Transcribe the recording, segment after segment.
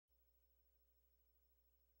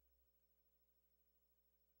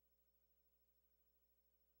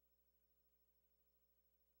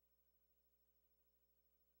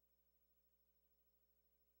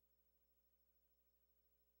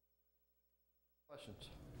questions.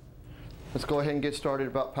 Let's go ahead and get started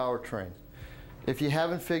about powertrain. If you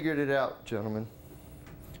haven't figured it out, gentlemen,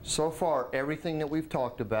 so far everything that we've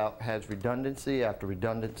talked about has redundancy after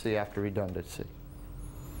redundancy after redundancy.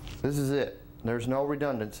 This is it. There's no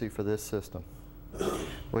redundancy for this system,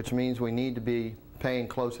 which means we need to be paying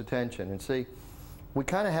close attention. And see, we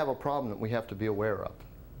kind of have a problem that we have to be aware of.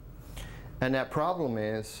 And that problem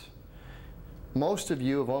is, most of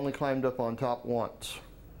you have only climbed up on top once.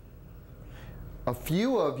 A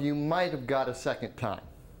few of you might have got a second time.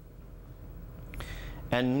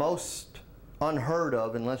 And most unheard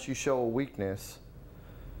of, unless you show a weakness,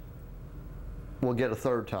 will get a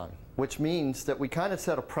third time. Which means that we kind of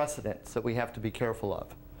set a precedence that we have to be careful of.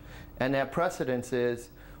 And that precedence is,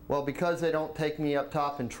 well, because they don't take me up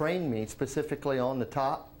top and train me specifically on the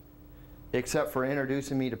top, except for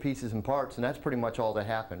introducing me to pieces and parts, and that's pretty much all that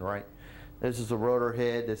happened, right? This is the rotor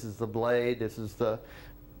head, this is the blade, this is the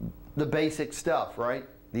basic stuff, right?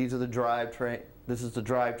 These are the drivetrain, this is the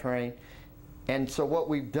drivetrain. And so what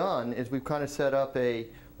we've done is we've kind of set up a,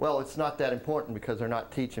 well, it's not that important because they're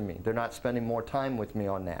not teaching me. They're not spending more time with me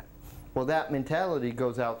on that. Well, that mentality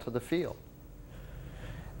goes out to the field.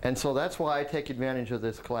 And so that's why I take advantage of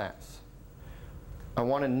this class. I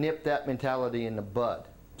want to nip that mentality in the bud,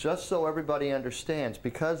 just so everybody understands,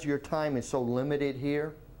 because your time is so limited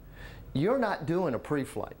here, you're not doing a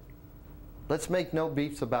pre-flight. Let's make no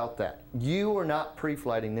beefs about that. You are not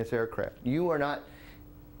pre-flighting this aircraft. You are not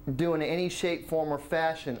doing any shape, form, or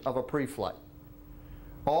fashion of a pre-flight.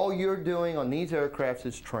 All you're doing on these aircrafts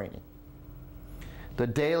is training. The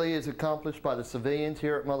daily is accomplished by the civilians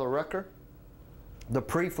here at Mother Rucker. The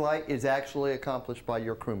pre-flight is actually accomplished by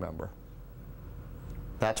your crew member.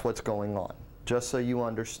 That's what's going on, just so you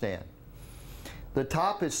understand. The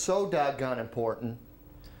top is so doggone important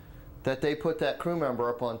that they put that crew member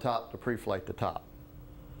up on top to pre-flight the top.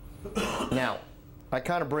 Now, I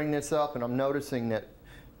kind of bring this up and I'm noticing that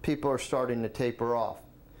people are starting to taper off.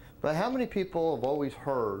 But how many people have always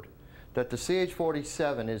heard that the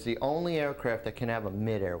CH-47 is the only aircraft that can have a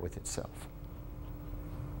mid-air with itself?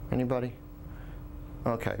 Anybody?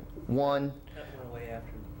 Okay, one. That went away after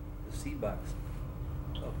the C-Box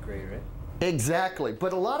upgrade, right? Exactly,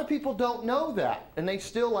 but a lot of people don't know that, and they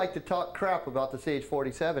still like to talk crap about the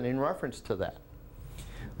CH-47 in reference to that.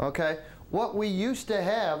 Okay, what we used to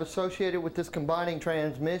have associated with this combining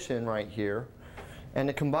transmission right here, and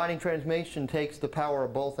the combining transmission takes the power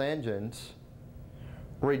of both engines,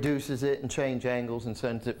 reduces it and change angles and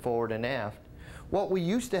sends it forward and aft. What we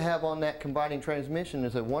used to have on that combining transmission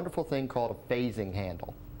is a wonderful thing called a phasing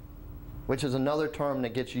handle, which is another term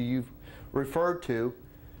that gets you referred to.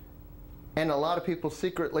 And a lot of people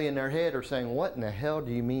secretly in their head are saying, what in the hell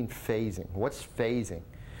do you mean phasing? What's phasing?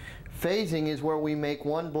 Phasing is where we make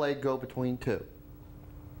one blade go between two.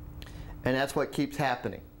 And that's what keeps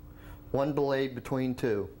happening. One blade between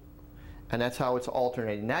two. And that's how it's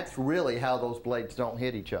alternating. That's really how those blades don't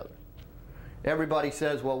hit each other. Everybody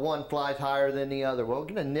says, well, one flies higher than the other. Well, we're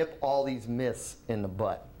going to nip all these myths in the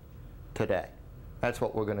butt today. That's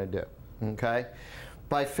what we're going to do. Okay?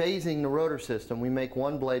 By phasing the rotor system, we make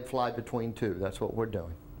one blade fly between two. That's what we're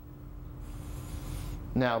doing.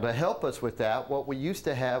 Now, to help us with that, what we used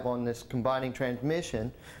to have on this combining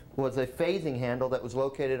transmission was a phasing handle that was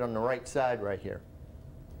located on the right side right here.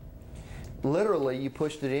 Literally, you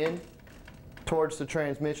pushed it in towards the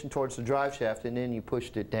transmission, towards the drive shaft, and then you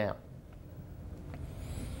pushed it down.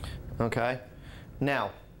 Okay?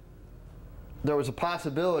 Now, there was a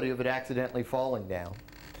possibility of it accidentally falling down.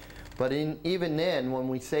 But even then, when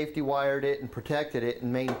we safety wired it and protected it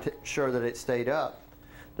and made sure that it stayed up,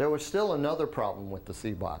 there was still another problem with the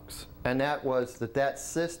C-Box. And that was that that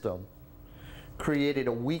system created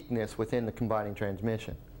a weakness within the combining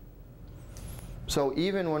transmission. So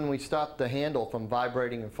even when we stopped the handle from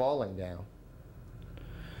vibrating and falling down,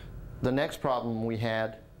 the next problem we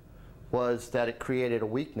had was that it created a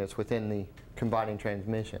weakness within the combining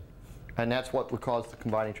transmission. And that's what would cause the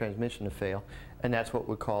combining transmission to fail. And that's what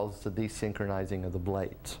would cause the desynchronizing of the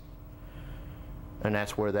blades. And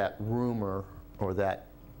that's where that rumor, or that,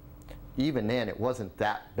 even then it wasn't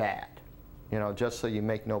that bad. You know, just so you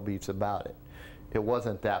make no beefs about it. It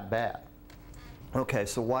wasn't that bad. Okay,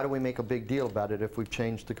 so why do we make a big deal about it if we've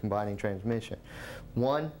changed the combining transmission?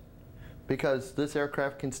 One, because this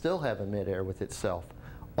aircraft can still have a mid-air with itself,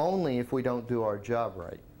 only if we don't do our job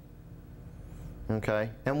right. Okay,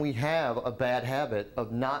 and we have a bad habit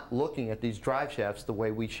of not looking at these drive shafts the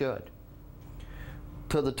way we should.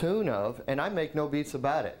 To the tune of, and I make no beefs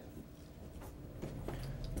about it.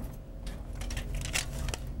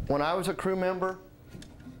 When I was a crew member,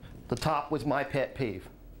 the top was my pet peeve.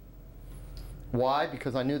 Why?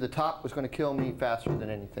 Because I knew the top was going to kill me faster than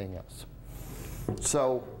anything else.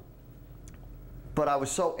 So, but I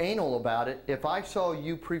was so anal about it, if I saw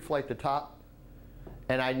you pre-flight the top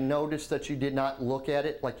and I noticed that you did not look at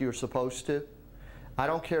it like you were supposed to, I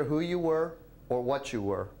don't care who you were or what you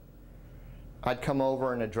were, I'd come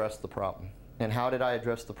over and address the problem. And how did I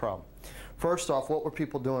address the problem? First off, what were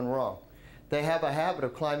people doing wrong? They have a habit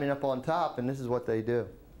of climbing up on top, and this is what they do.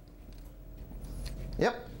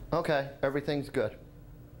 Yep, okay, everything's good.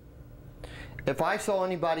 If I saw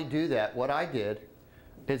anybody do that, what I did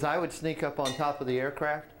is I would sneak up on top of the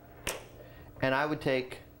aircraft, and I would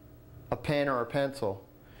take a pen or a pencil,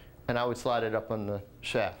 and I would slide it up on the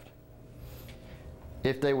shaft.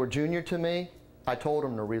 If they were junior to me, I told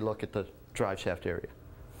them to relook at the drive shaft area.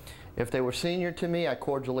 If they were senior to me, I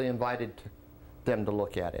cordially invited them to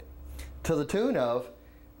look at it. To the tune of,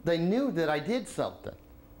 they knew that I did something.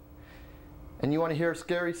 And you want to hear a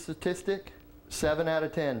scary statistic? 7 out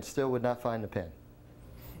of 10 still would not find the pen.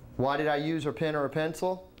 Why did I use a pen or a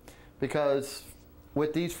pencil? Because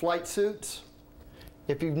with these flight suits,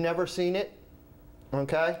 if you've never seen it,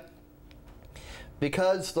 okay,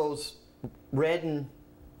 because those red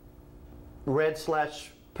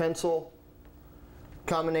slash pencil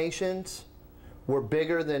combinations were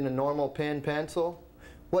bigger than a normal pen pencil,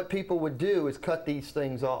 what people would do is cut these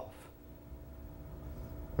things off.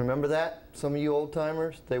 Remember that? Some of you old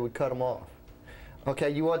timers, they would cut them off. Okay,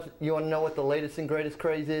 you want to know what the latest and greatest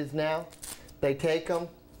craze is now? They take them,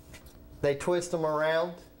 they twist them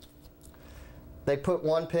around, they put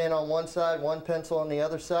one pen on one side, one pencil on the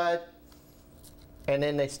other side, and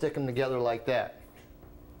then they stick them together like that.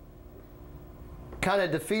 Kind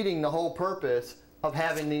of defeating the whole purpose of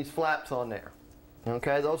having these flaps on there.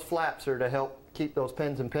 Okay, those flaps are to help keep those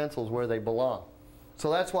pens and pencils where they belong.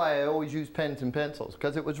 So that's why I always use pens and pencils,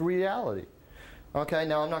 because it was reality. Okay,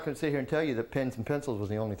 now I'm not going to sit here and tell you that pens and pencils was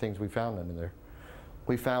the only things we found under there.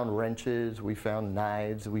 We found wrenches, we found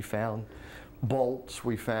knives, we found bolts,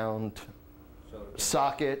 we found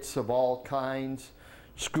sockets of all kinds,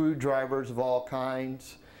 screwdrivers of all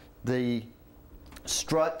kinds. The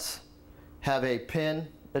struts have a pin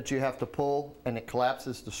that you have to pull and it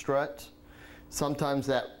collapses the struts. Sometimes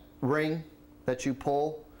that ring that you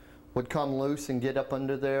pull would come loose and get up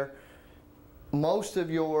under there. Most of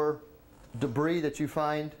your debris that you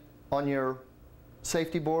find on your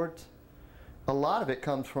safety boards, a lot of it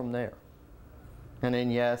comes from there. And then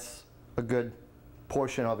yes, a good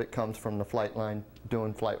portion of it comes from the flight line,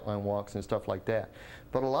 doing flight line walks and stuff like that.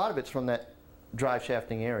 But a lot of it's from that drive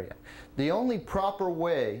shafting area. The only proper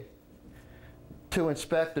way to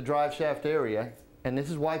inspect the drive shaft area, and this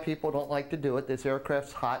is why people don't like to do it, this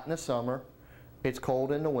aircraft's hot in the summer, it's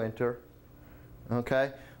cold in the winter,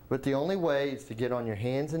 okay? But the only way is to get on your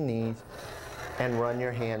hands and knees and run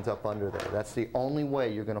your hands up under there. That's the only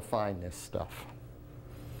way you're going to find this stuff.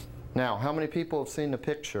 Now, how many people have seen the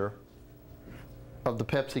picture of the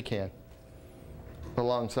Pepsi can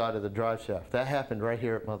alongside of the drive shaft? That happened right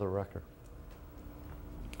here at Mother Rucker.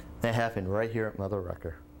 That happened right here at Mother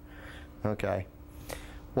Rucker. Okay.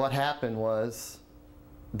 What happened was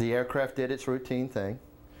the aircraft did its routine thing.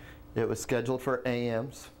 It was scheduled for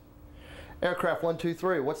AMs. Aircraft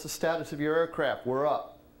 123, what's the status of your aircraft? We're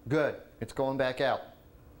up. Good. It's going back out.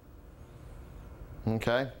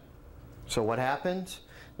 Okay. So what happens?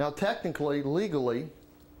 Now technically, legally,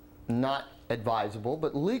 not advisable,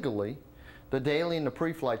 but legally, the daily and the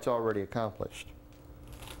pre-flight's already accomplished.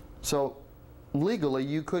 So legally,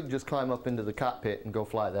 you could just climb up into the cockpit and go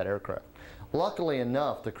fly that aircraft. Luckily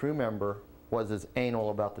enough, the crew member was as anal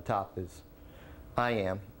about the top as I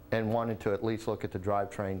am and wanted to at least look at the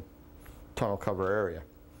drivetrain tunnel cover area.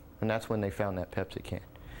 And that's when they found that Pepsi can.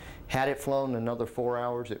 Had it flown another 4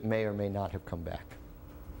 hours, it may or may not have come back.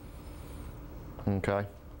 Okay?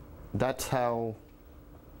 That's how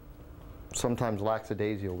sometimes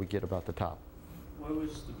lackadaisical we get about the top. Where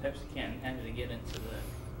was the Pepsi can? How did it get into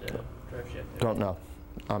the drive shaft? Don't know.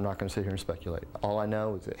 I'm not going to sit here and speculate. All I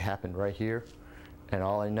know is it happened right here, and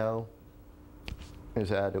all I know is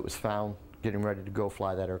that it was found getting ready to go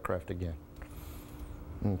fly that aircraft again.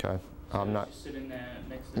 Okay. So I'm it was not. just sitting there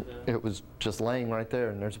next to the. It was just laying right there,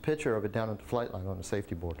 and there's a picture of it down at the flight line on the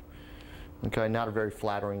safety board. Okay, not a very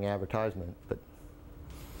flattering advertisement, but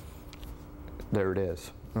there it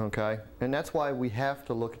is. Okay, and that's why we have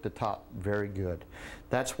to look at the top very good.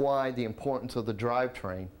 That's why the importance of the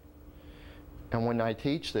drivetrain. And when I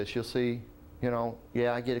teach this, you'll see, you know,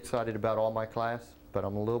 yeah, I get excited about all my class, but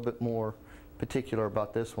I'm a little bit more particular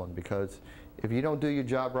about this one, because if you don't do your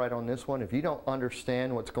job right on this one, if you don't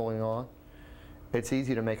understand what's going on, it's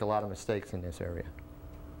easy to make a lot of mistakes in this area,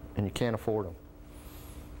 and you can't afford them.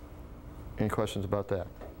 Any questions about that?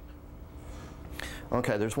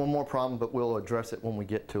 Okay, there's one more problem, but we'll address it when we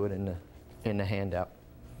get to it in the handout.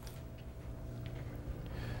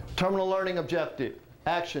 Terminal learning objective.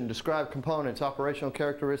 Action, describe components, operational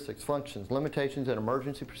characteristics, functions, limitations, and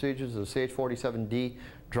emergency procedures of the CH-47D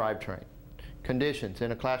drivetrain. Conditions,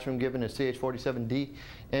 in a classroom given a CH-47D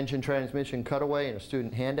engine transmission cutaway in a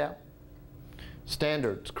student handout.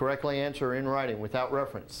 Standards, correctly answer in writing without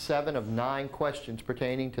reference 7 of 9 questions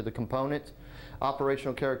pertaining to the components,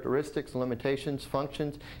 operational characteristics, limitations,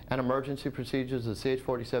 functions, and emergency procedures of the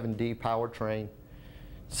CH-47D powertrain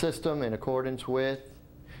system in accordance with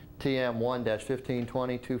TM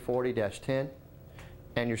 1-1520-240-10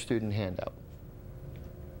 and your student handout.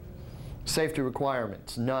 Safety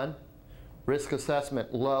requirements, none. Risk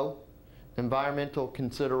assessment, low. Environmental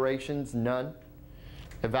considerations, none.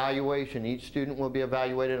 Evaluation, each student will be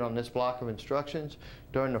evaluated on this block of instructions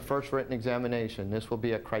during the first written examination. This will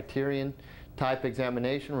be a criterion type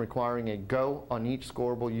examination requiring a go on each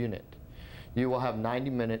scorable unit. You will have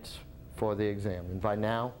 90 minutes for the exam, and by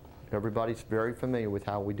now everybody's very familiar with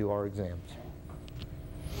how we do our exams.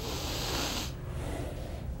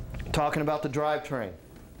 Talking about the drivetrain.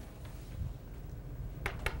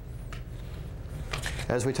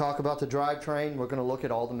 As we talk about the drivetrain, we're going to look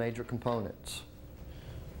at all the major components.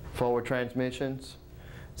 Forward transmissions,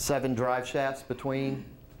 7 drive shafts between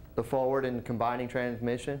the forward and the combining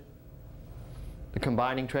transmission. The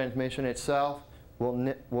combining transmission itself,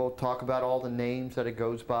 we'll talk about all the names that it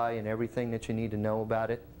goes by and everything that you need to know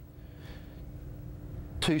about it.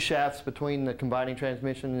 2 shafts between the combining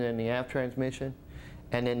transmission and the aft transmission,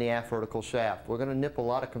 and then the aft vertical shaft. We're going to nip a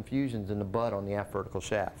lot of confusions in the bud on the aft vertical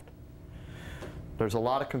shaft. There's a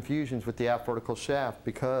lot of confusions with the aft vertical shaft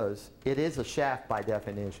because it is a shaft by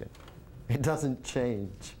definition. It doesn't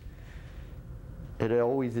change. It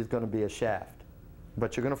always is going to be a shaft.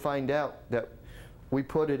 But you're going to find out that we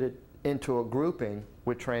put it into a grouping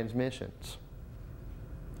with transmissions.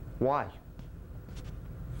 Why?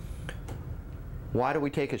 Why do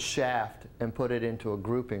we take a shaft and put it into a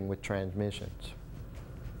grouping with transmissions?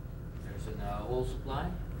 There's an oil supply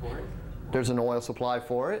for it. There's an oil supply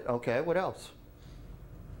for it. Okay, what else?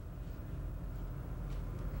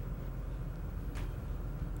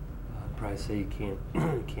 I'd probably say you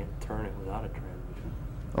can't turn it without a transmission.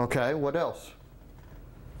 Okay, what else?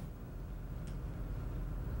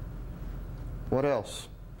 What else?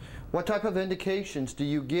 What type of indications do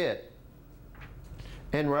you get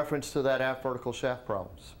in reference to that aft vertical shaft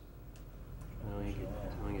problems?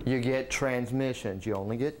 You get transmissions. You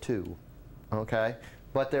only get 2. Okay?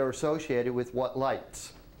 But they're associated with what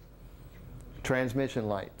lights? Transmission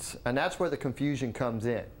lights. And that's where the confusion comes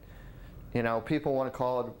in. You know, people want to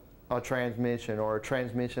call it a transmission or a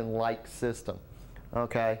transmission-like system.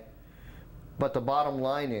 Okay? But the bottom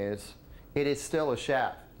line is, it is still a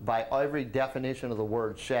shaft. By every definition of the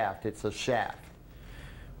word shaft, it's a shaft.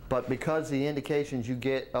 But because the indications you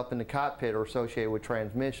get up in the cockpit are associated with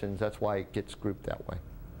transmissions, that's why it gets grouped that way.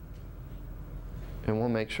 And we'll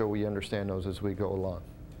make sure we understand those as we go along.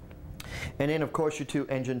 And then, of course, your 2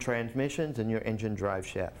 engine transmissions and your engine drive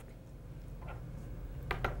shaft.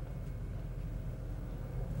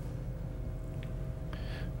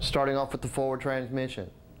 Starting off with the forward transmission.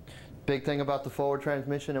 Big thing about the forward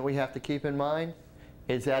transmission that we have to keep in mind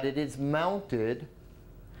is that it is mounted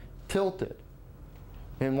tilted.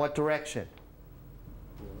 In what direction?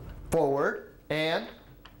 Forward. And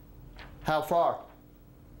how far?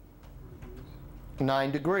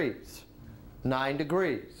 9 degrees. 9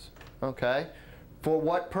 degrees. Okay? For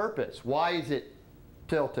what purpose? Why is it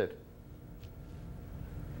tilted?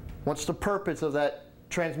 What's the purpose of that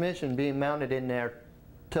transmission being mounted in there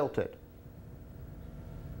tilted?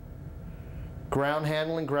 Ground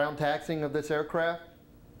handling, ground taxiing of this aircraft?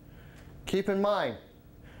 Keep in mind,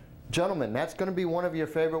 gentlemen, that's going to be one of your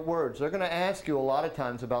favorite words. They're going to ask you a lot of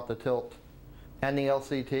times about the tilt and the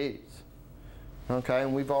LCTs. Okay,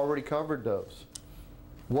 and we've already covered those.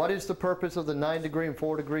 What is the purpose of the 9 degree and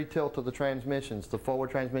 4 degree tilt of the transmissions, the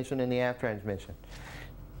forward transmission and the aft transmission?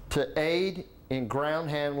 To aid in ground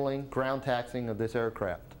handling, ground taxiing of this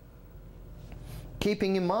aircraft.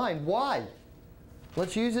 Keeping in mind, why?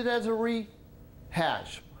 Let's use it as a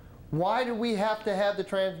rehash. Why do we have to have the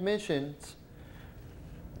transmissions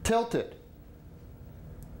tilted?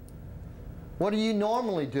 What do you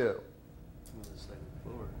normally do? Move the cyclic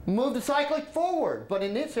forward. Move the cyclic forward. But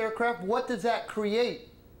in this aircraft, what does that create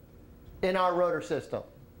in our rotor system?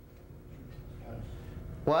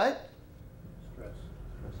 What? Stress on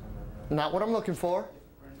that rotor. Not what I'm looking for.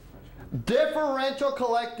 Differential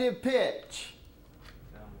collective pitch.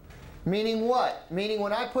 Meaning what? Meaning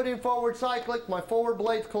when I put in forward cyclic, my forward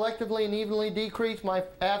blades collectively and evenly decrease, my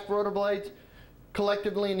aft rotor blades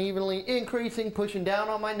collectively and evenly increasing, pushing down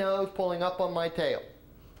on my nose, pulling up on my tail.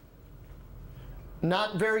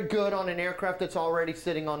 Not very good on an aircraft that's already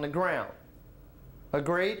sitting on the ground.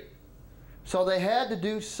 Agreed? So they had to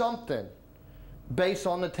do something based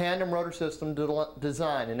on the tandem rotor system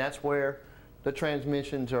design, and that's where the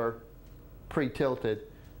transmissions are pre-tilted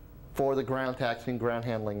for the ground taxiing, ground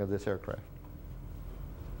handling of this aircraft.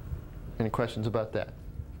 Any questions about that?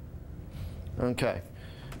 Okay.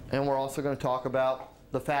 And we're also going to talk about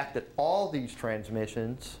the fact that all these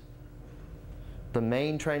transmissions, the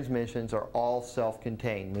main transmissions, are all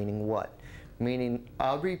self-contained. Meaning what? Meaning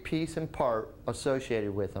every piece and part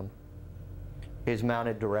associated with them is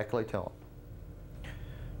mounted directly to them.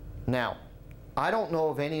 Now, I don't know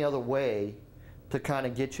of any other way to kind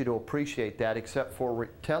of get you to appreciate that except for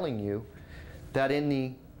telling you that in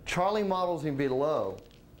the Charlie models and below,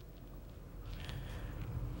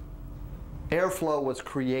 airflow was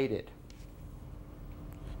created.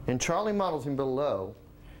 In Charlie models and below,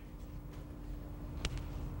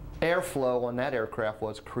 airflow on that aircraft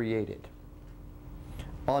was created.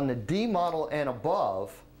 On the D model and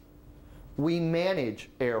above, we manage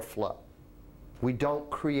airflow. We don't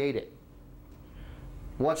create it.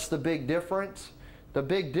 What's the big difference? The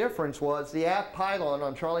big difference was the aft pylon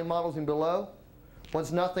on Charlie models and below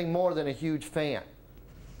was nothing more than a huge fan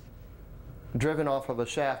driven off of a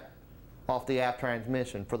shaft off the aft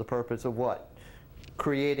transmission for the purpose of what?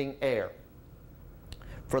 Creating air.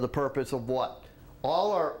 For the purpose of what?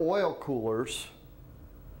 All our oil coolers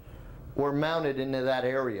were mounted into that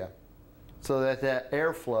area so that that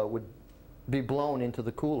airflow would be blown into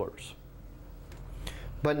the coolers.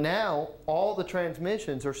 But now all the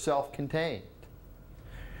transmissions are self-contained.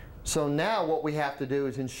 So now what we have to do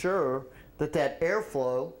is ensure that that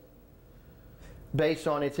airflow, based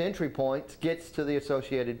on its entry points, gets to the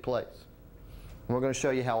associated place. And we're going to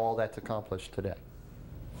show you how all that's accomplished today.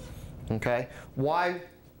 Okay? Why?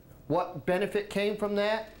 What benefit came from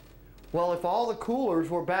that? Well, if all the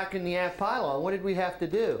coolers were back in the aft pylon, what did we have to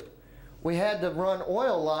do? We had to run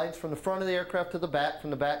oil lines from the front of the aircraft to the back to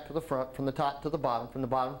the front, from the top to the bottom, from the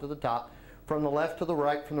bottom to the top, from the left to the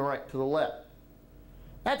right, from the right to the left.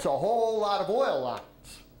 That's a whole lot of oil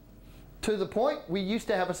lines. To the point we used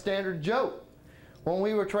to have a standard joke. When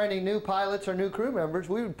we were training new pilots or new crew members,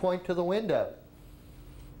 we would point to the window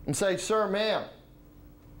and say, "Sir, ma'am,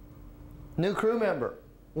 new crew member,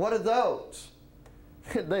 what are those?"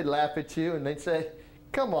 They'd laugh at you and they'd say,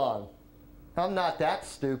 "Come on, I'm not that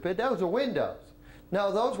stupid. Those are windows."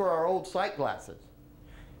 No, those were our old sight glasses.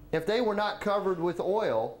 If they were not covered with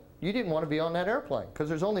oil, you didn't want to be on that airplane because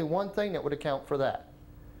there's only one thing that would account for that.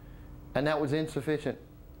 And that was insufficient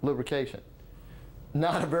lubrication.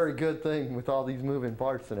 Not a very good thing with all these moving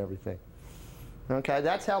parts and everything. Okay,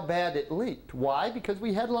 that's how bad it leaked. Why? Because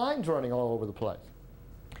we had lines running all over the place.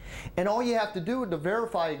 And all you have to do to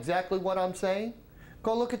verify exactly what I'm saying,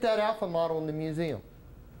 go look at that Alpha model in the museum.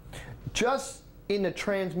 Just in the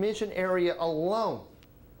transmission area alone,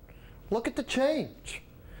 look at the change.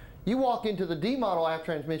 You walk into the D model aft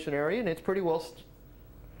transmission area and it's pretty well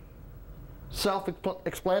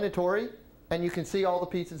self-explanatory, and you can see all the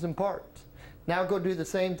pieces and parts. Now go do the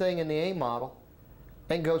same thing in the A model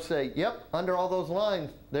and go say, "Yep, under all those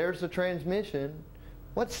lines, there's the transmission.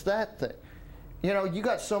 What's that thing?" You know, you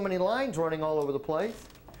got so many lines running all over the place.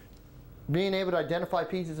 Being able to identify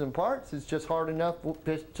pieces and parts is just hard enough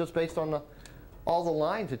just based on all the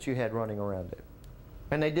lines that you had running around it.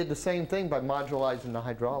 And they did the same thing by modularizing the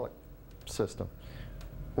hydraulic system,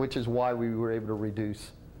 which is why we were able to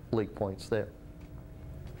reduce leak points there.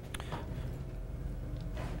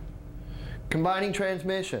 Combining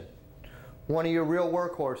transmission, one of your real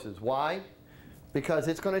workhorses. Why? Because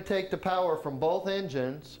it's going to take the power from both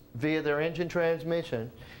engines via their engine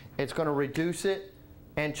transmission. It's going to reduce it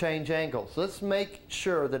and change angles. Let's make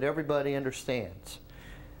sure that everybody understands.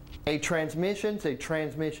 A transmission's a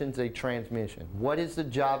transmission's a transmission. What is the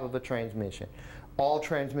job of a transmission? All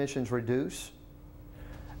transmissions reduce.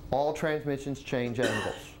 All transmissions change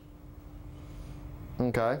angles.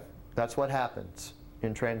 Okay? That's what happens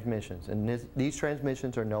in transmissions. And these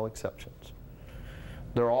transmissions are no exceptions.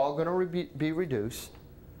 They're all going to be reduced,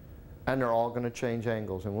 and they're all going to change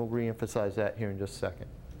angles. And we'll re-emphasize that here in just a second.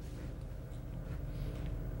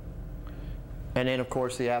 And then, of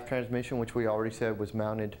course, the aft transmission, which we already said was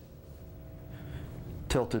mounted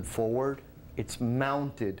tilted forward. It's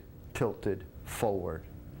mounted tilted forward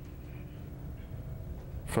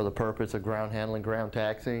for the purpose of ground handling, ground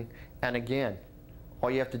taxiing. And again, all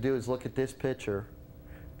you have to do is look at this picture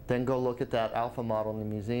Then go look at that Alpha model in the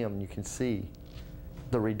museum, and you can see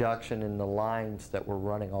the reduction in the lines that were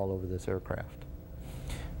running all over this aircraft.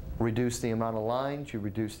 Reduce the amount of lines, you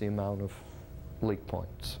reduce the amount of leak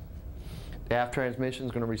points. The aft transmission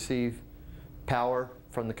is going to receive power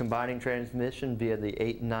from the combining transmission via the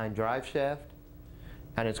 8 and 9 drive shaft,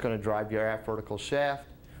 and it's going to drive your aft vertical shaft,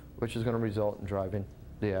 which is going to result in driving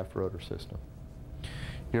the aft rotor system.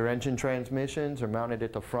 Your engine transmissions are mounted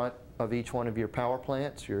at the front of each one of your power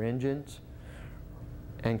plants, your engines.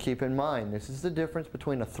 And keep in mind, this is the difference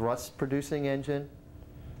between a thrust-producing engine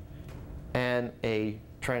and a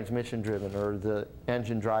transmission-driven, or the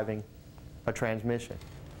engine driving a transmission.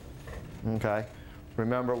 Okay?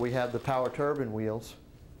 Remember, we have the power turbine wheels,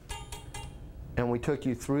 and we took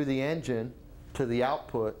you through the engine to the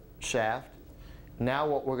output shaft. Now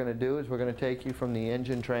what we're going to do is we're going to take you from the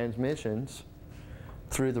engine transmissions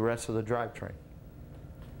through the rest of the drivetrain.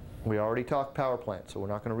 We already talked power plant, so we're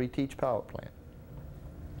not going to reteach power plant.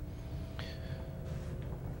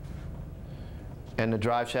 And the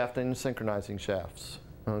drive shaft and the synchronizing shafts.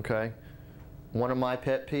 Okay? One of my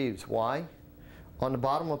pet peeves. Why? On the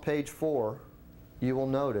bottom of page 4, you will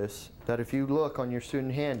notice that if you look on your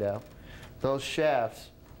student handout, those shafts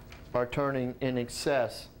are turning in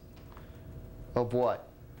excess of what?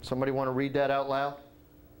 Somebody want to read that out loud?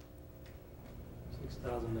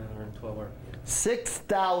 6,912 RPM.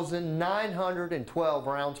 6,912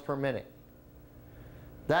 rounds per minute.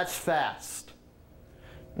 That's fast.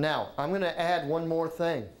 Now, I'm going to add one more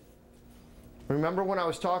thing. Remember when I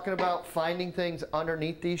was talking about finding things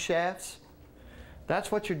underneath these shafts? That's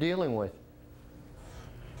what you're dealing with,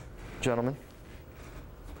 gentlemen.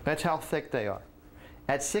 That's how thick they are.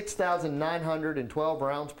 At 6,912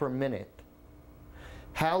 rounds per minute,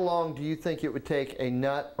 how long do you think it would take a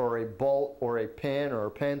nut or a bolt or a pen or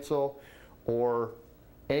a pencil or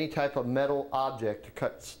any type of metal object to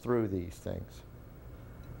cut through these things?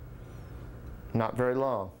 Not very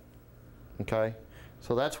long. Okay?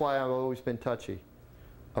 So that's why I've always been touchy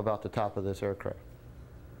about the top of this aircraft.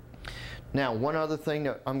 Now, one other thing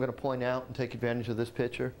that I'm going to point out and take advantage of this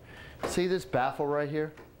picture. See this baffle right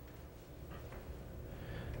here?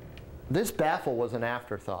 This baffle was an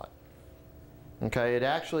afterthought. Okay, it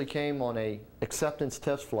actually came on a acceptance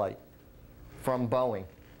test flight from Boeing.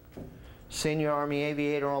 Senior Army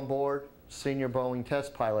aviator on board, senior Boeing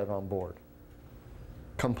test pilot on board.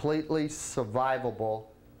 Completely survivable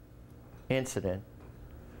incident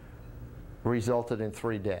resulted in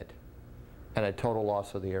 3 dead and a total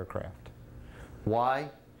loss of the aircraft. Why?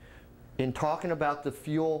 In talking about the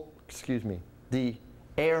the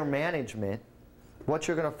air management, what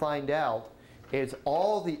you're going to find out is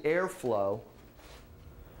all the airflow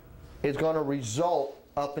is going to result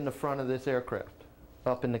up in the front of this aircraft,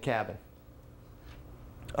 up in the cabin,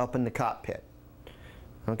 up in the cockpit.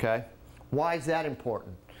 Okay? Why is that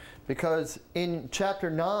important? Because in Chapter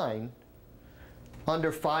 9,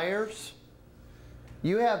 under fires,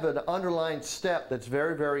 you have an underlying step that's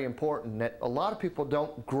very, very important that a lot of people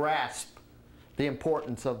don't grasp the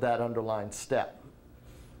importance of that underlying step.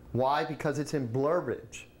 Why? Because it's in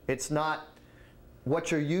blurbiage. It's not what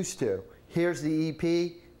you're used to. Here's the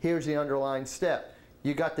EP, here's the underlying step.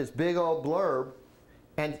 You got this big old blurb,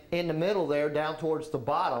 and in the middle there, down towards the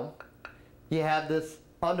bottom, you have this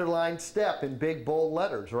underlined step in big bold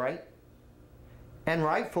letters, right? And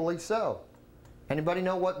rightfully so. Anybody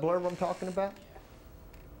know what blurb I'm talking about?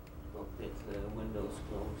 Cockpit windows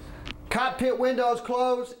closed. Cockpit windows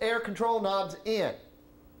closed, air control knobs in.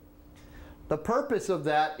 The purpose of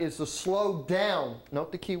that is to slow down,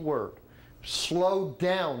 note the key word, slow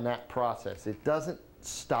down that process. It doesn't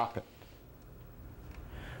stop it.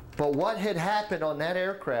 But what had happened on that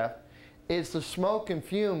aircraft is the smoke and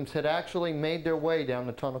fumes had actually made their way down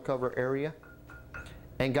the tunnel cover area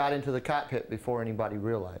and got into the cockpit before anybody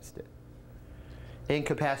realized it.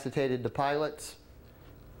 Incapacitated the pilots,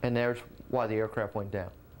 and there's why the aircraft went down.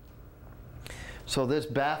 So this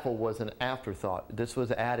baffle was an afterthought. This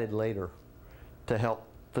was added later to help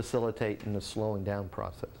facilitate in the slowing down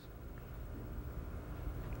process.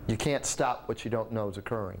 You can't stop what you don't know is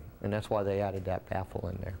occurring, and that's why they added that baffle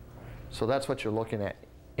in there. So that's what you're looking at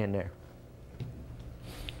in there.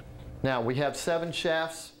 Now, we have 7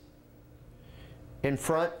 shafts in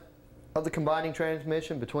front of the combining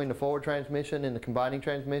transmission, between the forward transmission and the combining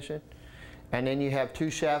transmission. And then you have 2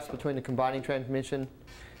 shafts between the combining transmission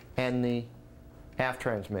and the aft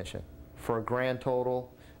transmission for a grand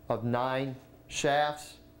total of 9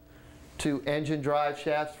 shafts, 2 engine drive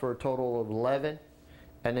shafts for a total of 11.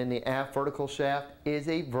 And then the aft vertical shaft is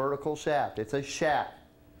a vertical shaft. It's a shaft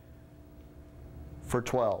for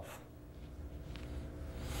 12.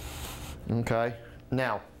 Okay?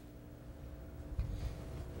 Now,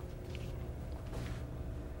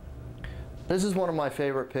 this is one of my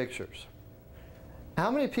favorite pictures. How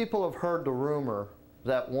many people have heard the rumor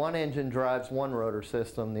that one engine drives one rotor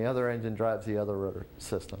system, the other engine drives the other rotor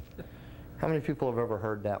system? How many people have ever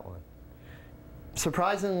heard that one?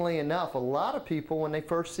 Surprisingly enough, a lot of people, when they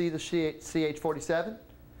first see the CH-47,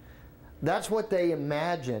 that's what they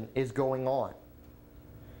imagine is going on.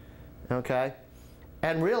 Okay?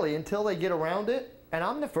 And really, until they get around it, and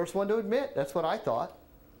I'm the first one to admit, that's what I thought.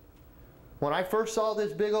 When I first saw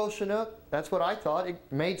this big old Chinook, that's what I thought. It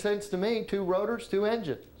made sense to me, 2 rotors, 2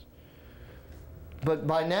 engines. But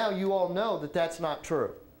by now, you all know that that's not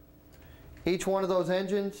true. Each one of those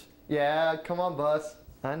engines, yeah, come on, Buzz,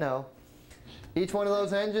 I know. Each one of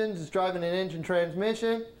those engines is driving an engine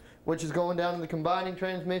transmission, which is going down to the combining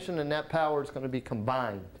transmission, and that power is going to be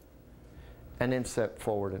combined and then set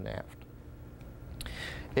forward and aft.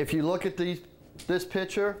 If you look at this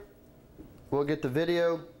picture, we'll get the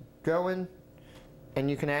video going, and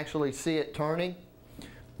you can actually see it turning.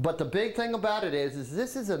 But the big thing about it is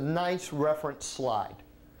this is a nice reference slide.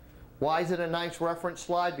 Why is it a nice reference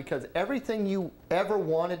slide? Because everything you ever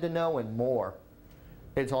wanted to know and more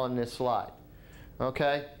is on this slide.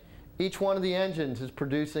 Okay? Each one of the engines is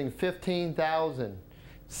producing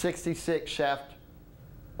 15,066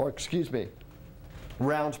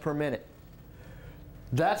 rounds per minute.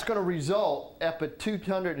 That's going to result up at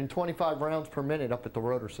 225 rounds per minute up at the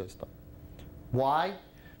rotor system. Why?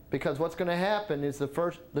 Because what's going to happen is the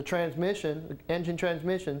engine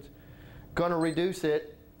transmission's going to reduce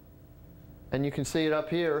it, and you can see it up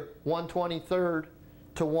here, 1/23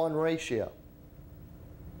 to 1 ratio.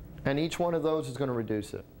 And each one of those is going to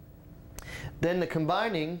reduce it. Then the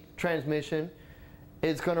combining transmission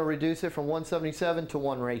is going to reduce it from 177 to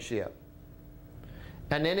 1 ratio.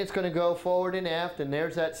 And then it's going to go forward and aft, and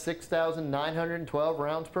there's that 6,912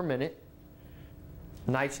 rounds per minute.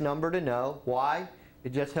 Nice number to know. Why?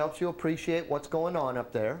 It just helps you appreciate what's going on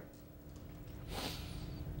up there.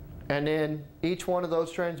 And then each one of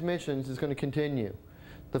those transmissions is going to continue.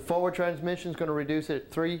 The forward transmission is going to reduce it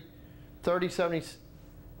at 30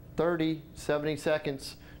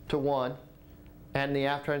 seconds to 1. And the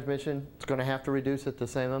aft transmission is going to have to reduce it the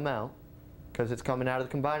same amount because it's coming out of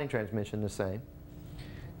the combining transmission the same.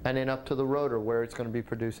 And then up to the rotor where it's going to be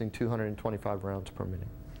producing 225 rounds per minute.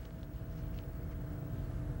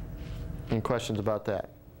 Any questions about that?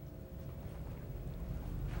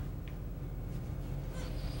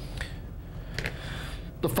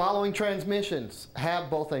 The following transmissions have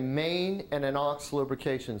both a main and an aux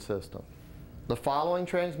lubrication system. The following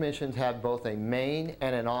transmissions have both a main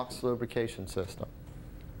and an aux lubrication system.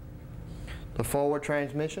 The forward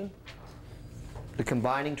transmission, the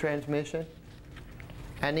combining transmission,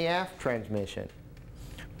 and the aft transmission.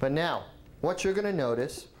 But now, what you're going to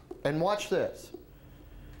notice, and watch this.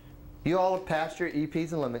 You all have passed your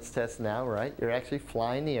EPs and limits test now, right? You're actually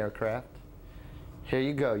flying the aircraft. Here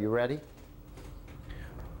you go. You ready?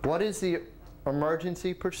 What is the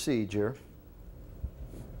emergency procedure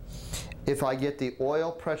if I get the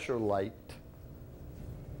oil pressure light,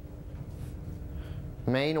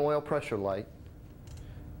 main oil pressure light,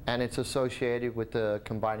 and it's associated with the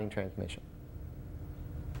combining transmission?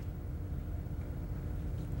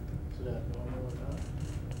 Is that normal or not?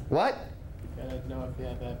 What? You gotta know if you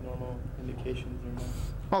have abnormal indications or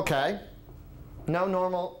not. Okay. No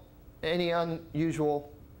normal, any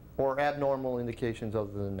unusual or abnormal indications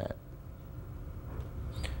other than that.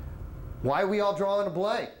 Why are we all drawing a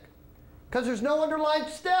blank? Because there's no underlying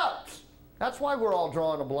steps. That's why we're all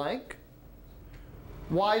drawing a blank.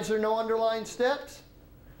 Why is there no underlying steps?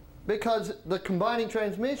 Because the combining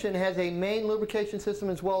transmission has a main lubrication system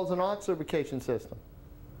as well as an aux lubrication system.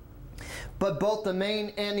 But both the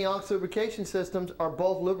main and the aux lubrication systems are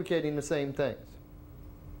both lubricating the same things.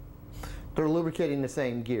 They're lubricating the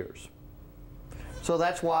same gears. So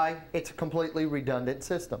that's why it's a completely redundant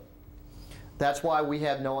system. That's why we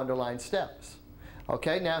have no underlying steps.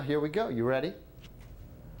 Okay, now here we go. You ready?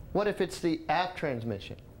 What if it's the aft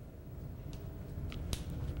transmission?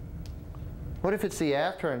 What if it's the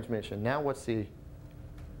aft transmission? Now what's the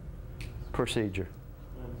procedure?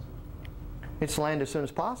 It's land as soon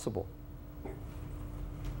as possible.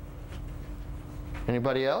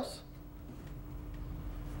 Anybody else?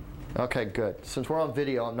 Okay, good. Since we're on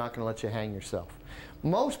video, I'm not going to let you hang yourself.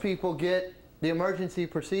 Most people get the emergency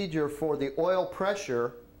procedure for the oil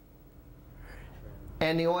pressure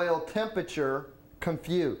and the oil temperature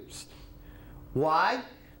confused. Why?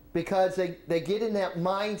 Because they get in that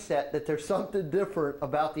mindset that there's something different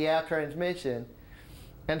about the aft transmission,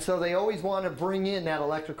 and so they always want to bring in that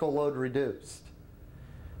electrical load reduced.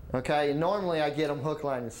 Okay, and normally I get them hook,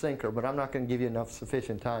 line, and sinker, but I'm not going to give you enough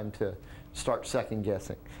sufficient time to start second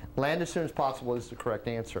guessing. Land as soon as possible is the correct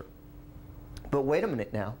answer. But wait a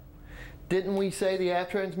minute now. Didn't we say the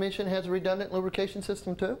aft transmission has a redundant lubrication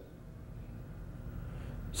system too?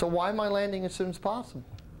 So why am I landing as soon as possible?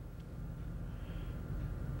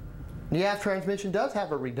 The aft transmission does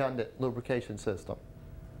have a redundant lubrication system.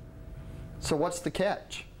 So what's the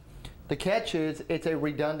catch? The catch is it's a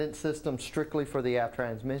redundant system strictly for the aft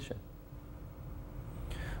transmission.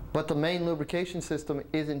 But the main lubrication system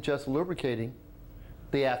isn't just lubricating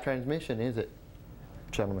the aft transmission, is it,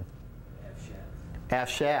 gentlemen? Aft shaft.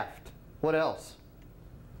 Aft shaft. What else?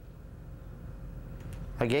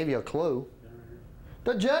 I gave you a clue.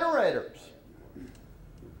 The generators.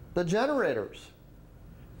 The generators.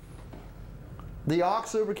 The aux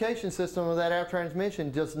lubrication system of that aft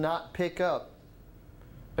transmission does not pick up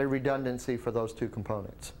a redundancy for those two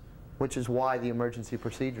components, which is why the emergency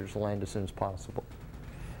procedures land as soon as possible.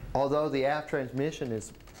 Although the aft transmission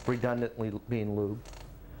is redundantly being lubed,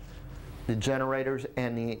 the generators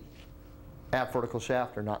and the aft vertical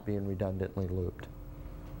shaft are not being redundantly lubed,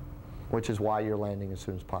 which is why you're landing as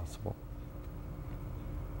soon as possible.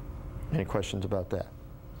 Any questions about that?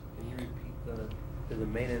 Can you repeat the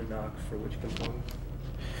main and aux for which component?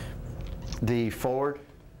 The forward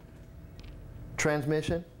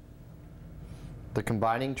transmission, the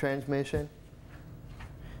combining transmission,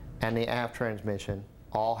 and the aft transmission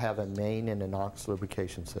all have a main and an aux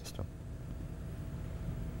lubrication system.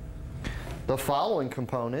 The following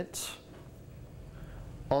components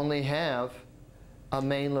only have a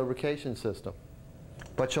main lubrication system.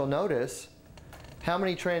 But you'll notice how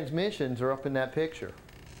many transmissions are up in that picture?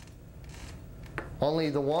 Only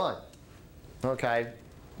the one, okay,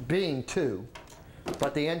 being two.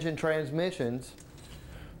 But the engine transmissions,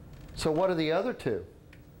 so what are the other two?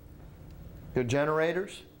 Your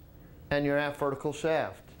generators and your aft vertical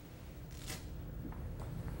shaft.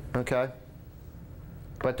 Okay?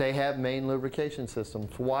 But they have main lubrication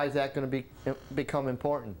systems. Why is that going to become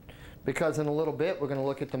important? Because in a little bit we're going to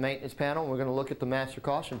look at the maintenance panel, we're going to look at the master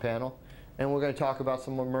caution panel, and we're going to talk about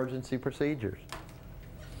some emergency procedures.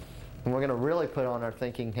 And we're going to really put on our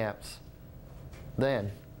thinking caps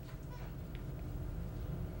then.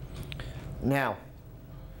 Now,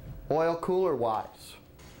 oil cooler wise,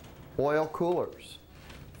 oil coolers.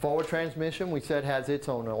 Forward transmission, we said, has its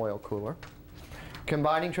own oil cooler.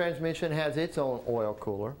 Combining transmission has its own oil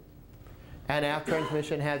cooler. And aft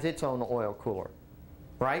transmission has its own oil cooler.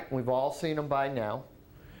 Right? We've all seen them by now.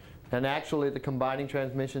 And actually the combining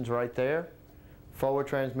transmission's right there. Forward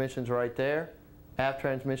transmission's right there. Aft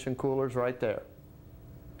transmission cooler's right there.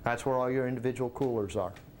 That's where all your individual coolers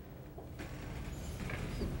are.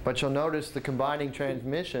 But you'll notice the combining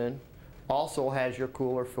transmission also has your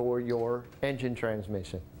cooler for your engine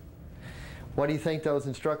transmission. What do you think those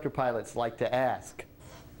instructor pilots like to ask?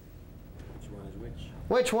 Which one is which?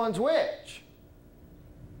 Which one's which?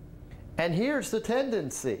 And here's the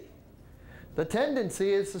tendency. The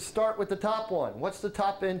tendency is to start with the top one. What's the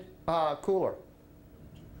top end cooler?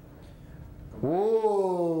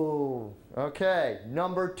 Whoa. Okay.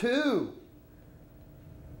 Number two.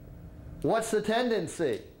 What's the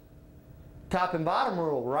tendency? Top and bottom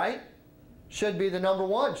rule, right? Should be the number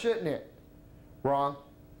one, shouldn't it? Wrong.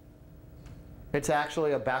 It's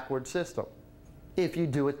actually a backward system if you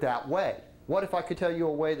do it that way. What if I could tell you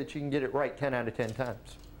a way that you can get it right 10 out of 10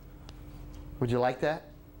 times? Would you like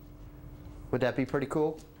that? Would that be pretty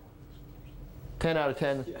cool? 10 out of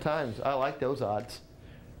 10 times. I like those odds,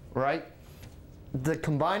 right? The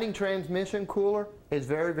combining transmission cooler is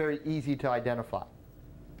very, very easy to identify.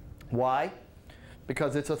 Why?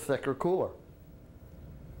 Because it's a thicker cooler.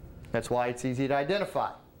 That's why it's easy to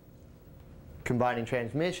identify. Combining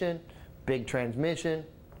transmission,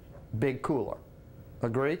 big cooler.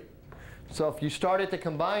 Agreed? So if you start at the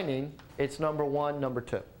combining, it's number one, number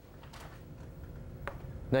two.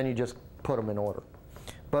 Then you just put them in order.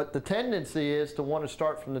 But the tendency is to want to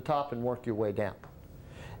start from the top and work your way down.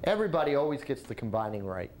 Everybody always gets the combining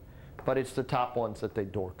right, but it's the top ones that they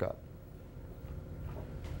dork up.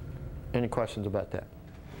 Any questions about that?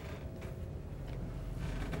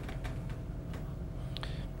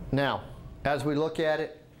 Now, as we look at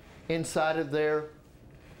it, inside of there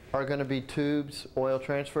are going to be tubes, oil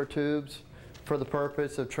transfer tubes, for the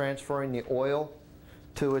purpose of transferring the oil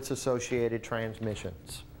to its associated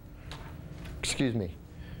transmissions. Excuse me.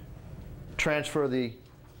 Transfer the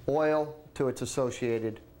oil to its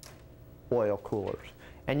associated oil coolers.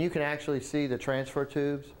 And you can actually see the transfer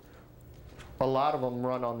tubes. A lot of them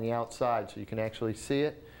run on the outside, so you can actually see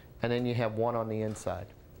it, and then you have one on the inside.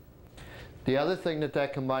 The other thing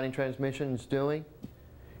that combining transmission is doing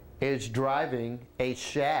is driving a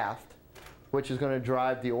shaft, which is going to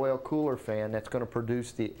drive the oil cooler fan that's going to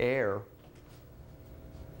produce the air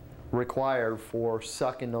required for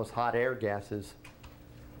sucking those hot air gases,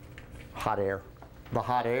 the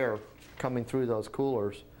hot air coming through those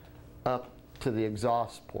coolers up to the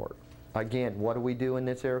exhaust port. Again, what do we do in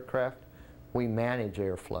this aircraft? We manage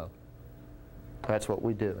airflow. That's what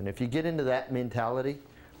we do. And if you get into that mentality,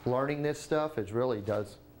 learning this stuff, it really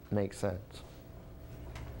does make sense.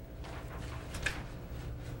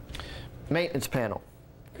 Maintenance panel.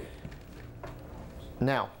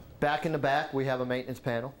 Now, back in the back, we have a maintenance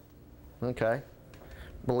panel. Okay.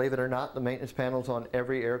 Believe it or not, the maintenance panel's on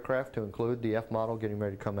every aircraft, to include the F model getting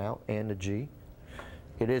ready to come out and the G.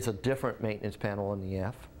 It is a different maintenance panel on the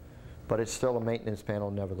F, but it's still a maintenance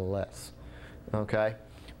panel nevertheless. Okay.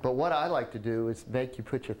 But what I like to do is make you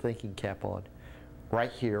put your thinking cap on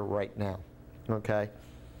right here, right now. Okay.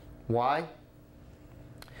 Why?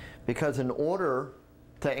 Because in order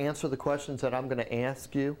to answer the questions that I'm going to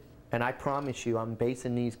ask you, and I promise you I'm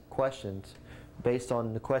basing these questions based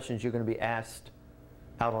on the questions you're going to be asked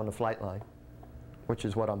out on the flight line, which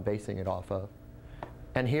is what I'm basing it off of.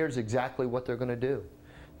 And here's exactly what they're going to do.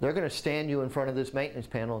 They're going to stand you in front of this maintenance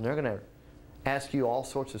panel and they're going to ask you all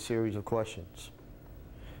sorts of series of questions.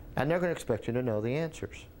 And they're going to expect you to know the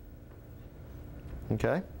answers.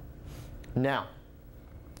 Okay? Now,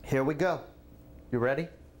 here we go. You ready?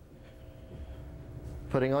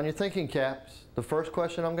 Putting on your thinking caps, the first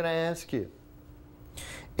question I'm going to ask you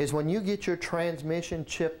is, when you get your transmission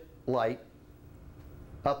chip light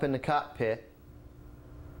up in the cockpit,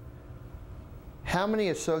 how many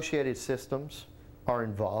associated systems are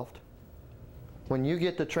involved? When you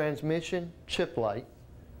get the transmission chip light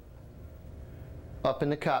up in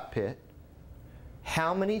the cockpit,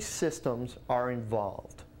 how many systems are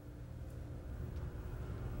involved?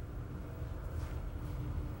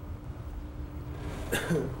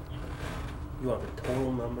 You want the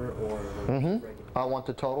total number or regular? I want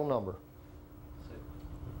the total number.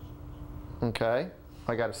 Okay,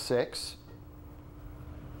 I got a 6.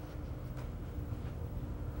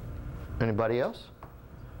 Anybody else?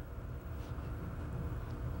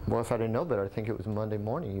 Well, if I didn't know better, I think it was Monday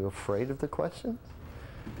morning. You afraid of the question?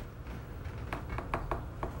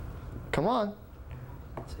 Come on.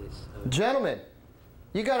 I'd say 7. Gentlemen,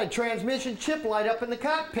 you got a transmission chip light up in the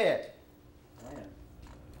cockpit.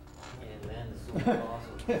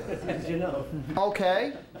 As you know.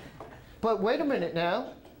 Okay, but wait a minute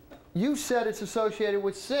now. You said it's associated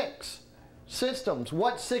with 6 systems.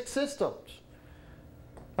 What 6 systems?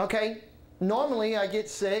 Okay, normally I get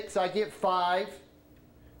 6, I get 5.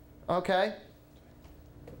 Okay,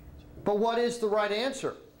 but what is the right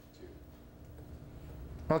answer?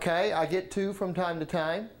 Okay, I get 2 from time to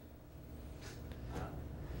time.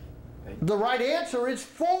 The right answer is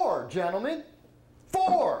 4, gentlemen.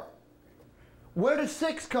 4. Where does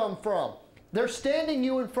 6 come from? They're standing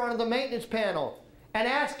you in front of the maintenance panel and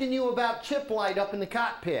asking you about chip light up in the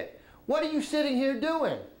cockpit. What are you sitting here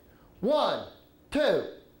doing? 1, 2,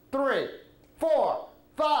 3, 4,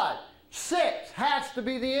 5, 6 has to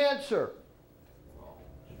be the answer.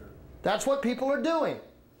 That's what people are doing.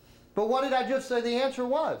 But what did I just say the answer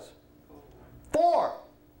was? 4.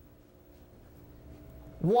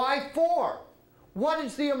 Why 4? What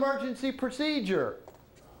is the emergency procedure?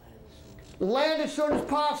 Land as soon as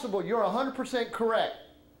possible. You're 100% correct.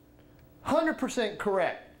 100%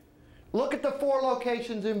 correct. Look at the 4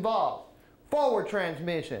 locations involved. Forward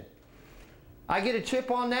transmission. I get a chip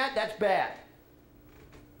on that, that's bad.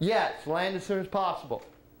 Yes, land as soon as possible.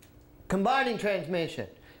 Combining transmission.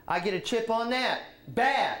 I get a chip on that,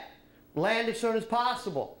 bad. Land as soon as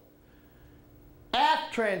possible.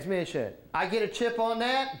 Aft transmission. I get a chip on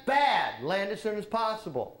that, bad. Land as soon as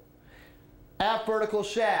possible. Aft vertical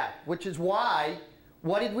shaft, which is why,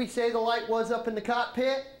 what did we say the light was up in the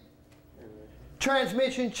cockpit?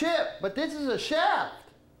 Transmission chip, but this is a shaft.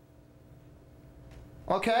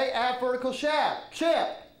 Okay, aft vertical shaft, chip,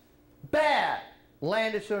 bad,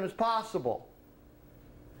 land as soon as possible.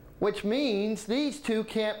 Which means these 2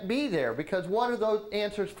 can't be there, because what are those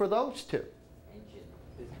answers for those 2?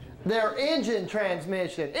 They're engine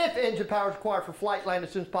transmission. If engine power is required for flight, land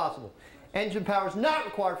as soon as possible. Engine power is not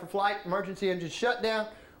required for flight, emergency engine shutdown,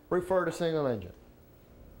 refer to single engine.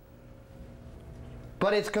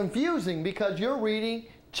 But it's confusing because you're reading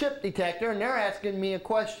chip detector and they're asking me a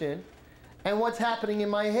question, and what's happening in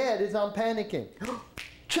my head is I'm panicking.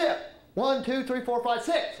 Chip, 1, 2, 3, 4, 5,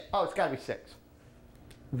 6. Oh, it's got to be 6.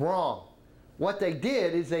 Wrong. What they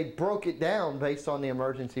did is they broke it down based on the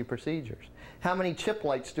emergency procedures. How many chip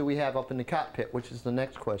lights do we have up in the cockpit, which is the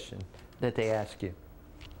next question that they ask you.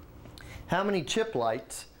 How many chip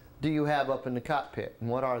lights do you have up in the cockpit, and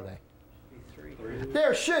what are they? Three.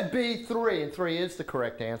 There should be 3, and 3 is the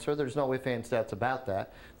correct answer. There's no ifs, ands, buts about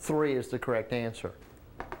that. 3 is the correct answer.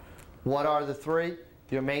 What are the 3?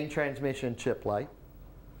 Your main transmission chip light,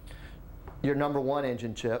 your number 1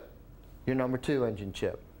 engine chip, your number 2 engine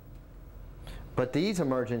chip. But these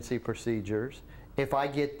emergency procedures, if I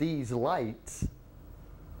get these lights,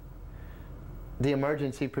 the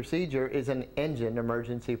emergency procedure is an engine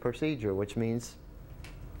emergency procedure, which means,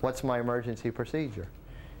 what's my emergency procedure?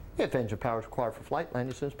 If engine power is required for flight, land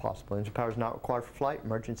as soon as possible. Engine power is not required for flight,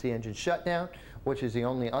 emergency engine shutdown, which is the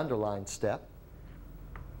only underlined step.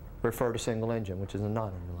 Refer to single engine, which is a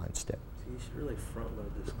non-underlined step. So you should really front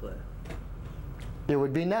load this class. It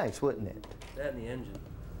would be nice, wouldn't it? That and the engine,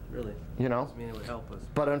 really. You know? I mean, it would help us.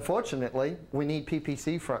 But unfortunately, we need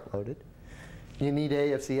PPC front loaded. You need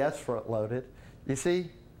AFCS front loaded. You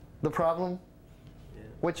see the problem? Yeah.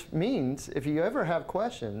 Which means if you ever have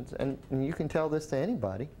questions, and you can tell this to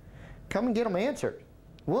anybody, come and get them answered.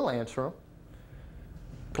 We'll answer them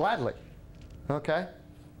gladly. Okay?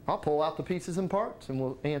 I'll pull out the pieces and parts and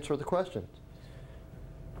we'll answer the questions.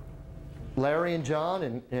 Larry and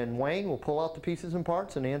John and Wayne will pull out the pieces and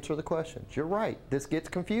parts and answer the questions. You're right, this gets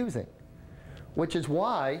confusing. Which is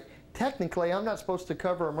why, technically, I'm not supposed to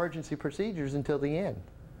cover emergency procedures until the end.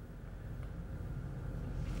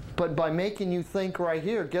 But by making you think right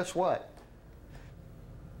here, guess what?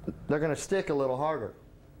 They're going to stick a little harder.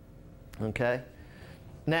 Okay?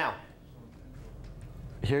 Now,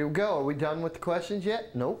 here we go. Are we done with the questions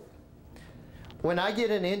yet? Nope. When I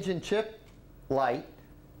get an engine chip light,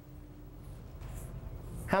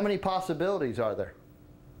 how many possibilities are there?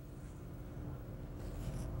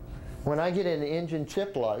 When I get an engine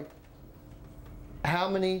chip light, how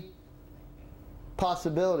many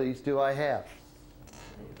possibilities do I have?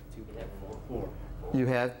 Four. You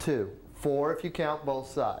have 2. 4 if you count both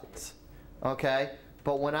sides. Okay?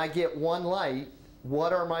 But when I get one light,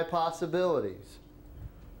 what are my possibilities?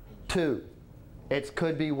 2. It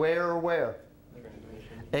could be where or where?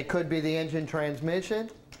 It could be the engine transmission,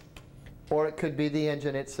 or it could be the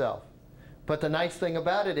engine itself. But the nice thing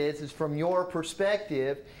about it is from your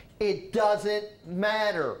perspective, it doesn't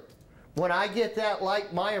matter. When I get that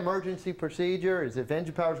light, my emergency procedure is if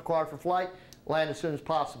engine power is required for flight, land as soon as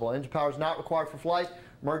possible. Engine power is not required for flight,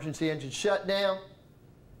 emergency engine shutdown,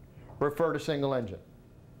 refer to single engine.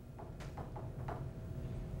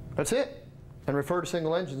 That's it. And refer to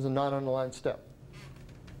single engine is a non-underlined step.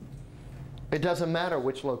 It doesn't matter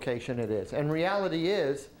which location it is. And reality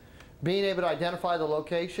is, being able to identify the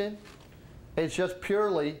location is just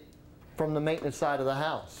purely from the maintenance side of the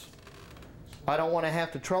house. I don't want to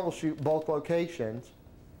have to troubleshoot both locations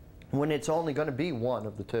when it's only going to be one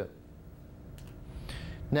of the 2.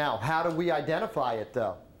 Now, how do we identify it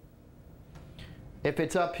though? If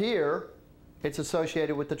it's up here, it's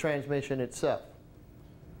associated with the transmission itself.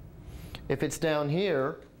 If it's down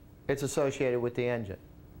here, it's associated with the engine.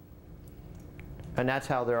 And that's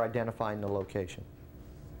how they're identifying the location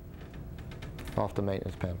off the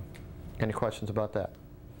maintenance panel. Any questions about that?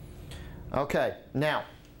 Okay, now,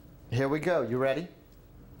 here we go. You ready?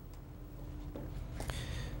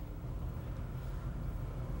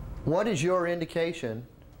 What is your indication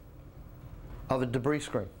of a debris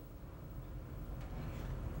screen?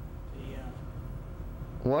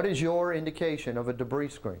 What is your indication of a debris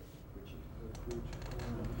screen?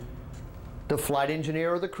 The flight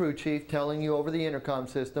engineer or the crew chief telling you over the intercom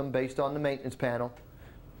system based on the maintenance panel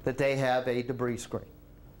that they have a debris screen.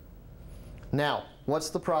 Now, what's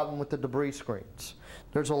the problem with the debris screens?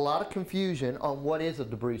 There's a lot of confusion on what is a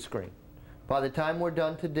debris screen. By the time we're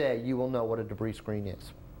done today, you will know what a debris screen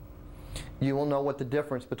is. You will know what the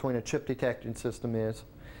difference between a chip detection system is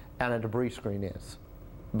and a debris screen is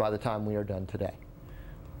by the time we are done today.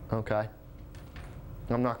 Okay?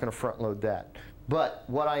 I'm not going to front load that. But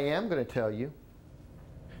what I am going to tell you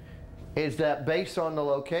is that based on the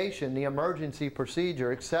location, the emergency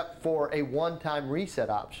procedure, except for a one-time reset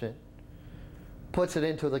option, puts it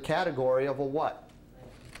into the category of a what?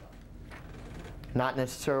 Not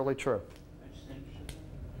necessarily true.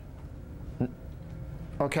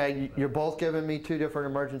 Okay, you're both giving me 2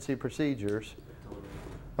 different emergency procedures.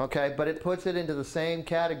 Okay, but it puts it into the same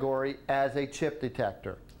category as a chip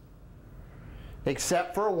detector.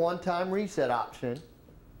 Except for a one-time reset option.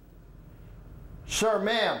 Sir,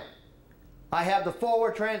 ma'am, I have the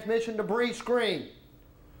forward transmission debris screen.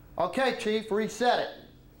 Okay, Chief, reset it.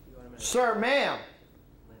 Sir, ma'am,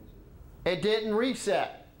 it didn't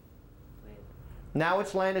reset. Now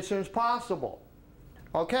it's land as soon as possible.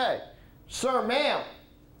 Okay, sir, ma'am,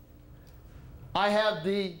 I have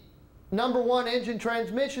the number 1 engine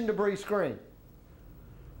transmission debris screen.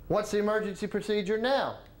 What's the emergency procedure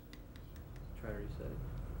now? Try to reset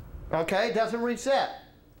it. Okay, it doesn't reset.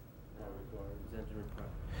 Not required. Is engine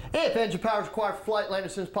required? If engine power is required for flight, land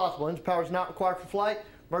as soon as possible. Engine power is not required for flight,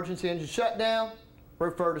 emergency engine shutdown,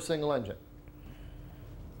 refer to single engine.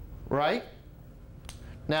 Right?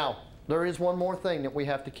 Now, there is one more thing that we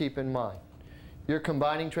have to keep in mind. Your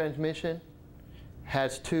combining transmission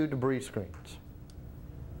has 2 debris screens.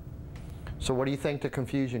 So what do you think the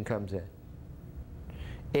confusion comes in?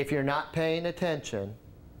 If you're not paying attention,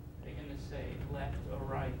 They're going to say left or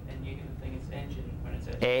right, and you're going to think it's engine when it's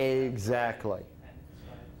at exactly. and it's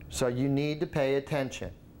right. So you need to pay attention.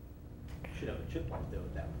 Should have a chip on there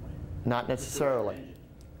at that point. Not necessarily.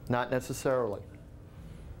 Not necessarily.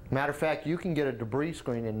 Matter of fact, you can get a debris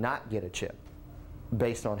screen and not get a chip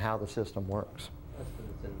based on how the system works. That's because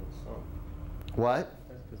it's in the sump. What?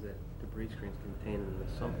 That's because that debris screen's contained in the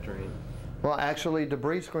sump drain. Well, actually,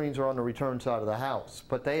 debris screens are on the return side of the house,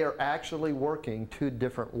 but they are actually working 2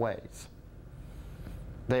 different ways.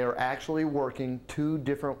 They are actually working 2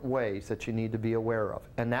 different ways that you need to be aware of,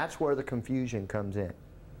 and that's where the confusion comes in.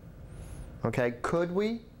 Okay, could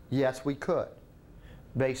we? Yes, we could.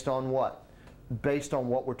 Based on what? Based on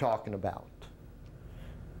what we're talking about.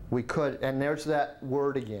 We could, and there's that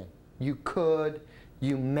word again. You could,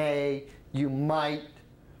 you may, you might,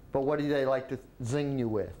 but what do they like to zing you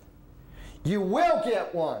with? You will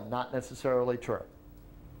get one. Not necessarily true.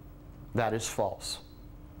 That is false.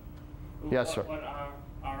 Yes, sir. What our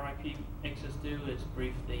RIP makes us do is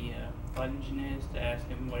brief the flight engineers to ask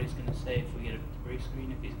him what he's going to say if we get a debris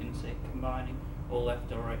screen, if he's going to say combining or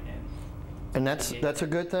left or right hand. And that's a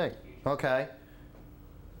good thing. Okay.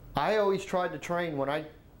 I always tried to train, when I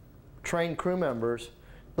train crew members,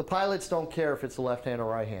 the pilots don't care if it's the left hand or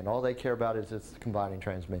right hand. All they care about is it's the combining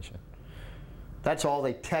transmission. That's all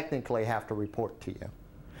they technically have to report to you.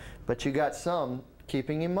 But you got some,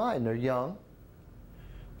 keeping in mind, they're young.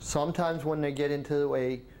 Sometimes when they get into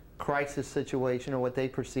a crisis situation or what they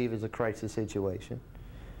perceive as a crisis situation,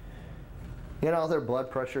 you know, their blood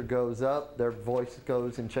pressure goes up, their voice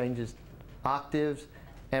goes and changes octaves,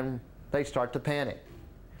 and they start to panic.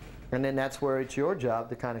 And then that's where it's your job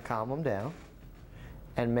to kind of calm them down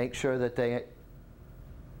and make sure that they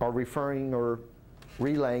are referring or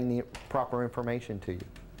relaying the proper information to you.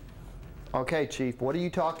 Okay, Chief, what are you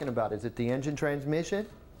talking about? Is it the engine transmission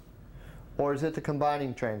or is it the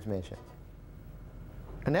combining transmission?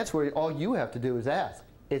 And that's where all you have to do is ask.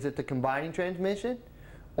 Is it the combining transmission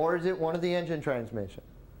or is it one of the engine transmission?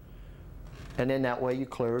 And then that way you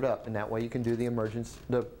clear it up, and that way you can do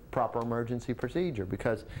the proper emergency procedure.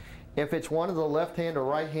 Because if it's one of the left hand or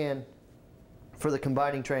right hand for the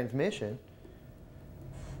combining transmission,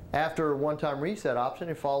 after a one-time reset option,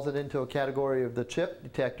 it falls it into a category of the chip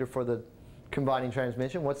detector for the combining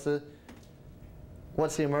transmission. What's the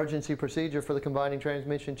emergency procedure for the combining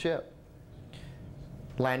transmission chip?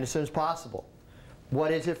 Land as soon as possible.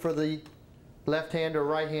 What is it for the left-hand or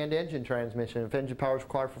right-hand engine transmission? If engine power is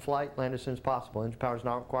required for flight, land as soon as possible. Engine power is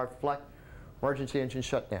not required for flight, emergency engine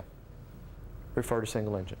shutdown. Refer to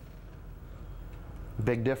single engine.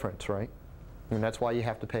 Big difference, right? And that's why you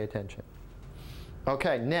have to pay attention.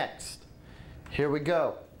 Okay, next. Here we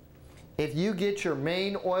go. If you get your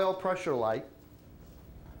main oil pressure light,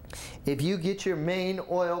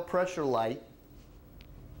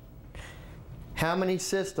 how many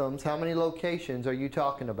systems, how many locations are you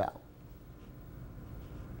talking about?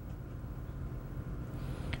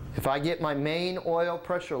 If I get my main oil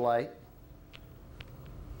pressure light,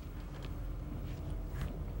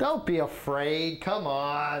 don't be afraid, come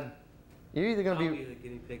on. You're either going to I'll be the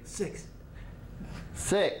guinea pig. 6.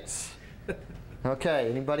 6. Okay,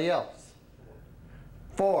 anybody else?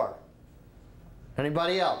 4.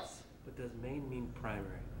 Anybody else? But does main mean primary?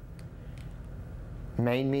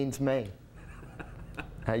 Main means main.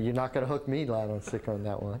 You're not going to hook me line on stick on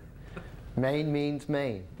that one. Main means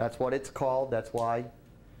main. That's what it's called. That's why.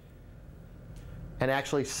 And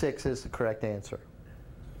actually 6 is the correct answer.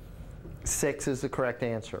 6 is the correct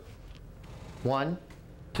answer. 1,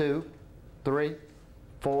 2, 3,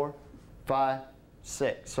 4, 5,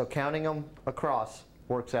 6. So counting them across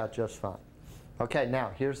works out just fine. Okay,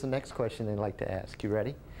 now here's the next question I'd like to ask. You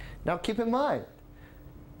ready? Now keep in mind,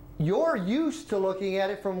 you're used to looking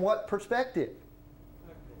at it from what perspective?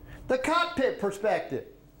 The cockpit perspective.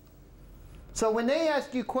 So when they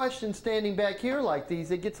ask you questions standing back here like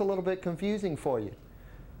these, it gets a little bit confusing for you.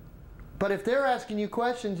 But if they're asking you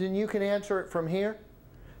questions and you can answer it from here,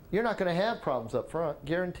 you're not going to have problems up front,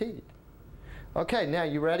 guaranteed. Okay, now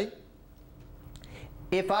you ready?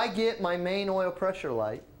 If I get my main oil pressure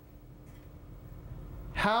light,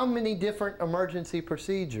 how many different emergency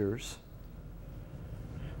procedures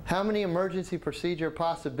How many emergency procedure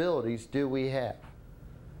possibilities do we have?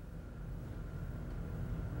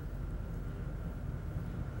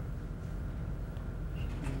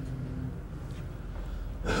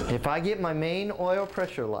 If I get my main oil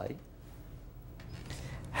pressure light,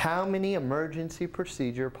 how many emergency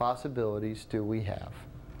procedure possibilities do we have?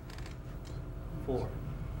 4.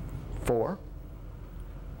 4.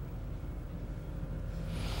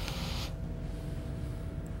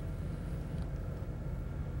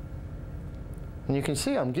 And you can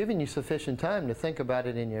see I'm giving you sufficient time to think about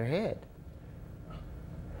it in your head.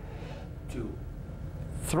 2.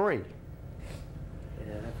 3. Yeah,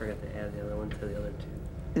 I forgot to add the other one to the other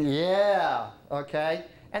 2. Yeah, okay.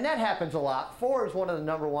 And that happens a lot. 4 is one of the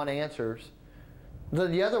 #1 answers.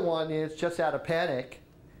 The other one is just out of panic.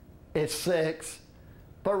 It's 6.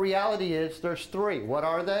 But reality is there's 3. What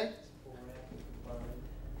are they?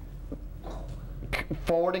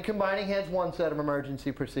 Forward and combining has one set of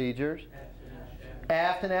emergency procedures.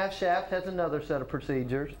 Aft and aft shaft has another set of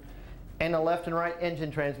procedures. And the left and right engine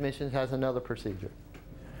transmissions has another procedure.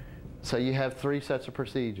 So you have 3 sets of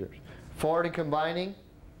procedures. Forward and combining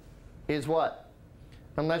is what?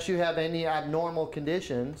 Unless you have any abnormal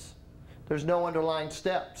conditions, there's no underlying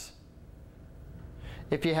steps.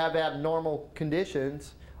 If you have abnormal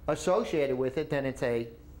conditions associated with it, then it's a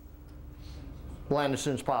land as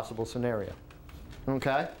soon as possible scenario.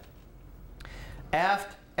 Okay?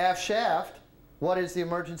 Aft shaft, what is the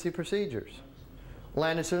emergency procedures?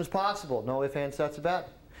 Land as soon as possible. No ifs, ands, buts about it.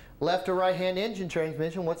 Left or right hand engine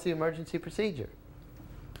transmission, what's the emergency procedure?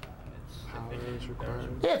 Power is required.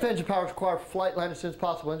 Yeah, if engine power is required for flight, land as soon as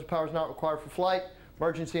possible. Engine power is not required for flight.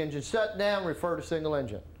 Emergency engine shut down, refer to single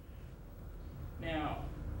engine. Now,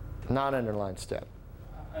 Non-underlined step.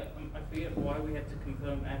 I forget why we have to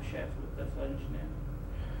confirm aft shaft with the flight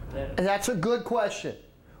engineer. That's a good question.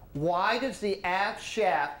 Why does the aft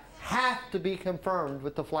shaft have to be confirmed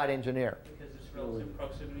with the flight engineer? Because it's relative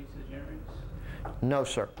proximity to the generators. No,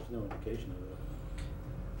 sir. There's no indication of it.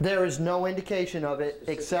 There is no indication of it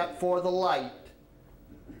except for the light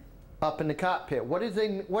up in the cockpit. What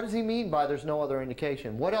does he mean by there's no other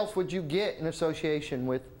indication? What else would you get in association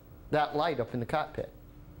with that light up in the cockpit?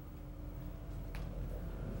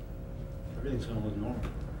 Everything's going to look normal.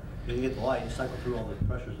 You get the light, you cycle through all the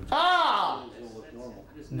pressures and Ah! it's going to look normal.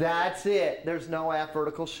 That's it. There's no aft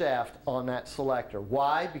vertical shaft on that selector.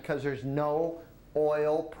 Why? Because there's no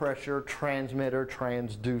oil pressure transmitter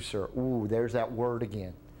transducer. Ooh, there's that word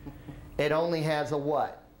again. It only has a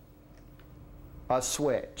what? A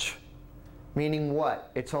switch. Meaning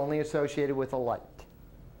what? It's only associated with a light.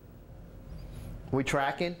 We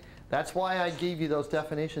tracking? That's why I gave you those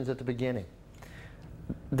definitions at the beginning.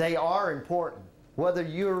 They are important. Whether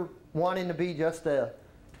you're wanting to be just a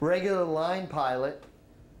regular line pilot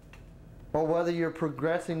or whether you're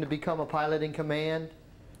progressing to become a pilot in command,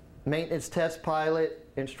 maintenance test pilot,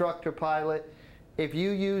 instructor pilot, if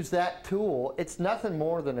you use that tool, it's nothing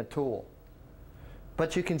more than a tool.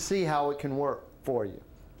 But you can see how it can work for you.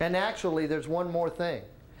 And actually, there's one more thing.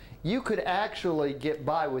 You could actually get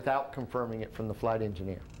by without confirming it from the flight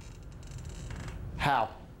engineer. How?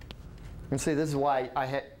 And see, this is why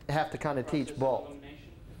I have to kind of teach both.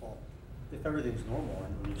 Well, if everything's normal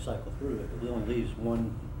and when you cycle through it, it only leaves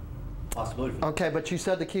one possibility for Okay, but you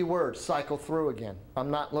said the key word, cycle through again. I'm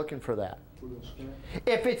not looking for that.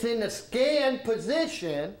 If it's in the scan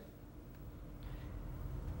position,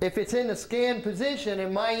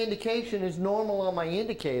 and my indication is normal on my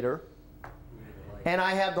indicator, and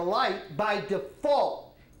I have the light, by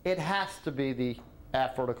default, it has to be the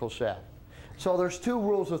aft vertical shaft. So there's 2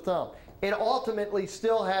 rules of thumb. It ultimately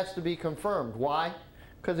still has to be confirmed. Why?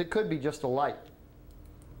 Because it could be just a light.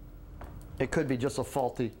 It could be just a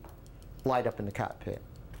faulty light up in the cockpit.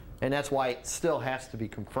 And that's why it still has to be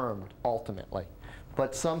confirmed ultimately.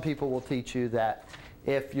 But some people will teach you that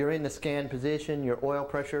if you're in the scan position, your oil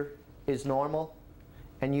pressure is normal,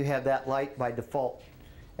 and you have that light by default.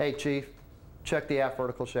 Hey, Chief, check the aft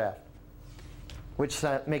vertical shaft. Which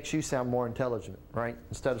makes you sound more intelligent, right?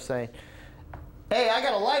 Instead of saying, hey, I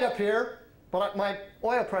got a light up here, but my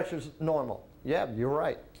oil pressure's normal. Yeah, you're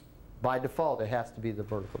right. By default, it has to be the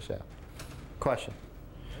vertical shaft. Question?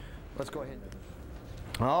 Let's go ahead.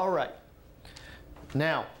 All right.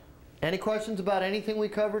 Now, any questions about anything we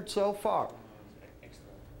covered so far?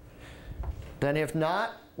 Then if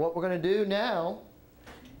not, what we're going to do now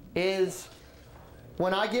is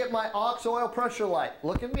when I get my aux oil pressure light,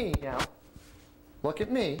 look at me now. Look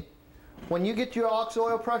at me. When you get your aux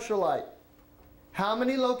oil pressure light, how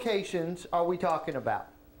many locations are we talking about?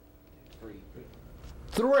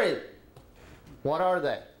 3. What are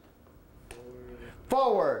they?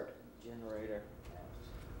 Forward. Generator.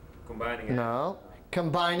 Combining it. No.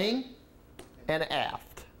 Combining and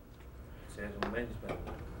aft. Says on the maintenance panel.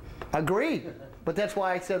 Agreed. But that's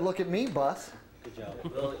why I said, look at me, Bus. Good job.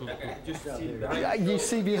 Well, I can just see Yeah, behind you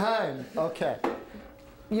see behind. Okay.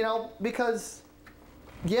 You know, because,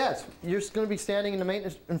 yes, you're going to be standing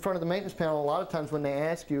in front of the maintenance panel. A lot of times when they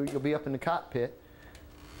ask you, you'll be up in the cockpit.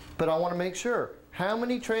 But I want to make sure. How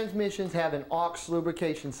many transmissions have an aux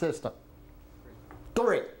lubrication system?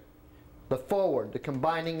 3. The forward, the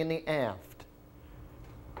combining, and the aft.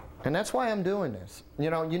 And that's why I'm doing this. You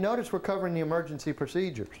know, you notice we're covering the emergency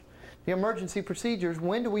procedures. The emergency procedures,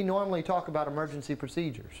 when do we normally talk about emergency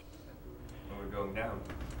procedures? when we're going down.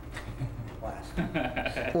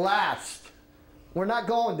 Last. Last. We're not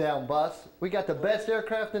going down, Bus. We got the best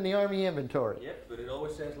aircraft in the Army inventory. Yep, but it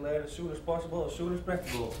always says land as soon as possible, as soon as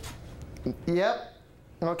practicable. Yep.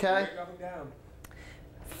 Okay. We're going down.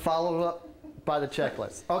 Followed up by the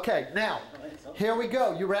checklist. Okay, now, here we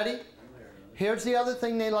go. You ready? Here's the other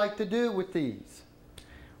thing they like to do with these.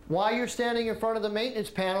 While you're standing in front of the maintenance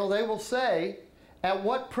panel, they will say, at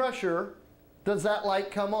what pressure does that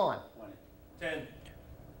light come on? 10.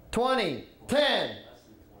 20, 10,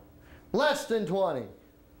 less than 20.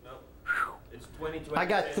 No. It's 20, 20. I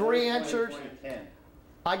got 3 answers. 10.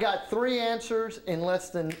 I got 3 answers in less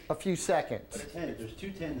than a few seconds. But a 10, there's 2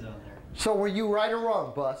 10s on there. So were you right or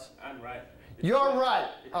wrong, Bus? I'm right. It's You're 20. right.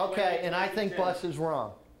 It's Okay, 20, and I 20, think 10. Bus is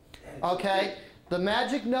wrong. Okay, the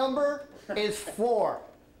magic number is 4.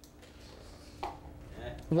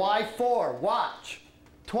 Why 4? Watch.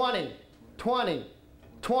 20, 20,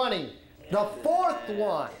 20. The fourth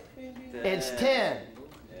one is 10.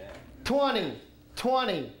 20,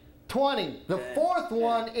 20, 20. The fourth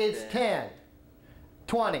one is 10.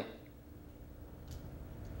 20.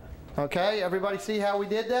 Okay, everybody see how we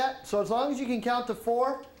did that? So as long as you can count to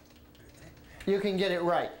 4, you can get it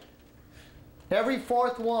right. Every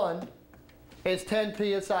fourth one is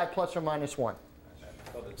 10 psi plus or minus 1.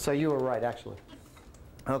 So you were right, actually.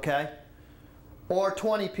 Okay? Or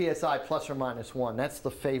 20 psi plus or minus 1. That's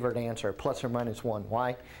the favorite answer, plus or minus 1.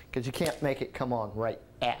 Why? Because you can't make it come on right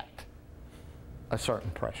at a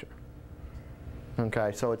certain pressure.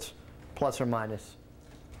 Okay, so it's plus or minus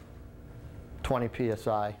 20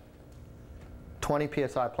 psi. 20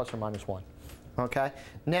 psi plus or minus 1. Okay?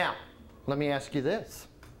 Now, let me ask you this.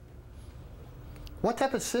 What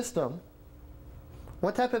type of system,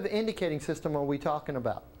 what type of indicating system are we talking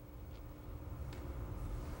about?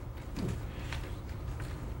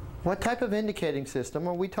 What type of indicating system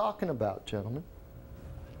are we talking about, gentlemen?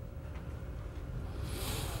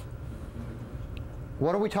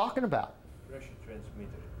 What are we talking about? Pressure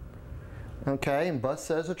transmitter. Okay, and Bus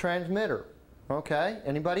says a transmitter. Okay,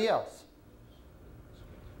 anybody else?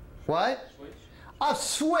 What? Switch. A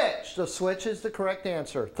switch. The switch is the correct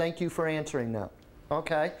answer. Thank you for answering that.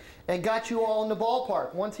 Okay, and got you all in the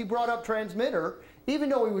ballpark. Once he brought up transmitter, even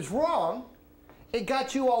though he was wrong, it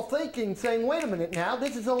got you all thinking, saying, wait a minute now,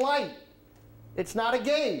 this is a light. It's not a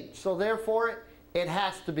gauge, so therefore it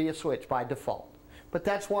has to be a switch by default. But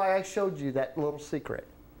that's why I showed you that little secret.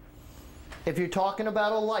 If you're talking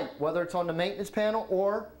about a light, whether it's on the maintenance panel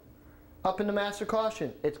or up in the master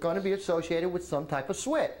caution, it's going to be associated with some type of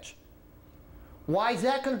switch. Why is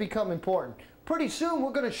that going to become important? Pretty soon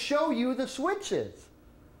we're going to show you the switches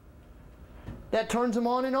that turns them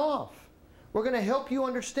on and off. We're going to help you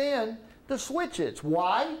understand the switches.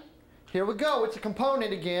 Why? Here we go. It's a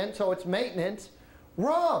component again, so it's maintenance.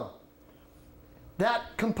 Wrong.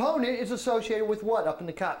 That component is associated with what up in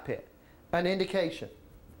the cockpit? An indication.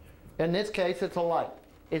 In this case, it's a light.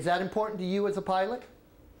 Is that important to you as a pilot?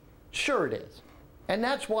 Sure it is. And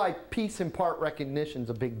that's why piece and part recognition is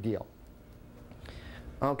a big deal.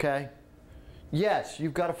 Okay? Yes,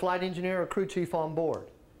 you've got a flight engineer or crew chief on board.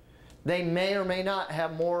 They may or may not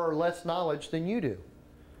have more or less knowledge than you do.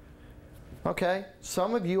 Okay?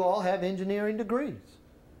 Some of you all have engineering degrees.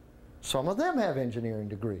 Some of them have engineering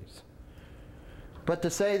degrees. But to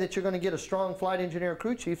say that you're going to get a strong flight engineer or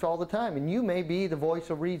crew chief all the time, and you may be the voice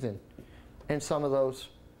of reason in some of those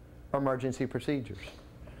emergency procedures.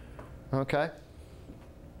 Okay?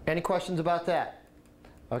 Any questions about that?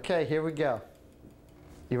 Okay, here we go.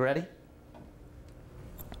 You ready?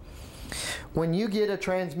 When you get a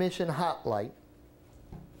transmission hot light,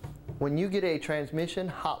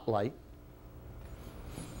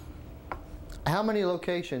 how many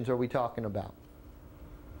locations are we talking about?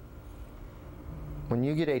 When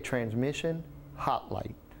you get a transmission hot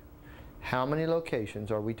light, how many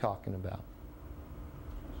locations are we talking about?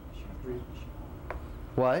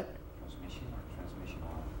 What? Transmission or transmission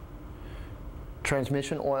oil?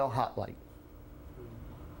 Transmission oil hot light.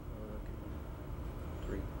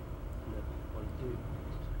 3. 1, 2,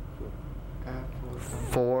 4,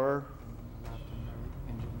 4. Left and right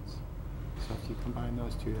engines. So if you combine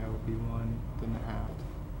those two, that would be 1, then the aft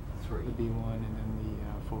would be 1, and then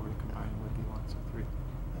the forward combined would be 1, so 3.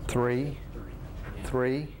 3.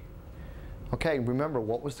 3. Okay, remember,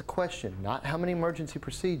 what was the question? Not how many emergency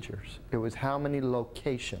procedures. It was how many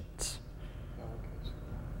locations. Oh, okay, so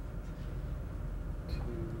 2,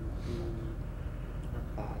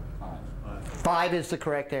 3, 5. 5 is the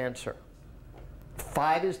correct answer.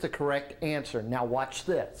 5 is the correct answer. Now watch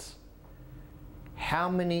this. How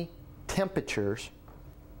many temperatures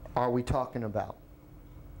are we talking about?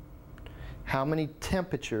 How many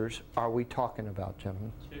temperatures are we talking about,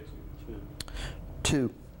 gentlemen?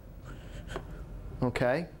 2.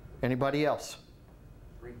 Okay. Anybody else?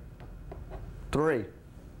 3.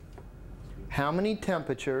 How many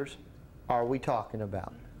temperatures are we talking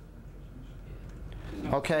about?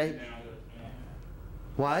 Okay.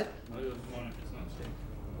 What?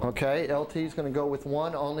 Okay, LT is going to go with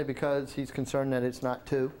 1 only because he's concerned that it's not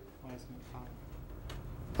 2. Why isn't it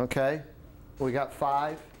 5? Okay. We got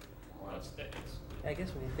 5. I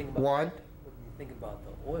guess when you think about 1. when you think about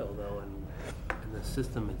the oil though and the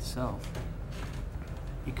system itself,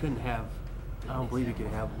 you couldn't have. I don't believe you could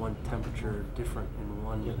have one temperature different in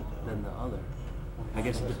one than the other. I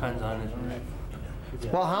guess it depends on it.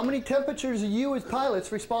 Well, how many temperatures are you as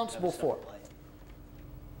pilots responsible for?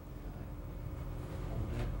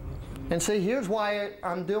 And see, here's why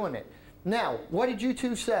I'm doing it. Now, what did you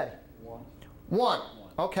two say? 1.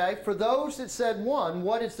 Okay, for those that said 1,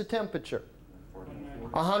 what is the temperature?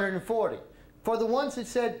 140. For the ones that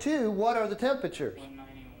said 2, what are the temperatures?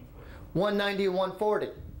 190 and 140.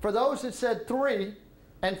 For those that said 3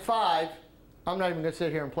 and 5, I'm not even going to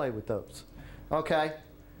sit here and play with those. Okay?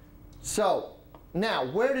 So, now,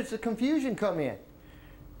 where does the confusion come in?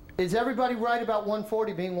 Is everybody right about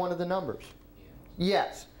 140 being one of the numbers?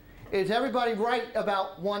 Yes. Is everybody right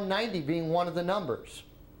about 190 being one of the numbers?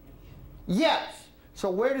 Yes. So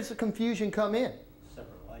where does the confusion come in?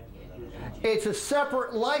 It's a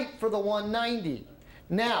separate light for the 190.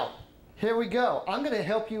 Now, here we go. I'm going to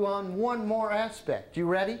help you on one more aspect. You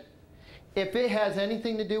ready? If it has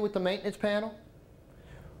anything to do with the maintenance panel,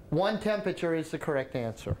 1 temperature is the correct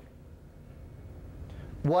answer.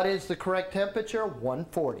 What is the correct temperature?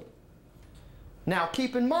 140. Now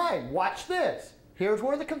keep in mind, watch this. Here's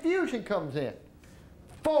where the confusion comes in.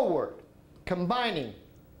 Forward, combining,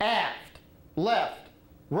 aft, left,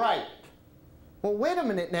 right. Well, wait a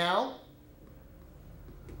minute now.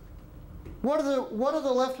 What are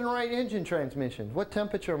the left and right engine transmissions? What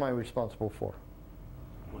temperature am I responsible for?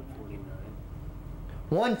 149.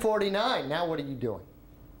 149. Now what are you doing?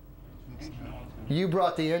 You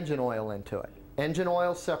brought the engine oil into it. Engine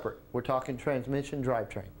oil separate. We're talking transmission,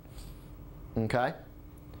 drivetrain. Okay?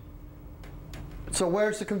 So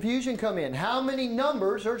where's the confusion come in? How many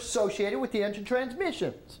numbers are associated with the engine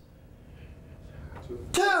transmissions?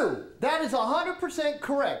 2. That is 100%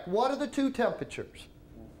 correct. What are the 2 temperatures?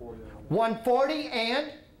 140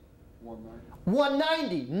 and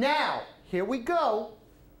 190. Now, here we go.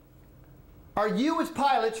 Are you as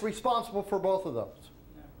pilots responsible for both of those?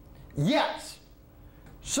 Yes.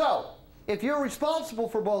 So, if you're responsible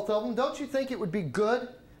for both of them, don't you think it would be good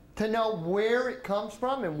to know where it comes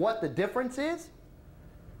from and what the difference is?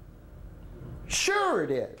 Sure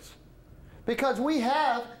it is. Because we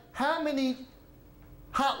have how many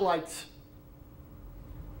hot lights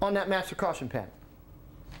on that master caution panel?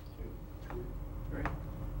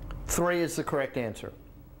 3 is the correct answer.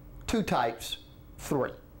 2 types,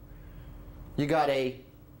 3. You got a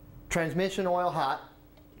transmission oil hot.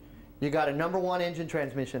 You got a number 1 engine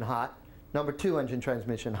transmission hot. Number 2 engine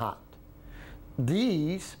transmission hot.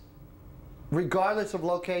 These, regardless of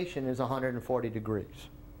location, is 140 degrees.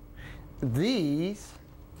 These,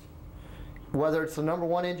 whether it's the number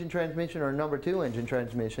 1 engine transmission or a number 2 engine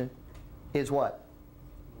transmission, is what?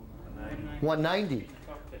 190.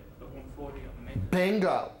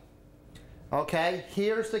 Bingo. Okay,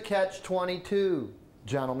 here's the catch-22,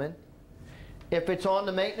 gentlemen. If it's on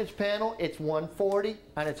the maintenance panel, it's 140,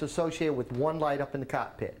 and it's associated with 1 light up in the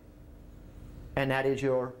cockpit. And that is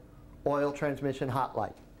your oil transmission hot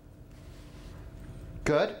light.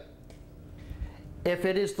 Good? If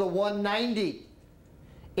it is the 190,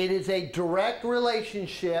 it is a direct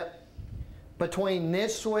relationship between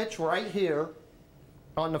this switch right here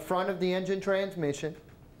on the front of the engine transmission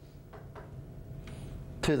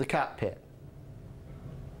to the cockpit,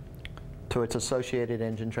 to its associated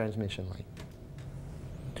engine transmission light,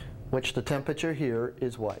 which the temperature here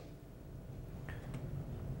is what?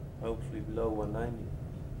 Hopefully below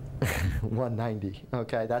 190. 190.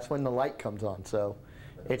 Okay, that's when the light comes on, so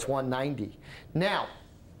it's 190. Now,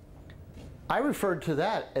 I referred to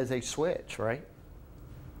that as a switch, right?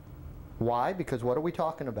 Why? Because what are we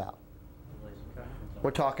talking about?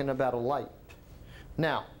 We're talking about a light.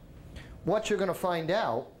 Now, what you're going to find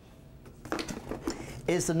out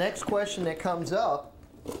is the next question that comes up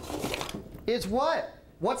is what?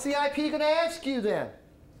 What's the IP going to ask you then?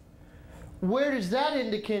 Where does that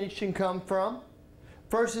indication come from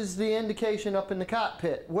versus the indication up in the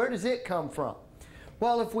cockpit? Where does it come from?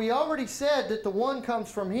 Well, if we already said that the one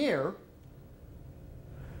comes from here,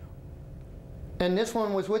 and this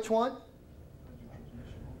one was which one?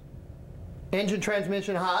 Engine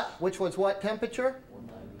transmission hot, which was what temperature?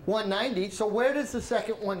 190. So where does the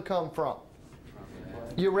second one come from?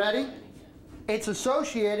 You ready? It's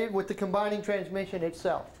associated with the combining transmission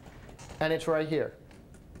itself. And it's right here.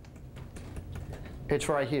 It's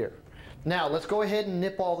right here. Now, let's go ahead and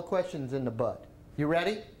nip all the questions in the bud. You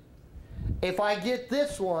ready? If I get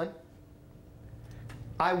this one,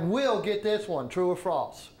 I will get this one, true or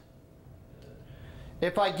false?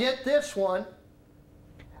 If I get this one,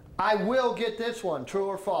 I will get this one, true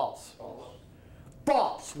or false? False.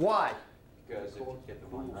 False. Why? Because if you get the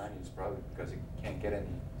 190, it's probably because it can't get any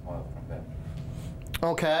oil from them.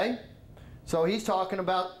 Okay. So he's talking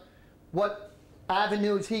about what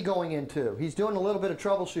avenue is he going into? He's doing a little bit of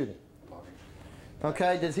troubleshooting.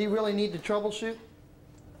 Okay. Does he really need to troubleshoot?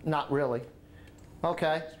 Not really.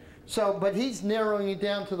 Okay. So, but he's narrowing it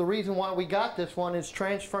down to the reason why we got this one is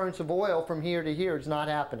transference of oil from here to here is not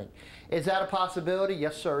happening. Is that a possibility?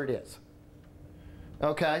 Yes, sir, it is.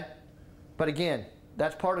 Okay? But again,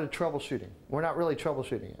 that's part of the troubleshooting. We're not really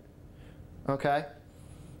troubleshooting it. Okay?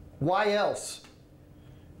 Why else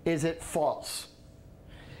is it false?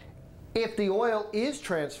 If the oil is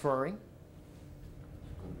transferring,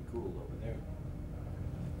 It's going to be cool over there.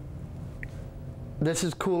 this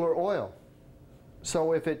is cooler oil.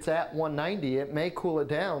 So if it's at 190, it may cool it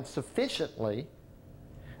down sufficiently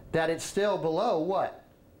that it's still below what?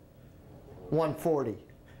 140.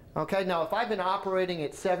 Okay, now if I've been operating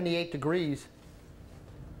at 78 degrees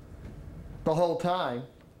the whole time,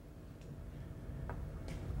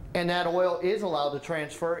 and that oil is allowed to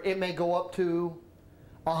transfer, it may go up to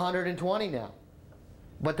 120 now.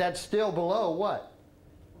 But that's still below what?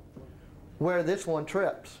 Where this one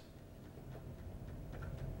trips.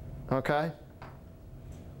 Okay?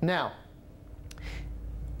 Now,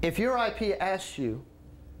 if your IP asks you,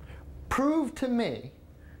 prove to me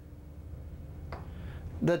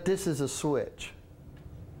that this is a switch.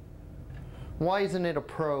 Why isn't it a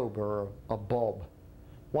probe or a bulb?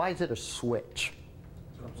 Why is it a switch?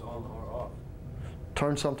 Turns on or off.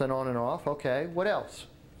 Turn something on and off, okay. What else?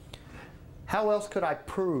 How else could I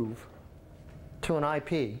prove to an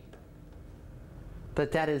IP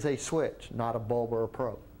that that is a switch, not a bulb or a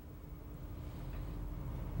probe?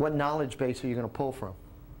 What knowledge base are you going to pull from?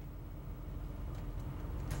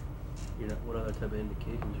 What other type of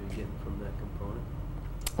indications are you getting from that component?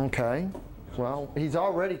 Okay. Well, he's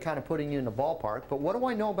already kind of putting you in the ballpark, but what do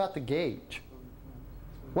I know about the gauge?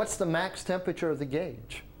 What's the max temperature of the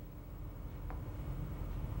gauge?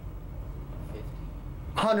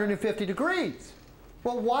 150 degrees.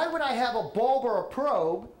 Well, why would I have a bulb or a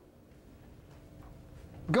probe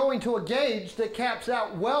going to a gauge that caps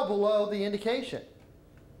out well below the indication?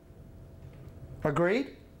 Agreed?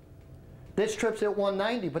 This trips at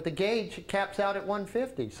 190, but the gauge caps out at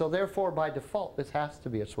 150. So therefore, by default, this has to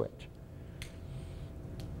be a switch.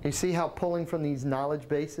 You see how pulling from these knowledge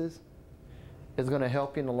bases is going to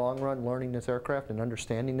help you in the long run learning this aircraft and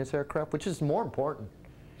understanding this aircraft, which is more important.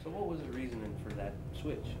 So what was the reasoning for that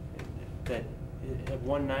switch? That at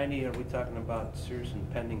 190, are we talking about serious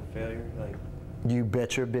impending failure? Like, You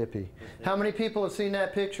bet your bippy. How many people have seen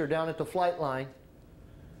that picture down at the flight line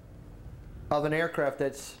of an aircraft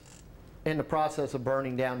that's in the process of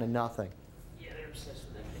burning down to nothing? Yeah, they're obsessed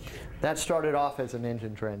with that picture. That started off as an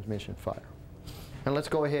engine transmission fire. And let's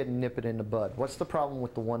go ahead and nip it in the bud. What's the problem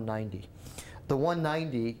with the 190? The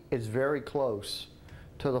 190 is very close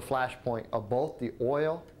to the flash point of both the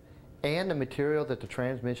oil and the material that the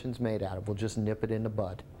transmission's made out of. We'll just nip it in the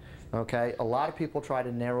bud. Okay? A lot of people try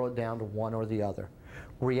to narrow it down to one or the other.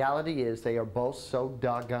 Reality is they are both so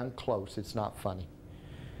doggone close, it's not funny.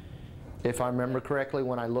 If I remember correctly,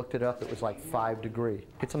 when I looked it up, it was like 5 degrees.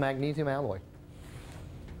 It's a magnesium alloy.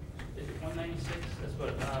 Is it 196? That's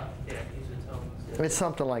what, yeah, he's been telling us. It's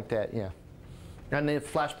something like that, yeah. And the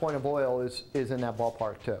flash point of oil is in that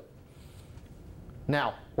ballpark too.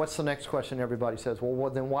 Now, what's the next question everybody says? Well,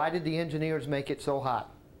 then why did the engineers make it so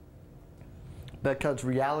hot? Because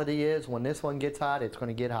reality is when this one gets hot, it's going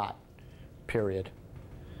to get hot, period.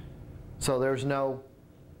 So there's no,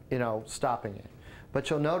 stopping it. But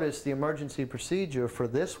you'll notice the emergency procedure for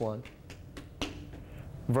this one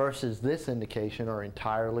versus this indication are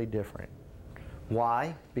entirely different.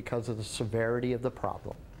 Why? Because of the severity of the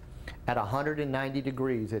problem. At 190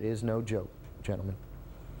 degrees, it is no joke, gentlemen.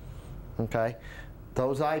 Okay?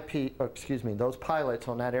 Those pilots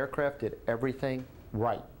on that aircraft did everything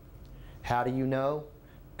right. How do you know?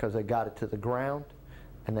 Because they got it to the ground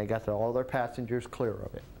and they got all their passengers clear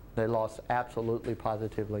of it. They lost absolutely,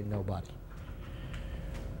 positively nobody.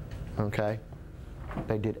 Okay?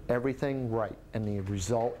 They did everything right, and the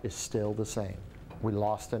result is still the same. We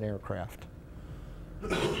lost an aircraft.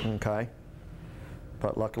 Okay?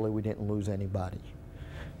 But luckily we didn't lose anybody.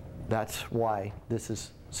 That's why this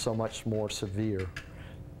is so much more severe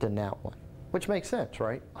than that one. Which makes sense,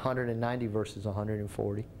 right? 190 versus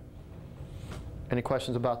 140. Any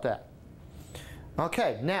questions about that?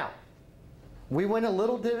 Okay, now, we went a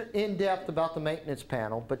little in depth about the maintenance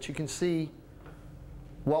panel, but you can see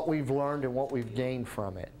what we've learned and what we've gained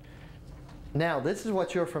from it. Now, this is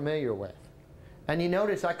what you're familiar with. And you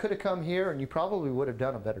notice I could have come here and you probably would have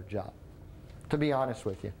done a better job, to be honest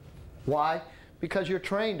with you. Why? Because you're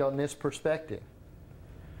trained on this perspective.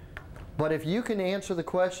 But if you can answer the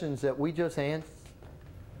questions that we just answered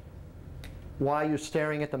while you're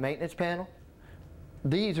staring at the maintenance panel,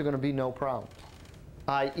 these are going to be no problem.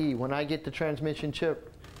 I.e., when I get the transmission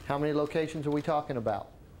chip, how many locations are we talking about?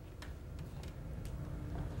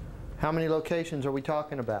 How many locations are we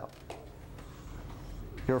talking about?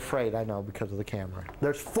 You're afraid, I know, because of the camera.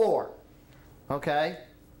 There's 4, okay?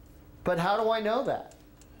 But how do I know that?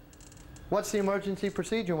 What's the emergency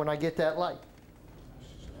procedure when I get that light?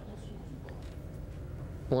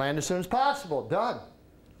 Land as soon as possible, done.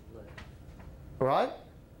 Right?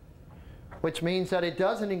 Which means that it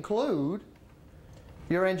doesn't include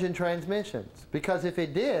your engine transmissions. Because if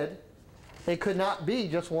it did, it could not be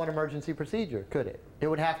just one emergency procedure, could it? It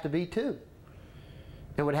would have to be 2.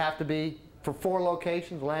 It would have to be for 4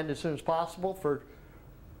 locations, land as soon as possible. For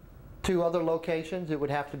 2 other locations, it would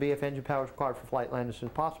have to be if engine power is required for flight, land as soon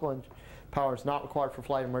as possible. Engine power is not required for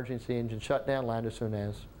flight, emergency engine shutdown, land as soon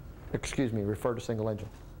as, refer to single engine.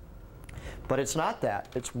 But it's not that.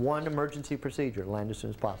 It's one emergency procedure, land as soon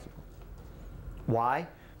as possible. Why?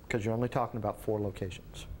 Because you're only talking about 4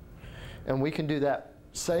 locations. And we can do that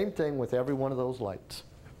same thing with every one of those lights.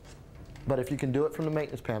 But if you can do it from the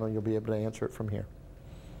maintenance panel, you'll be able to answer it from here.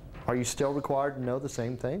 Are you still required to know the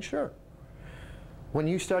same thing? Sure. When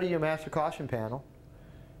you study your master caution panel,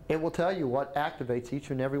 it will tell you what activates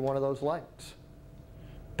each and every one of those lights.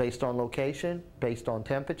 Based on location, based on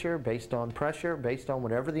temperature, based on pressure, based on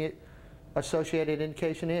whatever the associated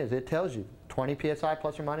indication is. It tells you 20 psi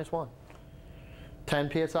plus or minus 1.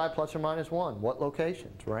 10 psi plus or minus 1. What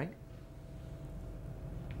locations, right?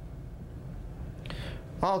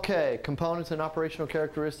 Okay, components and operational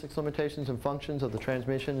characteristics, limitations, and functions of the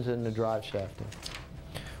transmissions and the drive shafting.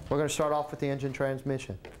 We're going to start off with the engine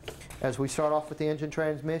transmission. As we start off with the engine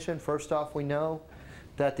transmission, first off we know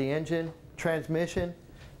that the engine transmission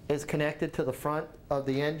is connected to the front of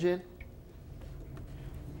the engine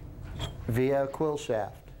via a quill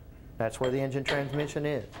shaft. That's where the engine transmission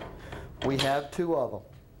is. We have 2 of them.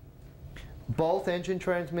 Both engine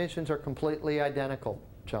transmissions are completely identical,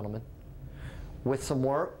 gentlemen. With some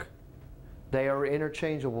work, they are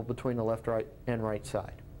interchangeable between the left, right, and right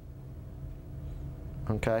side.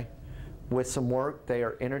 Okay? With some work, they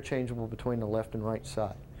are interchangeable between the left and right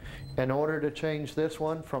side. In order to change this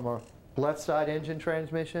one from a left side engine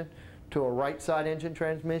transmission to a right side engine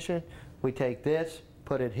transmission, we take this,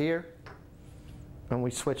 put it here, and we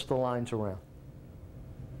switch the lines around.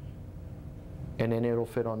 And then it'll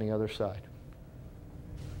fit on the other side.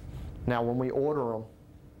 Now when we order them,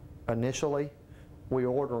 initially, we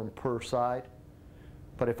order them per side.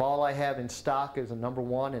 But if all I have in stock is a number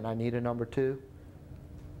 1 and I need a number 2,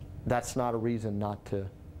 that's not a reason not to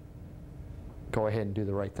go ahead and do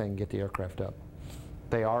the right thing and get the aircraft up.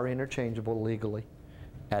 They are interchangeable legally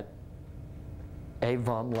at a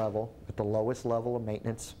VUM level, at the lowest level of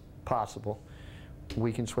maintenance possible.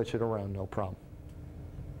 We can switch it around, no problem.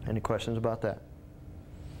 Any questions about that?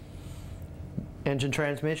 Engine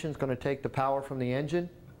transmission is going to take the power from the engine.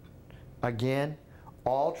 Again,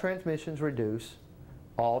 all transmissions reduce,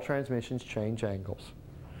 all transmissions change angles.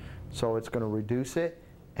 So it's going to reduce it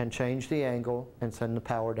and change the angle and send the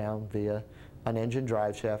power down via an engine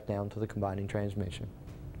drive shaft down to the combining transmission.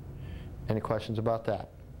 Any questions about that?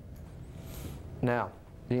 Now,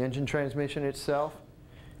 the engine transmission itself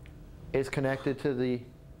is connected to the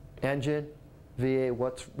engine via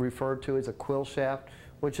what's referred to as a quill shaft,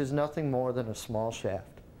 which is nothing more than a small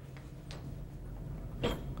shaft.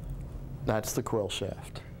 That's the quill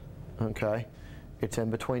shaft, okay? It's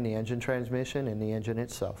in between the engine transmission and the engine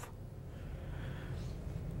itself.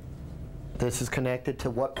 This is connected to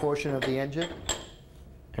what portion of the engine?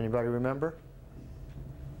 Anybody remember?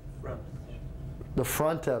 Front. The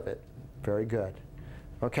front of it. Very good.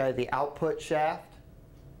 Okay, the output shaft,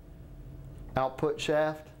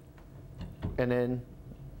 and then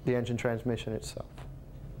the engine transmission itself.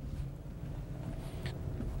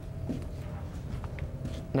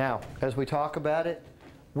 Now, as we talk about it,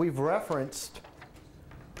 we've referenced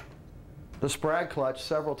the Sprag clutch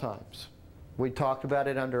several times. We talked about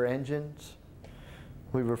it under engines.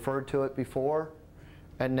 We referred to it before.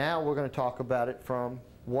 And now we're going to talk about it from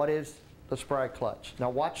what is the Sprag clutch.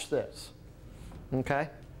 Now watch this. Okay?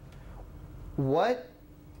 What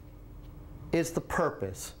is the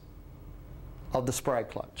purpose of the Sprag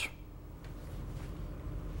clutch?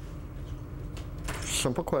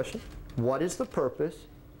 Simple question. What is the purpose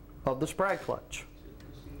of the Sprag clutch?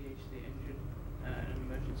 Disengage the engine in an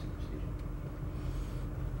emergency procedure.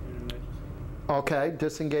 In an emergency. Okay,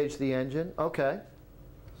 disengage the engine. Okay.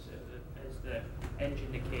 So that as the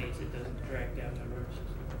engine decays, it doesn't drag down the road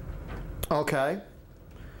system. Okay.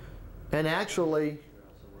 And actually, It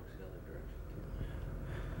also works the other direction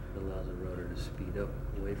too. It allows the rotor to speed up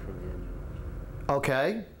away from the engine.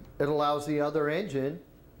 okay, it allows the other engine,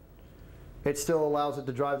 it still allows it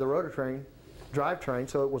to drive the drivetrain,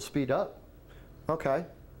 so it will speed up. Okay,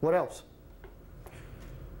 what else?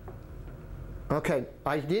 Okay,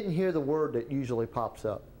 I didn't hear the word that usually pops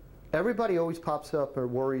up. Everybody always pops up or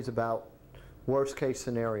worries about worst case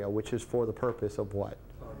scenario, which is for the purpose of what?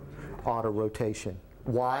 Auto rotation.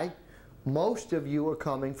 Why? Most of you are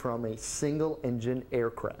coming from a single engine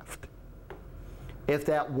aircraft. If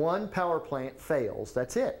that one power plant fails,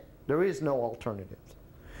 that's it. There is no alternatives.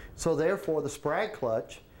 So therefore the Sprag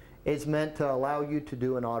clutch is meant to allow you to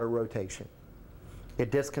do an auto rotation.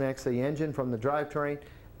 It disconnects the engine from the drivetrain,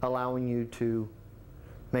 allowing you to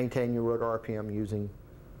maintain your rotor RPM using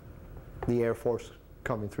the air force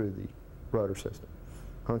coming through the rotor system.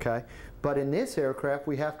 Okay? But in this aircraft,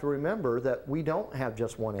 we have to remember that we don't have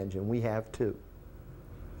just one engine, we have two.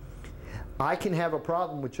 I can have a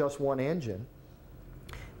problem with just one engine,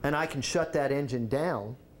 and I can shut that engine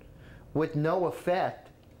down with no effect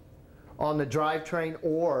on the drivetrain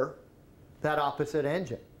or that opposite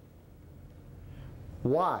engine.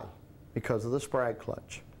 Why? Because of the Sprag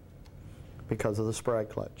clutch. Because of the Sprag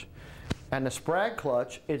clutch. And the Sprag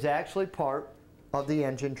clutch is actually part of the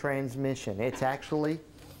engine transmission. It's actually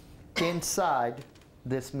inside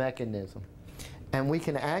this mechanism. And we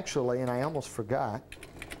can actually, and I almost forgot,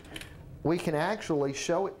 we can actually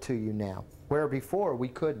show it to you now, where before we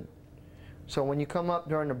couldn't. So when you come up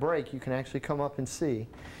during the break, you can actually come up and see,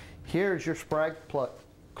 here's your Sprag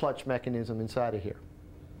clutch mechanism inside of here.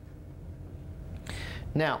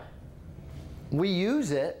 Now, we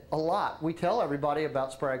use it a lot. We tell everybody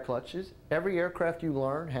about Sprag clutches. Every aircraft you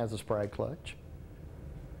learn has a Sprag clutch,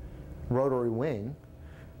 rotary wing,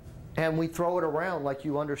 and we throw it around like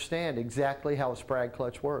you understand exactly how a Sprag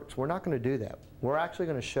clutch works. We're not going to do that. We're actually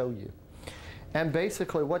going to show you. And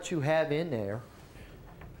basically what you have in there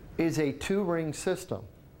is a two-ring system.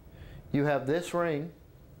 You have this ring,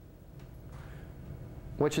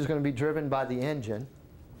 which is going to be driven by the engine,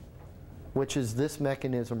 which is this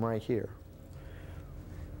mechanism right here.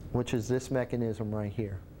 Which is this mechanism right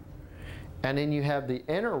here. And then you have the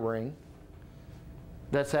inner ring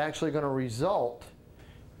that's actually going to result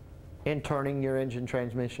in turning your engine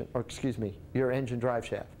transmission, or excuse me, your engine drive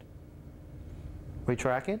shaft. We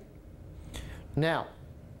tracking? Now,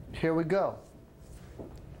 here we go.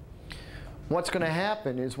 What's going to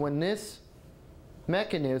happen is when this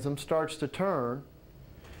mechanism starts to turn,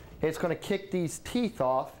 it's going to kick these teeth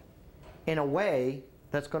off in a way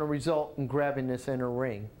that's going to result in grabbing this inner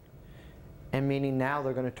ring, and meaning now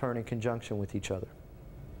they're going to turn in conjunction with each other.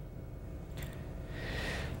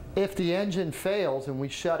 If the engine fails and we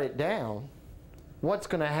shut it down, what's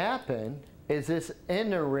going to happen is this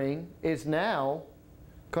inner ring is now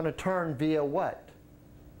going to turn via what?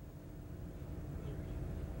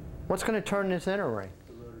 What's going to turn this inner ring?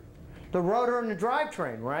 The rotor and the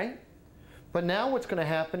drivetrain, right? But now what's going to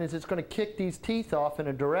happen is it's going to kick these teeth off in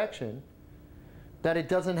a direction that it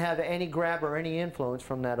doesn't have any grab or any influence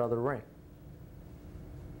from that other ring.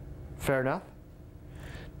 Fair enough?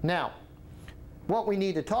 Now, what we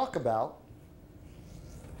need to talk about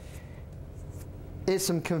is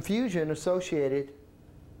some confusion associated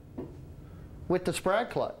with the Sprag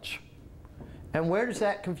clutch. And where does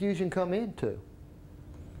that confusion come into?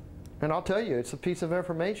 And I'll tell you, it's a piece of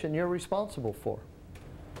information you're responsible for.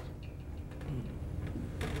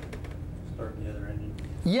 Starting the other engine.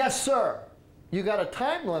 Yes, sir. You got a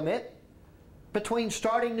time limit between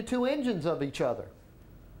starting the two engines of each other.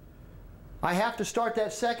 I have to start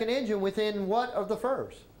that second engine within what of the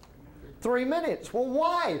first? 3 minutes. Well,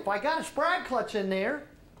 why? If I got a Sprag clutch in there.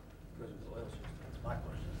 Because of the oil system. That's my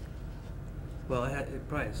question. Well, it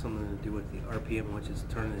probably has something to do with the RPM, which is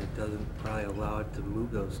turning. It doesn't probably allow it to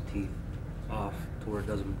move those teeth off to where it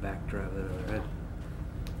doesn't backdrive that other head.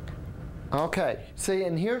 Okay, see,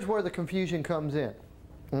 and here's where the confusion comes in.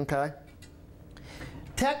 Okay?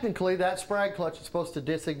 Technically, that Sprag clutch is supposed to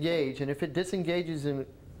disengage, and if it disengages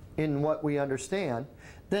in what we understand,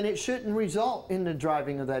 then it shouldn't result in the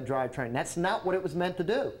driving of that drivetrain. That's not what it was meant to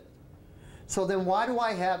do. So then why do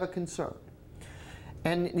I have a concern?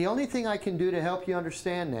 And the only thing I can do to help you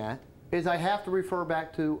understand that is I have to refer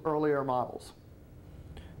back to earlier models,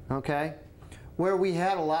 okay, where we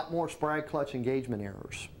had a lot more Sprag clutch engagement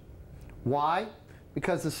errors. Why?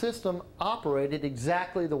 Because the system operated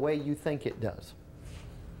exactly the way you think it does.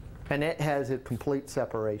 And it has a complete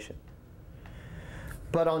separation.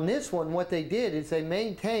 But on this one, what they did is they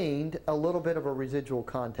maintained a little bit of a residual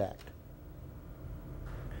contact.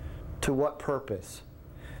 To what purpose?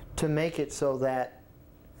 To make it so that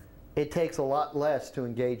it takes a lot less to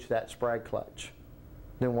engage that Sprag clutch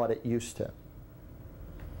than what it used to.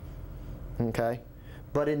 Okay?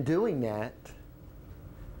 But in doing that,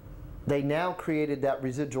 they now created that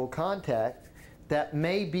residual contact that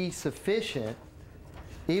may be sufficient,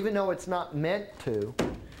 even though it's not meant to.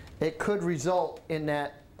 It could result in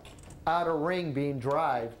that outer ring being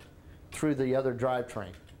driven through the other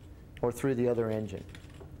drivetrain or through the other engine.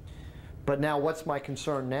 But now what's my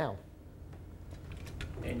concern now?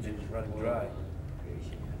 Engine's running dry.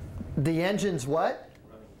 The engine's what?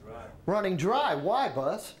 Running dry. Running dry. Why,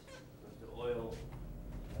 Buzz? Because the oil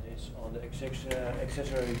is on the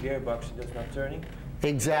accessory gearbox and that's not turning.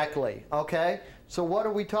 Exactly. Okay? So what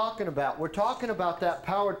are we talking about? We're talking about that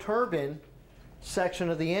power turbine section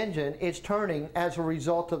of the engine is turning as a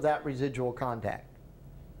result of that residual contact.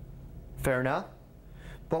 Fair enough?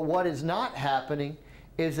 But what is not happening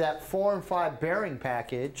is that 4 and 5 bearing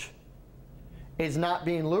package is not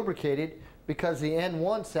being lubricated because the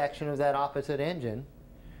N1 section of that opposite engine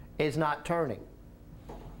is not turning.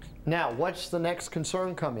 Now, what's the next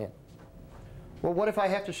concern come in? Well, what if I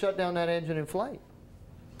have to shut down that engine and flight?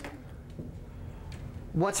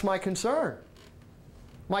 What's my concern?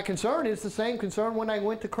 My concern is the same concern when I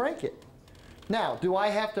went to crank it. Now, do I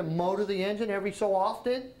have to motor the engine every so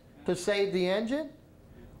often to save the engine?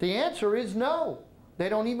 The answer is no. They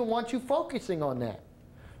don't even want you focusing on that.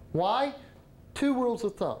 Why? 2 rules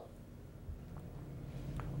of thumb.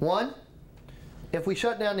 1, if we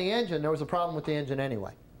shut down the engine, there was a problem with the engine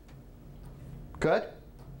anyway. Good?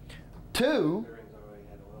 2, Bearings already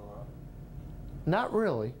had oil on. not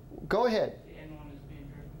really. Go ahead. The N1 is being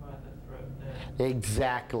driven by the throat there.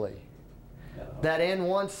 Exactly. That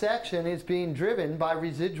N1 section is being driven by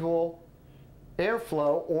residual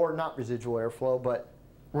airflow, or not residual airflow, but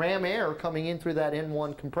ram air coming in through that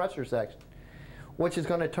N1 compressor section, which is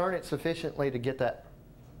going to turn it sufficiently to get that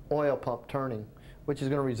oil pump turning, which is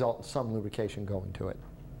going to result in some lubrication going to it,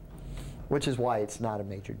 which is why it's not a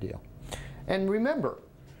major deal. And remember,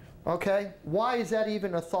 okay, why is that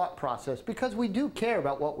even a thought process? Because we do care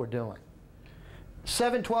about what we're doing.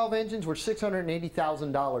 712 engines were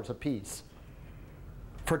 $680,000 a piece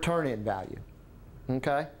for turn-in value,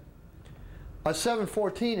 okay? A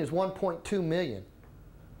 714 is 1.2 million.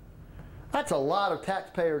 That's a lot of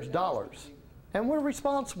taxpayers' dollars, and we're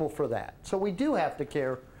responsible for that. So we do have to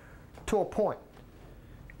care to a point,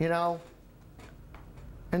 you know?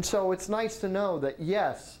 And so it's nice to know that,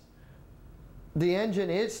 yes, the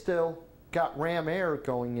engine is still got ram air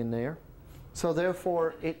going in there, so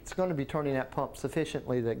therefore it's going to be turning that pump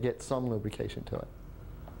sufficiently that gets some lubrication to it.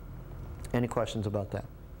 Any questions about that?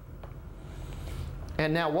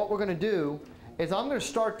 And now what we're going to do is I'm going to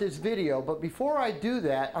start this video, but before I do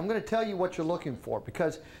that, I'm going to tell you what you're looking for,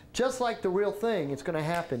 because just like the real thing, it's going to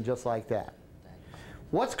happen just like that.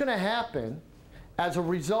 What's going to happen as a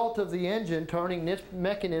result of the engine turning this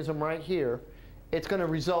mechanism right here, it's going to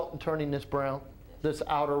result in turning this this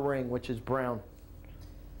outer ring, which is brown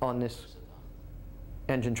on this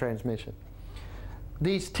engine transmission.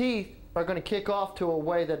 These teeth are going to kick off to a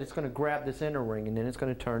way that it's going to grab this inner ring, and then it's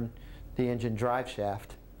going to turn the engine drive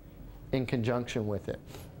shaft in conjunction with it.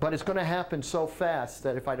 But it's going to happen so fast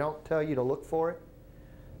that if I don't tell you to look for it,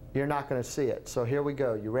 you're not going to see it. So here we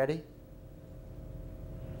go. You ready?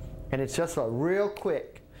 And it's just a real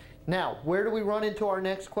quick. Now, where do we run into our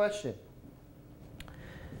next question?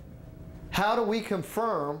 How do we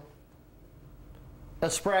confirm a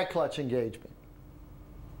Sprag clutch engagement?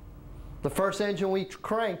 The first engine we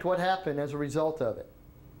cranked, what happened as a result of it?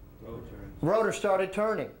 Rotor. Rotor started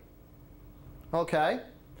turning. Okay.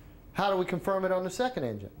 How do we confirm it on the second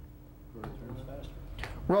engine? Rotor turns faster.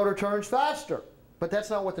 Rotor turns faster. But that's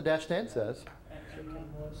not what the dash 10 says. It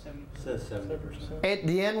says 70%.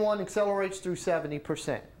 The N1 accelerates through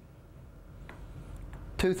 70%.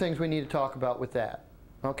 Two things we need to talk about with that.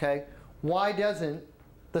 Okay? Why doesn't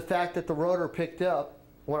the fact that the rotor picked up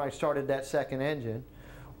when I started that second engine,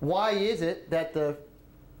 why is it that the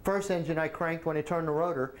first engine I cranked when I turned the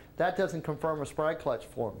rotor, that doesn't confirm a sprite clutch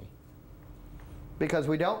for me? Because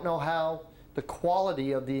we don't know how the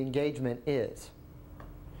quality of the engagement is.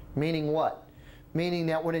 Meaning what? Meaning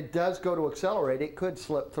that when it does go to accelerate, it could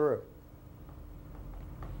slip through.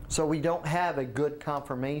 So we don't have a good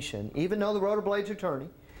confirmation. Even though the rotor blades are turning,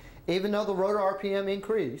 even though the rotor RPM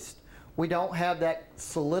increased, we don't have that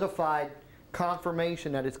solidified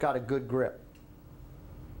confirmation that it's got a good grip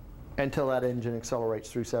until that engine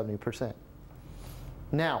accelerates through 70%.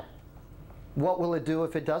 Now, what will it do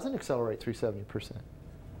if it doesn't accelerate through 70%?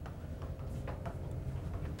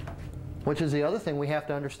 Which is the other thing we have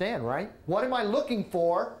to understand, right? What am I looking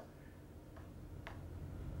for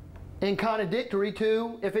in contradictory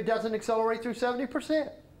to if it doesn't accelerate through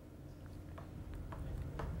 70%?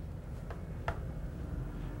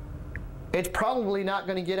 It's probably not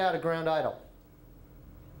going to get out of ground idle.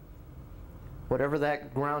 Whatever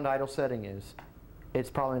that ground idle setting is, it's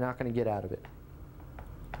probably not going to get out of it.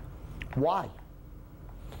 Why?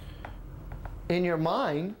 In your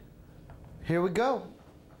mind, here we go.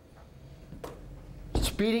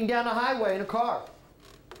 Speeding down the highway in a car,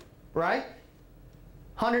 right?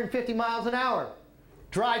 150 miles an hour.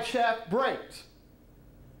 Drive shaft breaks.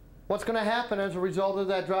 What's going to happen as a result of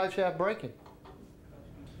that drive shaft breaking?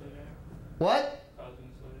 What?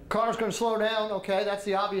 Car's going to slow down. Okay, that's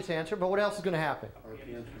the obvious answer. But what else is going to happen?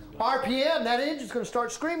 RPM. That engine's going to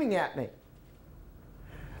start screaming at me.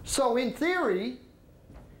 So in theory,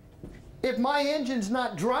 if my engine's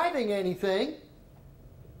not driving anything,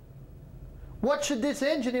 what should this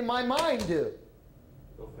engine in my mind do?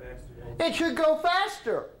 Go faster. It should go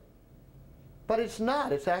faster. But it's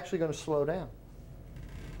not. It's actually going to slow down.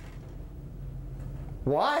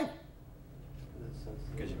 Why?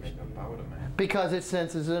 Because you make no power demand. Because it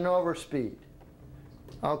senses an overspeed.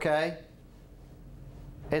 Okay?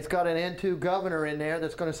 It's got an N2 governor in there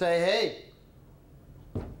that's going to say, hey,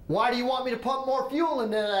 why do you want me to pump more fuel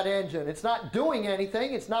into that engine? It's not doing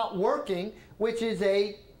anything. It's not working, which is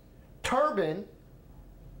a turbine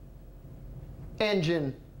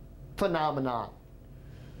engine phenomenon.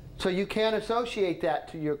 So you can't associate that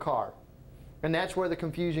to your car. And that's where the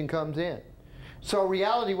confusion comes in. So in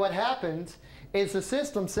reality, what happens is the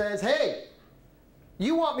system says, hey,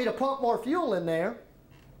 you want me to pump more fuel in there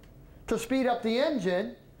to speed up the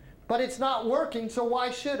engine, but it's not working, so why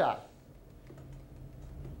should I?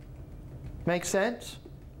 Make sense?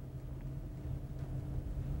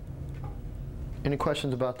 Any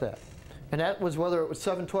questions about that? And that was whether it was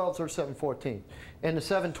 712s or 714. In the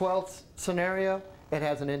 712 scenario, it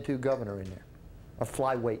has an N2 governor in there, a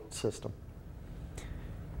flyweight system.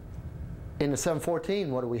 In the 714,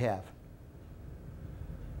 what do we have?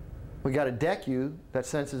 We got a DECU that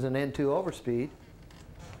senses an N2 overspeed.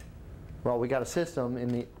 Well, we got a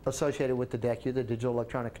system associated with the DECU, the digital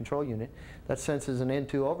electronic control unit, that senses an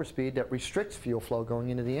N2 overspeed that restricts fuel flow going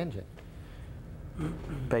into the engine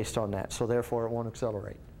based on that. So therefore, it won't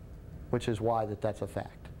accelerate, which is why that's a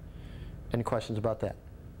fact. Any questions about that?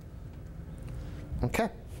 Okay.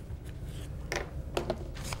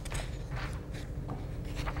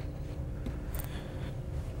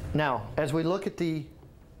 Now, as we look at the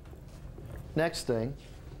next thing,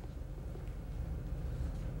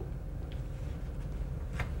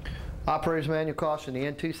 Operator's Manual caution, the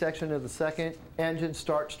N2 section of the second engine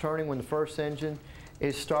starts turning when the first engine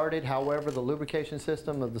is started. However, the lubrication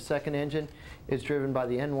system of the second engine is driven by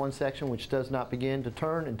the N1 section, which does not begin to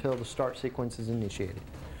turn until the start sequence is initiated.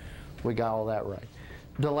 We got all that right.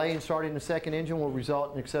 Delay in starting the second engine will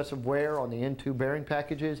result in excessive wear on the N2 bearing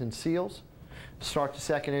packages and seals. Start the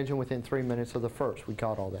second engine within 3 minutes of the first. We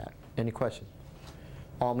got all that. Any questions?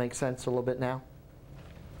 All makes sense a little bit now?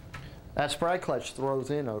 That sprite clutch throws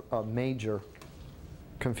in a major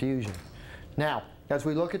confusion. Now, as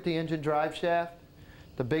we look at the engine drive shaft,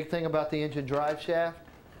 the big thing about the engine drive shaft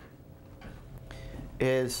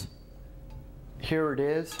is, here it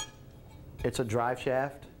is. It's a drive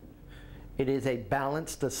shaft. It is a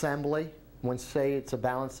balanced assembly. When say it's a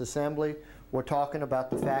balanced assembly, we're talking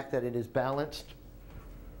about the fact that it is balanced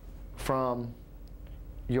from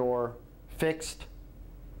your fixed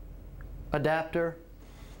adapter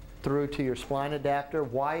through to your spline adapter.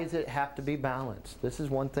 Why does it have to be balanced? This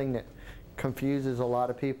is one thing that confuses a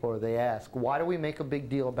lot of people, or they ask, why do we make a big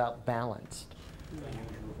deal about balanced?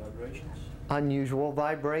 Unusual vibrations. Unusual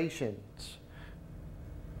vibrations.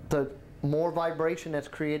 The more vibration that's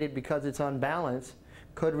created because it's unbalanced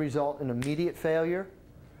could result in immediate failure,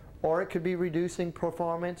 or it could be reducing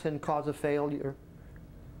performance and cause a failure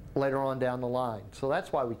later on down the line. So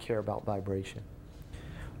that's why we care about vibration.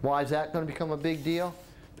 Why is that going to become a big deal?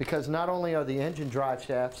 Because not only are the engine drive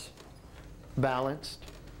shafts balanced,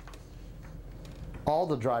 all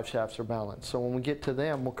the drive shafts are balanced. So when we get to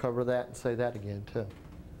them, we'll cover that and say that again too.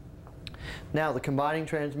 Now the combining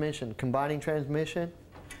transmission. Combining transmission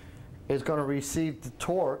is going to receive the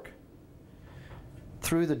torque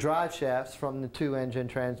through the drive shafts from the two engine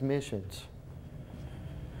transmissions.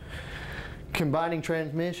 Combining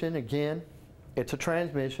transmission, again, it's a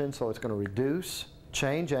transmission, so it's going to reduce,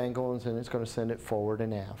 change angles, and it's going to send it forward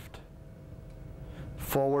and aft.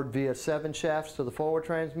 Forward via 7 shafts to the forward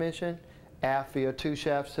transmission, aft via 2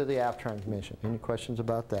 shafts to the aft transmission. Any questions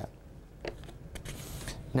about that?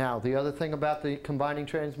 Now, the other thing about the combining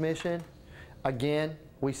transmission, again,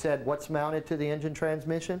 we said what's mounted to the engine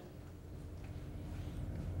transmission?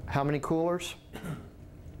 How many coolers?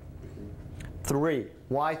 3.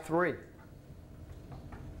 Why 3?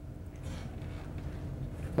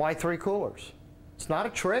 Why 3 coolers? It's not a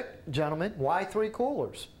trick, gentlemen. Why 3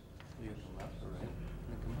 coolers? You got the left, the right,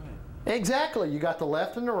 and the combined. Exactly. You got the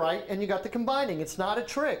left and the right, and you got the combining. It's not a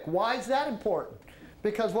trick. Why is that important?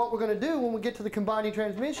 Because what we're going to do when we get to the combining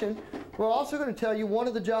transmission, we're also going to tell you one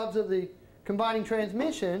of the jobs of the combining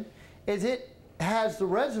transmission is it has the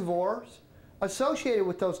reservoirs associated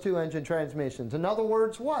with those 2 engine transmissions. In other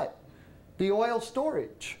words, what? The oil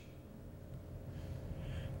storage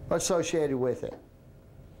associated with it.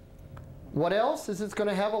 What else is it's going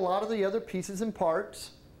to have a lot of the other pieces and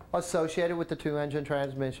parts associated with the 2 engine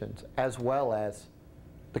transmissions, as well as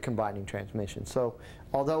the combining transmission. So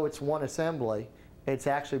although it's one assembly, it's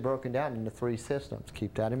actually broken down into 3 systems.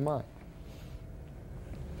 Keep that in mind.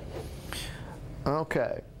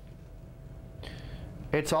 Okay.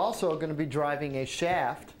 It's also going to be driving a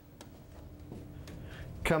shaft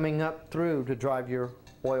coming up through to drive your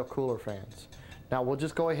oil cooler fans. Now we'll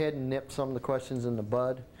just go ahead and nip some of the questions in the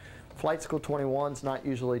bud. Flight School 21 is not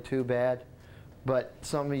usually too bad, but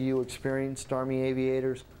some of you experienced Army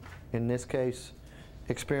aviators, in this case,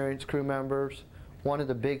 experienced crew members, one of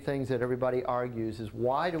the big things that everybody argues is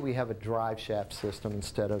why do we have a drive shaft system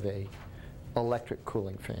instead of a electric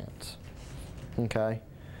cooling fans? Okay?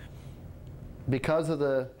 Because of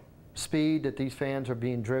the speed that these fans are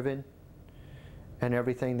being driven and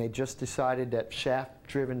everything, they just decided that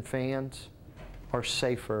shaft-driven fans are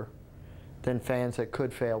safer than fans that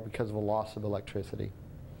could fail because of a loss of electricity.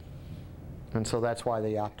 And so that's why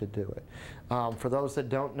they opted to do it. For those that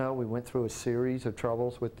don't know, we went through a series of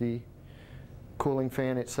troubles with the cooling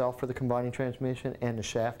fan itself for the combining transmission and the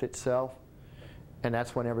shaft itself. And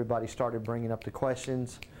that's when everybody started bringing up the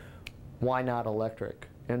questions, why not electric?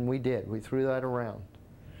 And we did. We threw that around.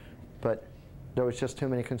 But there was just too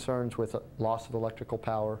many concerns with loss of electrical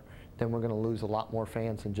power. Then we're going to lose a lot more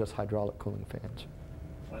fans than just hydraulic cooling fans.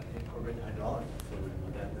 Why don't they incorporate hydraulic fluid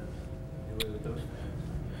with that then? Do away with those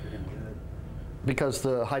fans. They're good. Because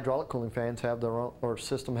the hydraulic cooling fans have their own, or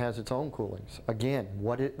system has its own coolings. Again,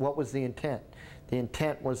 what was the intent? The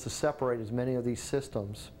intent was to separate as many of these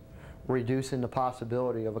systems, reducing the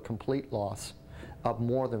possibility of a complete loss of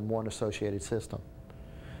more than one associated system.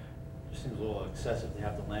 It just seems a little excessive to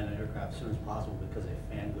have to land an aircraft as soon as possible because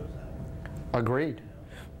a fan goes out. Agreed. You know?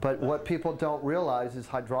 But what people don't realize is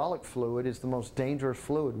hydraulic fluid is the most dangerous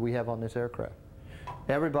fluid we have on this aircraft.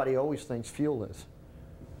 Everybody always thinks fuel is.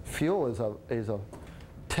 Fuel is a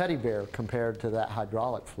teddy bear compared to that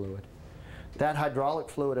hydraulic fluid. That hydraulic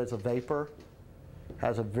fluid as a vapor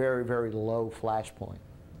has a very, very low flash point.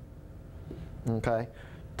 Okay?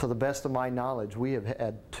 To the best of my knowledge, we have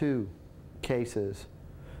had 2 cases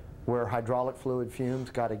where hydraulic fluid fumes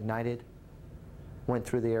got ignited, went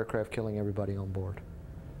through the aircraft, killing everybody on board.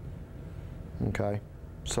 Okay?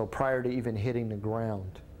 So prior to even hitting the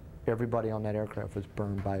ground, everybody on that aircraft was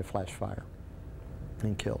burned by a flash fire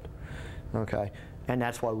and killed. Okay? And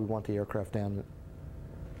that's why we want the aircraft down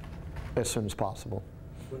as soon as possible.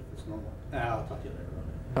 What if it's normal? I'll talk to you later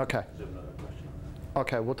about it. Okay. Is there another question on that?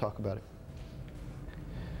 Okay, we'll talk about it.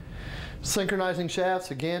 Synchronizing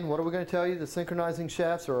shafts, again, what are we going to tell you? The synchronizing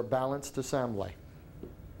shafts are a balanced assembly.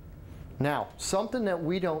 Now, something that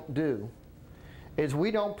we don't do is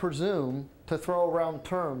we don't presume to throw around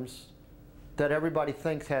terms that everybody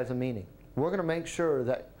thinks has a meaning. We're going to make sure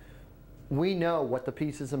that we know what the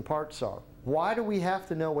pieces and parts are. Why do we have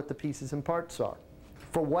to know what the pieces and parts are?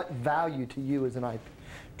 For what value to you as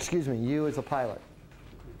you as a pilot?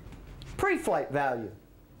 Pre-flight value.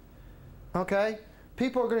 Okay?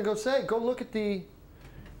 People are going to go say, go look at the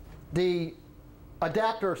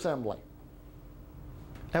adapter assembly.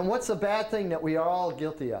 And what's the bad thing that we are all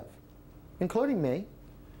guilty of? Including me.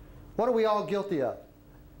 What are we all guilty of?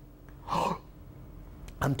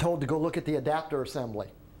 I'm told to go look at the adapter assembly.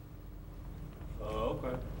 Oh,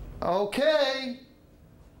 okay. Okay.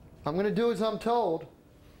 I'm going to do as I'm told.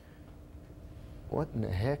 What in the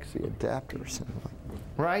heck's the adapter assembly?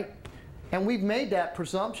 Right? And we've made that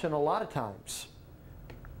presumption a lot of times.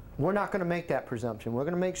 We're not going to make that presumption. We're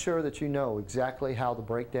going to make sure that you know exactly how the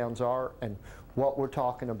breakdowns are and what we're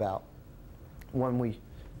talking about when we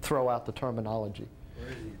throw out the terminology. Where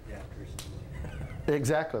is the adapter assembly?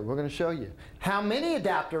 Exactly. We're going to show you. How many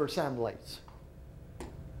adapter assemblies?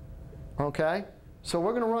 Okay? So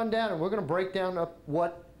we're going to run down and we're going to break down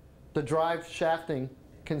what the drive shafting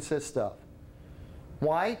consists of.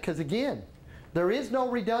 Why? Because again, there is no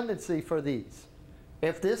redundancy for these.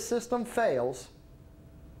 If this system fails,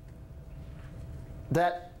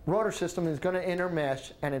 that rotor system is going to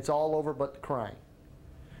intermesh and it's all over but the crank.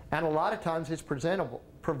 And a lot of times it's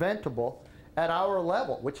preventable at our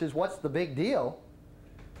level, which is what's the big deal.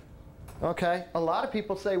 Okay? A lot of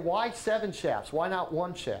people say, why 7 shafts? Why not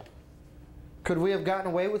 1 shaft? Could we have gotten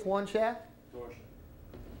away with 1 shaft? Torsion.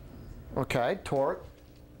 Okay,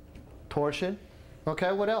 torsion.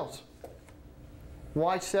 Okay, what else?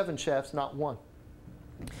 Why 7 shafts, not 1?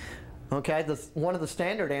 Okay, one of the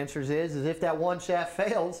standard answers is if that 1 shaft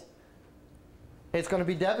fails, it's going to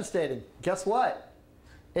be devastating. Guess what?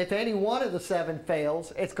 If any one of the 7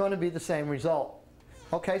 fails, it's going to be the same result.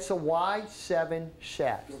 Okay, so why 7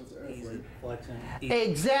 shafts? Easy flexing.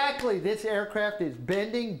 Exactly. This aircraft is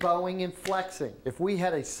bending, bowing, and flexing. If we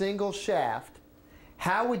had a single shaft,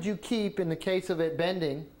 how would you keep, in the case of it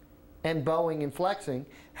bending and bowing and flexing,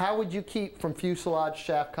 how would you keep from fuselage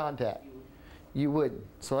shaft contact? You wouldn't.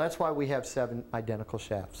 So that's why we have 7 identical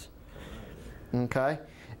shafts. Okay?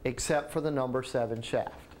 Except for the number 7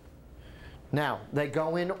 shaft. Now, they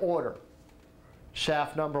go in order.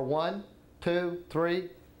 Shaft number 1, 2, 3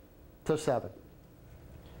 to 7.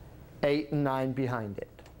 8 and 9 behind it.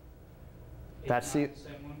 That's the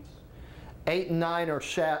 8 and 9 are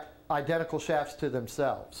identical shafts to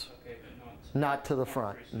themselves. Okay, but Not to the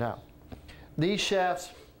front, no. These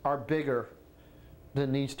shafts are bigger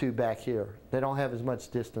than these 2 back here. They don't have as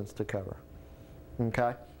much distance to cover.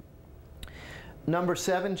 Okay? Number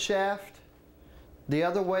 7 shaft, the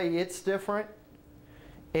other way it's different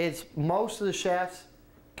is most of the shafts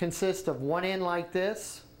consist of one end like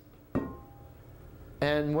this.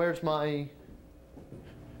 And where's my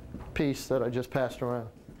piece that I just passed around?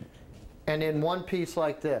 And then one piece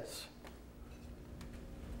like this.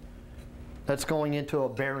 That's going into a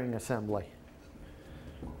bearing assembly.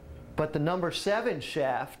 But the number 7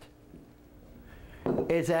 shaft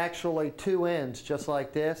is actually 2 ends just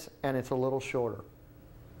like this, and it's a little shorter.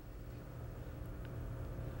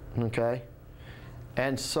 Okay?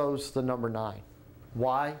 And so's the number 9.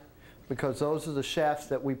 Why? Because those are the shafts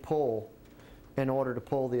that we pull in order to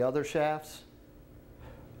pull the other shafts.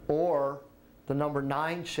 Or the number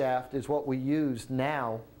 9 shaft is what we use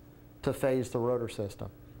now to phase the rotor system.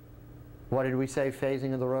 What did we say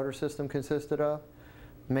phasing of the rotor system consisted of?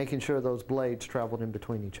 Making sure those blades traveled in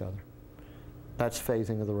between each other. That's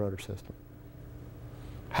phasing of the rotor system.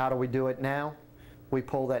 How do we do it now? We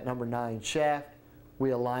pull that number 9 shaft.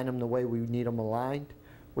 We align them the way we need them aligned.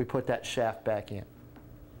 We put that shaft back in.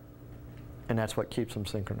 And that's what keeps them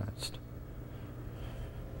synchronized.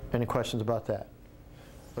 Any questions about that?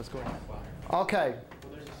 Let's go ahead. Okay.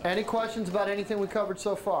 Any questions about anything we covered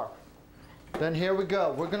so far? Then here we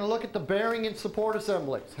go. We're going to look at the bearing and support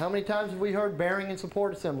assemblies. How many times have we heard bearing and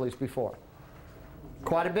support assemblies before?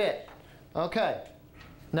 Quite a bit. Okay.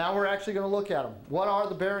 Now we're actually going to look at them. What are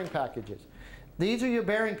the bearing packages? These are your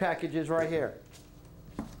bearing packages right here.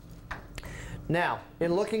 Now,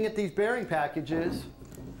 in looking at these bearing packages,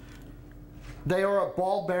 they are a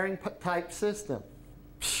ball bearing type system.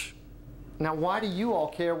 Now, why do you all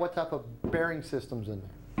care what type of bearing system's in there?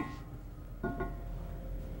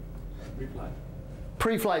 Pre-flight.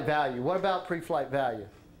 Pre-flight value. What about pre-flight value?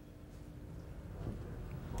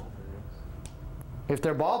 If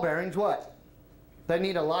they're ball bearings, what? They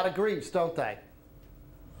need a lot of grease, don't they?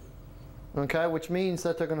 Okay, which means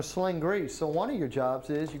that they're going to sling grease. So one of your jobs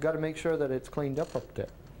is you've got to make sure that it's cleaned up there.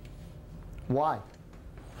 Why?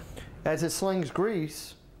 As it slings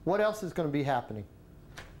grease, what else is going to be happening?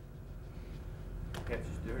 Catches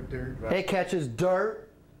dirt. It catches dirt,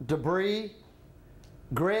 debris,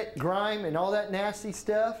 grit, grime, and all that nasty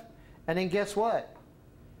stuff. And then guess what?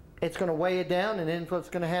 It's going to weigh it down, and then what's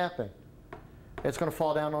going to happen? It's going to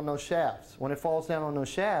fall down on those shafts. When it falls down on those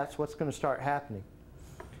shafts, what's going to start happening?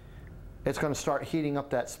 It's going to start heating up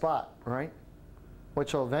that spot, right?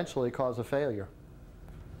 Which will eventually cause a failure.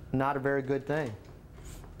 Not a very good thing.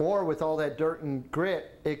 Or with all that dirt and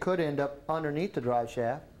grit, it could end up underneath the drive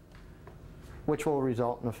shaft, which will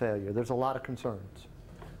result in a failure. There's a lot of concerns.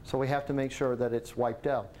 So we have to make sure that it's wiped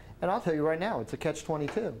out. And I'll tell you right now, it's a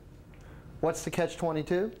catch-22. What's the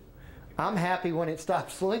catch-22? I'm happy when it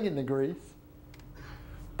stops slinging the grease.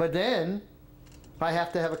 But then I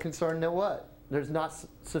have to have a concern that what? There's not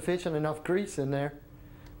sufficient enough grease in there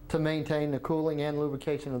to maintain the cooling and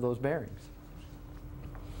lubrication of those bearings.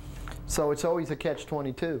 So it's always a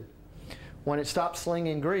catch-22. When it stops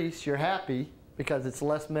slinging grease, you're happy because it's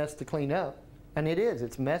less mess to clean up. And it is,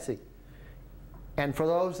 it's messy. And for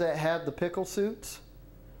those that have the pickle suits,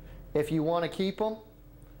 if you want to keep them,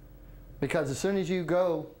 because as soon as you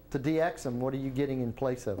go to DX them, what are you getting in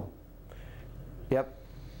place of them? Yep,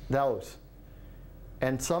 those.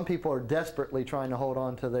 And some people are desperately trying to hold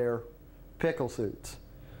on to their pickle suits.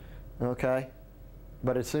 Okay?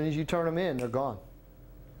 But as soon as you turn them in, they're gone.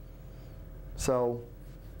 So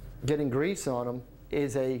getting grease on them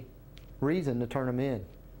is a reason to turn them in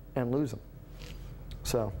and lose them.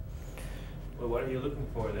 So. Well, what are you looking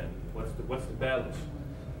for then? What's the balance?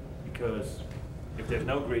 Because if there's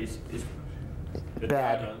no grease, it's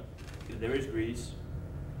bad. Run. If there is grease.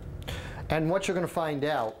 And what you're going to find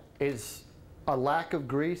out is a lack of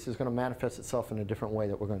grease is going to manifest itself in a different way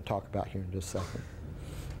that we're going to talk about here in just a second.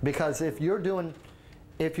 Because if your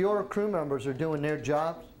crew members are doing their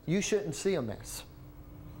job, you shouldn't see a mess.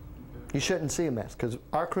 You shouldn't see a mess because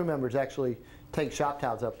our crew members actually take shop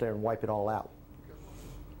towels up there and wipe it all out.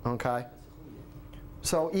 Okay?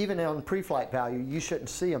 So even on pre-flight value, you shouldn't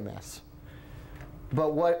see a mess.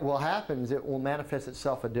 But what will happen is it will manifest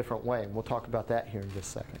itself a different way, and we'll talk about that here in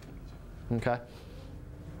just a second. Okay?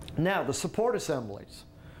 Now, the support assemblies.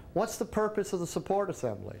 What's the purpose of the support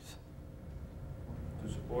assemblies?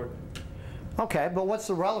 To support. Okay, but what's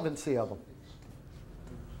the relevancy of them?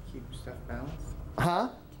 Keep stuff balanced? Huh?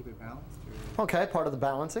 Keep it balanced? Or? Okay, part of the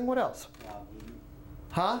balancing. What else? Allow movement.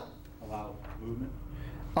 Huh? Allow movement.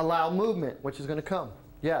 Allow movement, which is going to come.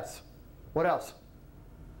 Yes. What else?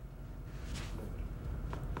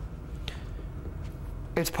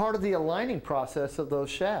 It's part of the aligning process of those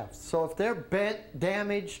shafts. So if they're bent,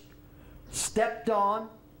 damaged, stepped on,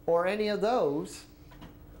 or any of those,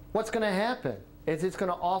 what's going to happen? Is it's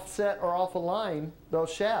going to offset or off-align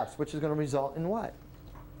those shafts, which is going to result in what?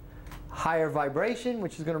 Higher vibration,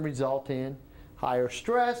 which is going to result in higher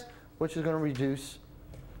stress, which is going to reduce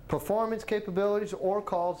performance capabilities or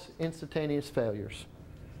cause instantaneous failures.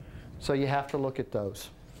 So you have to look at those.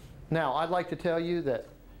 Now, I'd like to tell you that,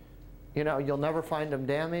 you know, you'll never find them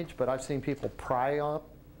damaged, but I've seen people pry up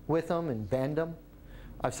with them and bend them.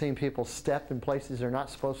 I've seen people step in places they're not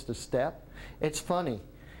supposed to step. It's funny.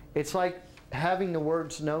 It's like having the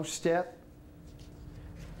words no step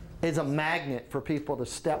is a magnet for people to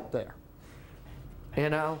step there. You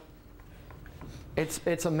know?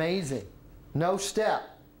 It's amazing. No step.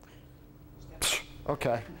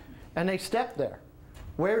 Okay. And they step there.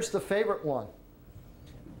 Where's the favorite one?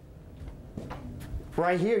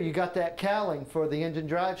 Right here, you got that cowling for the engine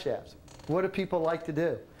drive shafts. What do people like to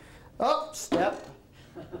do? Oh, step.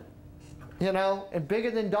 You know, and bigger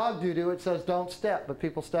than dog doo-doo, it says don't step, but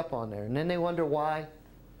people step on there. And then they wonder why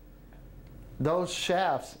those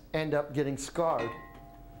shafts end up getting scarred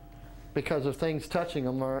because of things touching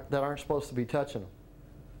them that aren't supposed to be touching them.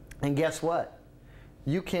 And guess what?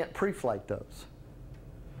 You can't pre-flight those.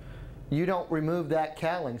 You don't remove that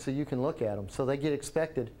cowling so you can look at them. So they get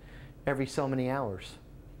inspected every so many hours.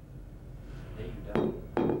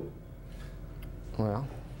 Well,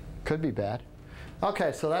 could be bad.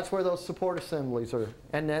 Okay, so that's where those support assemblies are.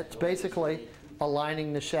 And that's basically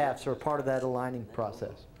aligning the shafts or part of that aligning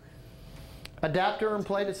process. Adapter and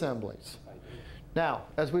plate assemblies. Now,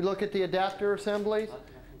 as we look at the adapter assemblies,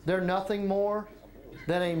 they're nothing more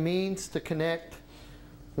than a means to connect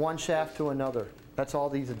one shaft to another. That's all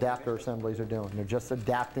these adapter assemblies are doing. They're just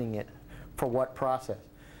adapting it for what process?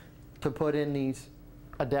 To put in these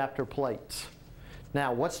adapter plates.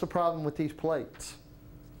 Now, what's the problem with these plates?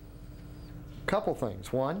 Couple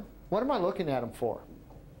things. One, what am I looking at them for?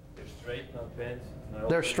 They're straight, not bent.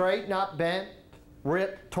 They're straight, not bent,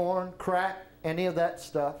 ripped, torn, cracked, any of that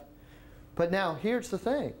stuff. But now, here's the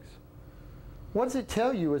things. What does it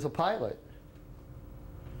tell you as a pilot?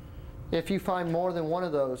 If you find more than one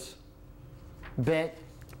of those bent,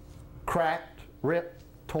 cracked, ripped,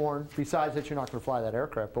 torn, besides that you're not going to fly that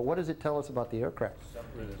aircraft, but what does it tell us about the aircraft?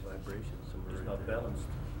 Something is vibration somewhere. It's not balanced.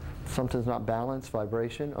 Something's not balanced,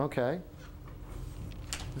 vibration, okay.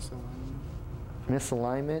 Misalignment.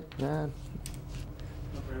 Misalignment? Nah, Not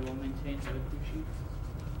very well maintained by the crew chief.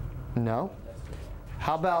 no. That's the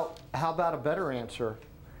How about a better answer?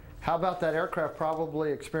 How about that aircraft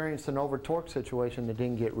probably experienced an over-torque situation that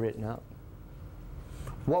didn't get written up?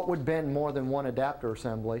 What would bend more than one adapter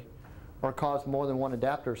assembly or cause more than one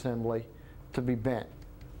adapter assembly to be bent?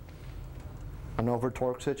 An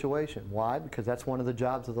over-torque situation. Why? Because that's one of the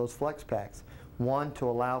jobs of those flex packs. One, to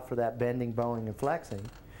allow for that bending, bowing, and flexing.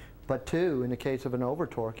 But two, in the case of an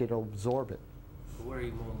over-torque, it'll absorb it. But where are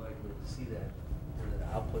you more likely to see that? Where the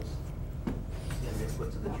outputs and the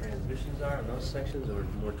inputs of the transmissions are in those sections, or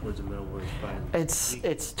more towards the middle where it's fine?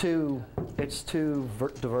 It's too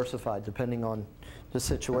diversified depending on the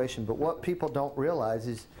situation. But what people don't realize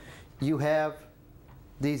is you have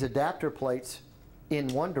these adapter plates in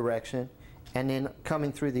one direction, and then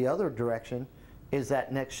coming through the other direction is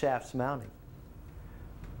that next shaft's mounting.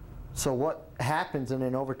 So what happens in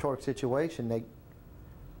an over-torque situation, they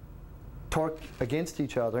torque against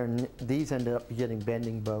each other, and these end up getting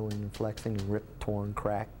bending, bowing, and flexing, and ripped, torn,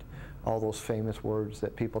 cracked, all those famous words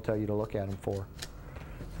that people tell you to look at them for.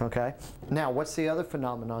 Okay? Now, what's the other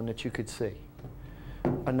phenomenon that you could see?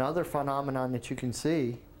 Another phenomenon that you can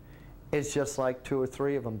see is just like 2 or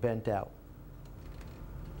 3 of them bent out.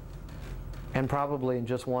 And probably in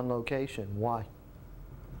just one location. Why?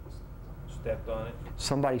 Stepped on it.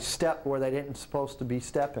 Somebody stepped where they didn't supposed to be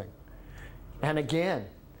stepping. And again,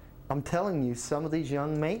 I'm telling you, some of these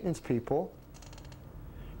young maintenance people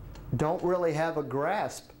don't really have a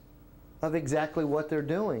grasp of exactly what they're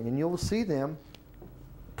doing. And you'll see them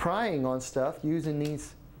prying on stuff using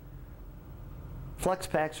these flex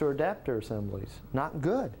packs or adapter assemblies. Not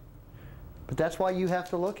good. But that's why you have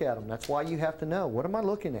to look at them. That's why you have to know, what am I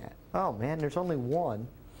looking at? Oh man, there's only one.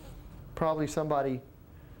 Probably somebody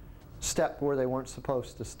stepped where they weren't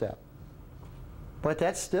supposed to step. But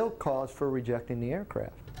that's still cause for rejecting the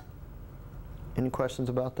aircraft. Any questions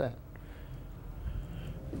about that?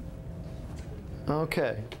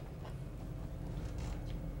 Okay.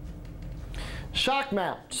 Shock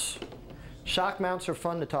mounts. Shock mounts are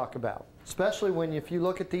fun to talk about, especially when if you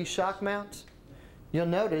look at these shock mounts, you'll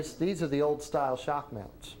notice these are the old style shock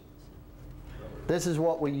mounts. This is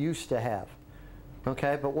what we used to have.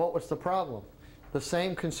 Okay, but what was the problem? The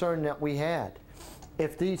same concern that we had.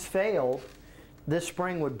 If these failed, this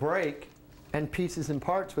spring would break and pieces and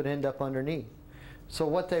parts would end up underneath. So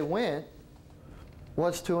what they went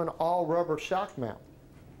was to an all rubber shock mount.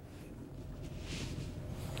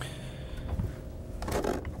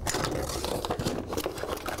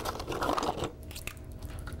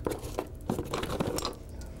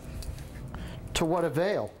 To what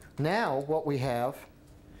avail? Now what we have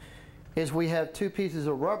is we have 2 pieces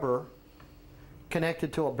of rubber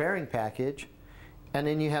connected to a bearing package, and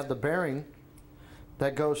then you have the bearing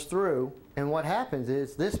that goes through, and what happens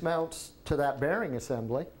is this mounts to that bearing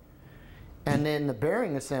assembly, and then the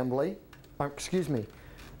bearing assembly, or excuse me,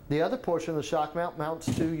 the other portion of the shock mount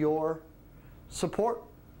mounts to your support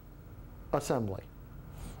assembly.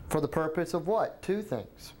 For the purpose of what? 2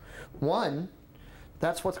 things. One,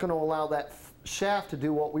 that's what's going to allow that shaft to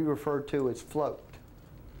do what we refer to as float.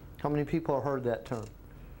 How many people have heard that term?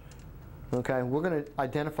 Okay, we're going to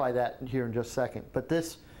identify that here in just a second. But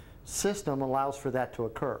this system allows for that to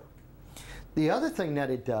occur. The other thing that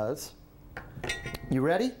it does, you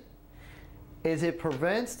ready? Is it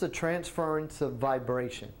prevents the transference of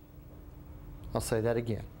vibration. I'll say that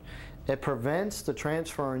again. It prevents the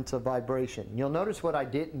transference of vibration. You'll notice what I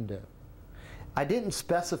didn't do. I didn't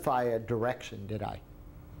specify a direction, did I?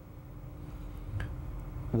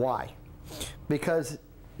 Why? Because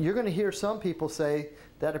you're going to hear some people say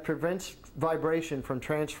that it prevents vibration from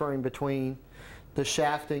transferring between the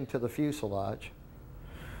shafting to the fuselage,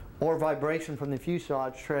 or vibration from the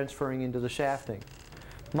fuselage transferring into the shafting.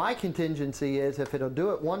 My contingency is if it'll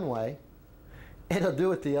do it one way, it'll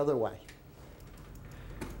do it the other way.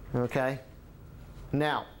 Okay?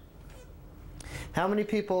 Now, how many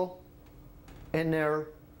people in their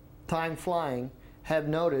time flying have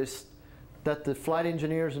noticed that the flight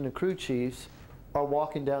engineers and the crew chiefs are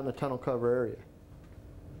walking down the tunnel cover area?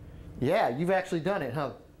 Yeah, you've actually done it,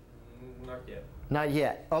 huh? Not yet. Not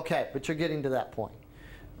yet. Okay, but you're getting to that point.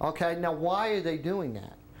 Okay, now why are they doing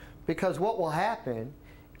that? Because what will happen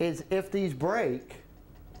is if these break,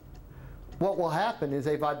 what will happen is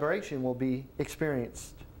a vibration will be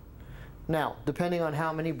experienced. Now, depending on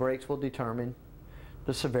how many breaks will determine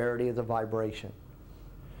the severity of the vibration.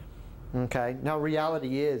 Okay, now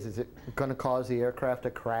reality is it going to cause the aircraft to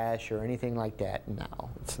crash or anything like that? No,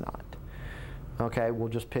 it's not. Okay, we'll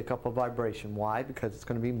just pick up a vibration. Why? Because it's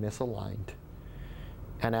going to be misaligned.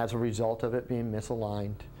 And as a result of it being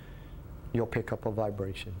misaligned, you'll pick up a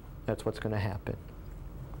vibration. That's what's going to happen.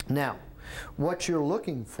 Now, what you're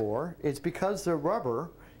looking for is, because they're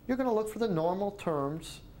rubber, you're going to look for the normal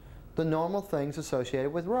terms, the normal things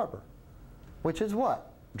associated with rubber, which is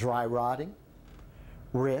what? Dry rotting,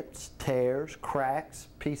 rips, tears, cracks,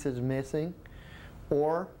 pieces missing,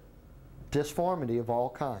 or disformity of all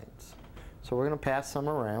kinds. So we're going to pass some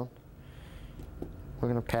around. We're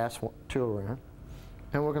going to pass 2 around,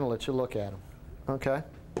 and we're going to let you look at them. Okay?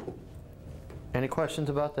 Any questions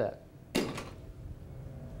about that?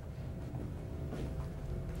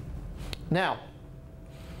 Now,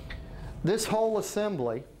 this whole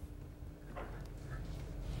assembly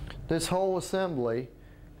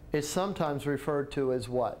is sometimes referred to as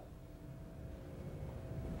what?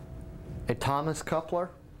 A Thomas coupler?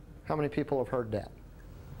 How many people have heard that?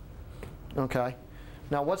 Okay.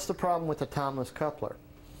 Now, what's the problem with the Thomas coupler?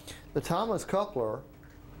 The Thomas coupler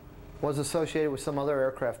was associated with some other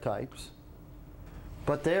aircraft types,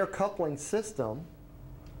 but their coupling system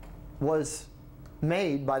was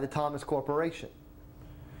made by the Thomas Corporation.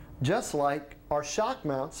 Just like our shock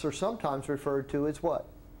mounts are sometimes referred to as what?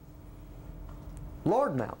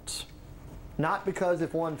 Lord mounts. Not because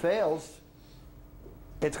if one fails,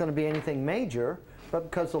 it's going to be anything major,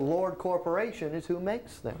 but because the Lord Corporation is who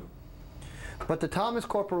makes them. But the Thomas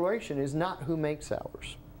Corporation is not who makes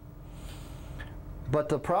ours. But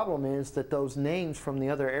the problem is that those names from the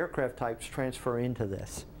other aircraft types transfer into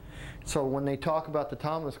this. So when they talk about the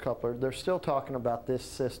Thomas coupler, they're still talking about this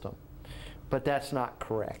system. But that's not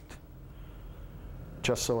correct.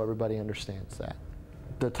 Just so everybody understands that.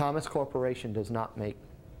 The Thomas Corporation does not make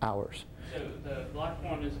ours. So the black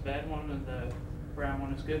one is a bad one and the brown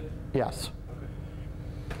one is good? Yes. Okay.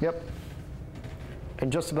 Yep.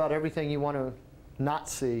 And just about everything you want to not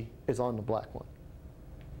see is on the black one.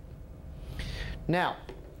 Now,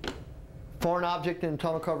 foreign object in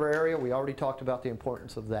tunnel cover area, we already talked about the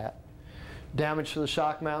importance of that. Damage to the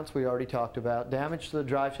shock mounts, we already talked about. Damage to the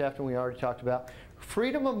drive shaft, and we already talked about.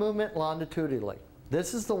 Freedom of movement longitudinally.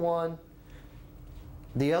 This is the one,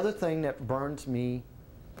 the other thing that burns me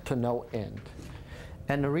to no end.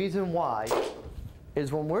 And the reason why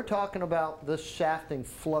is when we're talking about this shafting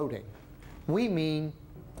floating, we mean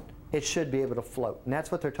it should be able to float. And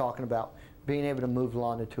that's what they're talking about, being able to move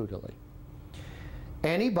longitudinally.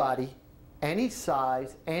 Anybody, any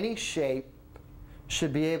size, any shape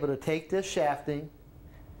should be able to take this shafting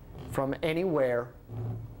from anywhere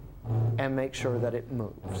and make sure that it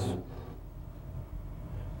moves.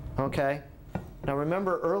 Okay? Now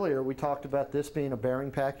remember earlier we talked about this being a bearing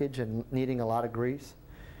package and needing a lot of grease.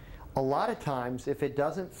 A lot of times if it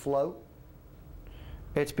doesn't float,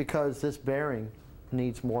 it's because this bearing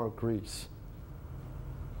needs more grease.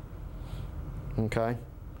 Okay?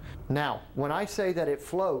 Now, when I say that it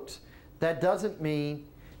floats, that doesn't mean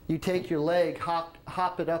you take your leg,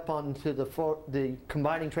 hop it up onto the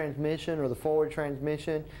combining transmission or the forward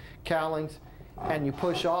transmission, cowlings, and you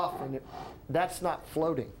push off, and that's not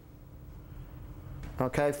floating.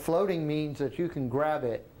 Okay? Floating means that you can grab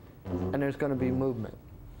it and there's going to be movement.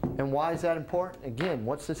 And why is that important? Again,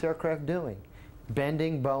 what's this aircraft doing?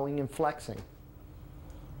 Bending, bowing, and flexing,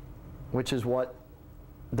 which is what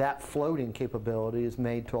that floating capability is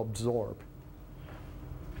made to absorb.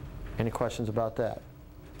 Any questions about that?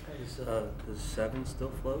 Does 7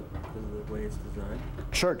 still float because of the way it's designed?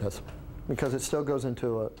 Sure it does, because it still goes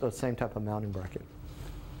into a same type of mounting bracket.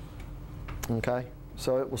 Okay?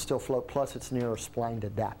 So it will still float, plus it's near a splined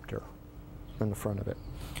adapter in the front of it.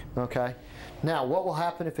 Okay? Now, what will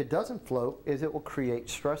happen if it doesn't float is it will create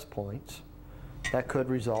stress points that could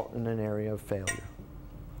result in an area of failure.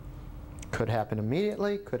 Could happen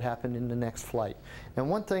immediately, could happen in the next flight. And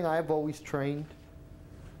one thing I've always trained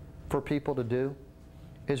for people to do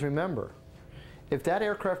is remember, if that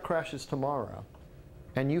aircraft crashes tomorrow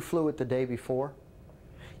and you flew it the day before,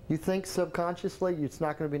 you think subconsciously, it's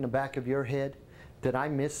not going to be in the back of your head, did I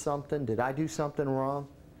miss something? Did I do something wrong?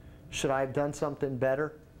 Should I have done something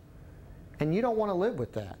better? And you don't want to live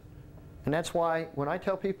with that. And that's why when I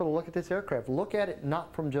tell people to look at this aircraft, look at it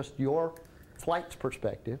not from just your flight's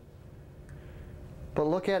perspective, but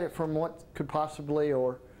look at it from what could possibly,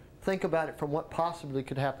 or think about it from what possibly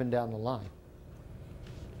could happen down the line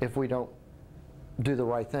if we don't do the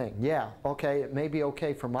right thing. Yeah, okay, it may be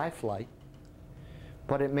okay for my flight,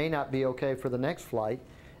 but it may not be okay for the next flight.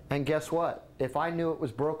 And guess what? If I knew it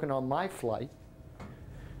was broken on my flight,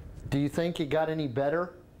 do you think it got any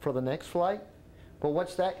better for the next flight? Well,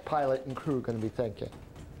 what's that pilot and crew going to be thinking?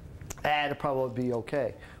 It'll probably be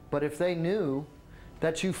okay. But if they knew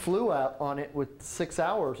that you flew out on it with 6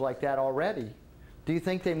 hours like that already, do you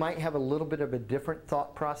think they might have a little bit of a different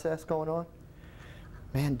thought process going on?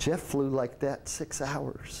 Man, Jeff flew like that 6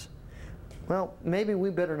 hours. Well, maybe we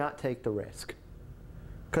better not take the risk,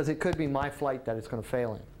 because it could be my flight that it's going to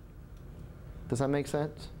fail in. Does that make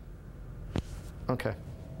sense? Okay.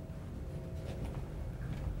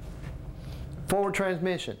 Forward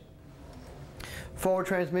transmission. Forward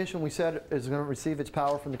transmission, we said, is going to receive its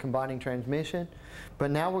power from the combining transmission.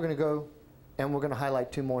 But now we're going to go and we're going to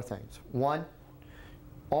highlight two more things. One,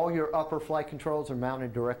 all your upper flight controls are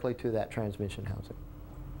mounted directly to that transmission housing.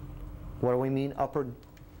 What do we mean upper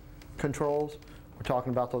controls? We're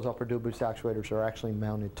talking about those upper dual boost actuators are actually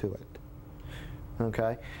mounted to it.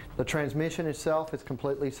 Okay? The transmission itself is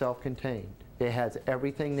completely self-contained. It has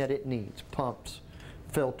everything that it needs: pumps,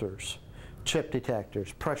 filters, chip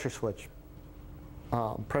detectors, pressure switch,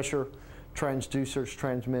 pressure transducers,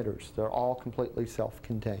 transmitters. They're all completely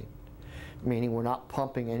self-contained, meaning we're not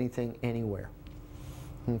pumping anything anywhere.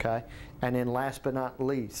 Okay? And then last but not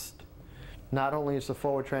least, not only is the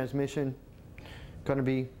forward transmission going to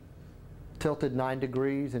be tilted 9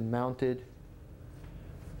 degrees and mounted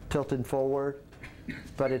tilted forward,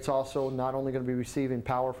 but it's also not only going to be receiving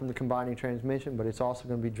power from the combining transmission, but it's also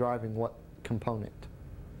going to be driving what component?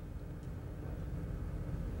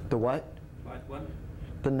 The what? Like what?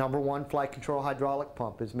 The #1 flight control hydraulic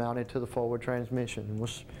pump is mounted to the forward transmission. And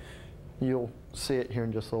you'll see it here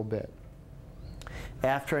in just a little bit.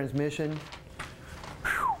 Aft transmission,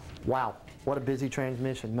 whew, wow, what a busy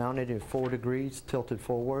transmission. Mounted at 4 degrees, tilted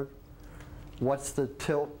forward. What's the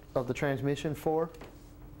tilt of the transmission for?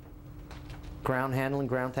 Ground handling,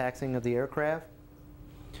 ground taxiing of the aircraft.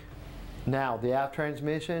 Now, the aft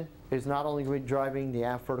transmission is not only going to be driving the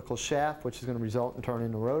aft vertical shaft, which is going to result in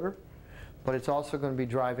turning the rotor, but it's also going to be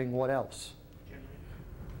driving what else?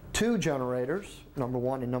 Two generators,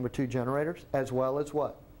 #1 and #2 generators, as well as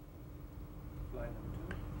what?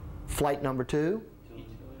 Flight number 2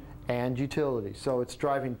 and utility. So it's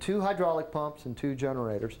driving 2 hydraulic pumps and 2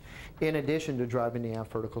 generators, in addition to driving the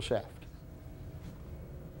aft vertical shaft.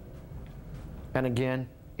 And again,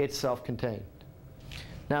 it's self-contained.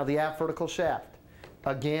 Now the aft vertical shaft.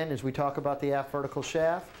 Again, as we talk about the aft vertical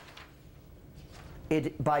shaft,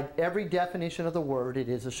 by every definition of the word, it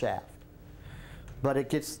is a shaft. But it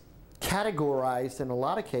gets categorized in a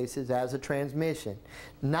lot of cases as a transmission.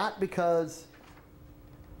 Not because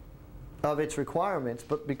of its requirements,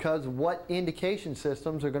 but because what indication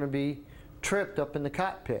systems are going to be tripped up in the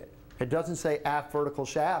cockpit. It doesn't say aft vertical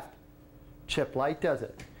shaft chip light, does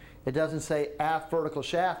it? It doesn't say aft vertical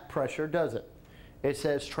shaft pressure, does it? It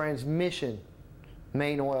says transmission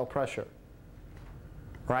main oil pressure,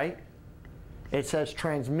 right? It says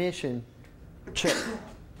transmission chip.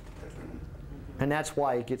 And that's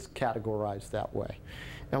why it gets categorized that way.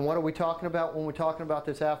 And what are we talking about when we're talking about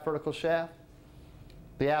this aft vertical shaft?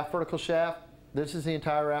 The aft vertical shaft, this is the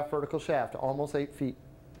entire aft vertical shaft, almost 8 feet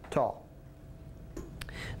tall.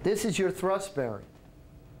 This is your thrust bearing.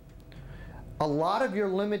 A lot of your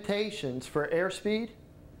limitations for airspeed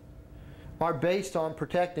are based on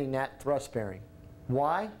protecting that thrust bearing.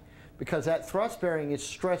 Why? Because that thrust bearing is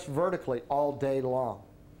stretched vertically all day long.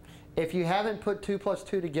 If you haven't put 2 +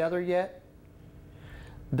 2 together yet,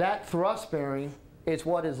 that thrust bearing is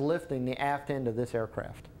what is lifting the aft end of this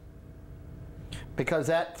aircraft. Because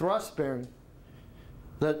that thrust bearing,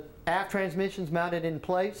 the aft transmission's mounted in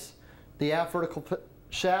place, the aft vertical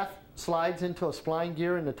shaft slides into a spline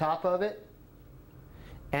gear in the top of it,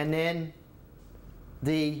 and then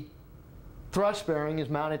the thrust bearing is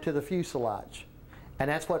mounted to the fuselage. And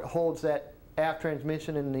that's what holds that aft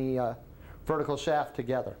transmission and the vertical shaft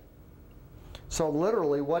together. So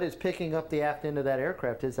literally what is picking up the aft end of that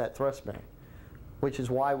aircraft is that thrust bearing, which is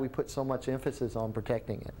why we put so much emphasis on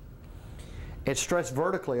protecting it. It's stressed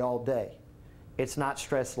vertically all day. It's not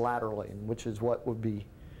stressed laterally, which is what would be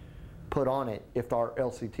put on it if our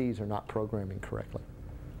LCTs are not programming correctly.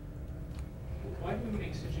 Why do we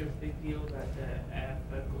make such a big deal about the aft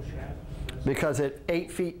vertical shaft? Because at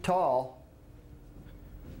 8 feet tall,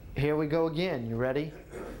 here we go again. You ready?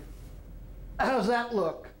 How does that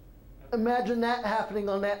look? Imagine that happening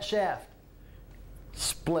on that shaft.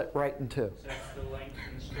 Split right in 2. So that's the length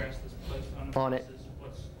and stress that's placed on it.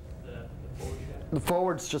 What's the forward shaft? The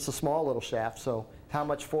forward's just a small little shaft, so how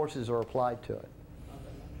much forces are applied to it?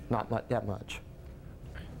 Not that much.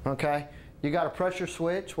 Okay? You got a pressure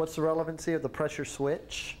switch. What's the relevancy of the pressure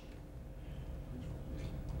switch?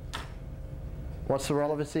 What's the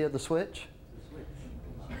relevancy of the switch?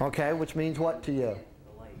 Okay, which means what to you?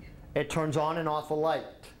 It turns on and off a light.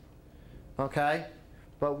 Okay?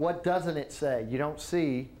 But what doesn't it say? You don't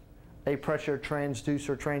see a pressure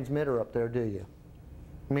transducer transmitter up there, do you?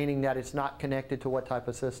 Meaning that it's not connected to what type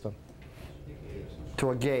of system?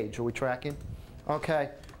 To a gauge. Are we tracking?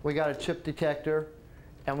 Okay, we got a chip detector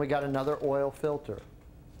and we got another oil filter.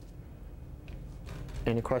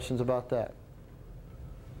 Any questions about that?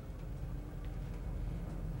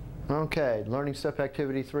 Okay, learning step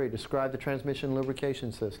activity 3. Describe the transmission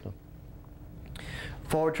lubrication system.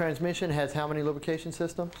 Forward transmission has how many lubrication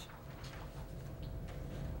systems?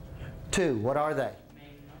 2. What are they?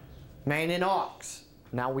 Main and aux.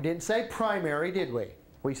 Now we didn't say primary, did we?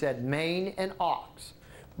 We said main and aux.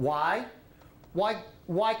 Why?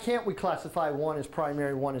 Why can't we classify one as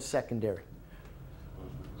primary, one as secondary?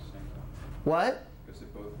 What? Because they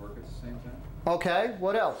both work at the same time? Okay,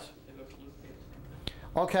 what else?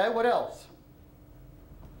 Okay, what else?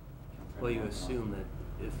 Well, you assume that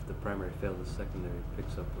if the primary fails, the secondary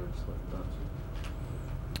picks up where it's left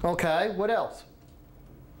off. Okay, what else?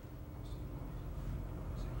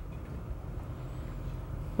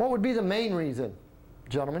 What would be the main reason,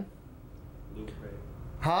 gentlemen? Lubricating.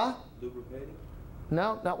 Huh? Lubricating?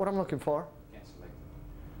 No, not what I'm looking for. Can't select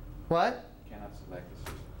it. What? Cannot select the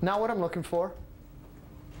system. Not what I'm looking for.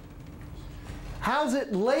 How's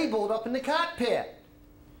it labeled up in the cockpit?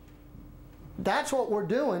 That's what we're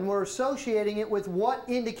doing. We're associating it with what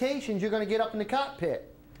indications you're going to get up in the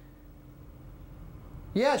cockpit.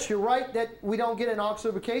 Yes, you're right that we don't get an aux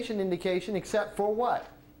lubrication indication except for what?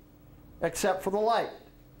 Except for the light.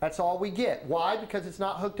 That's all we get. Why? Because it's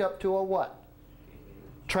not hooked up to a what?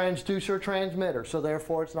 Transducer transmitter. So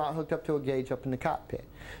therefore it's not hooked up to a gauge up in the cockpit.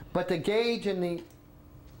 But the gauge in the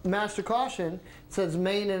master caution says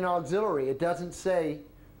main and auxiliary. It doesn't say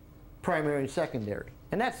primary and secondary.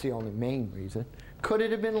 And that's the only main reason. Could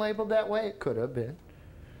it have been labeled that way? It could have been.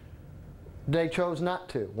 They chose not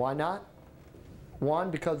to. Why not? One,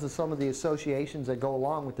 because of some of the associations that go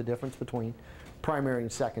along with the difference between primary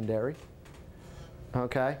and secondary.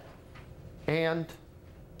 Okay? And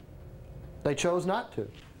they chose not to.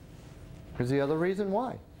 Here's the other reason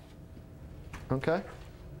why. Okay?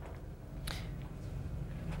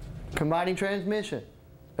 Combining transmission.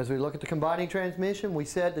 As we look at the combining transmission, we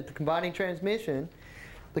said that the combining transmission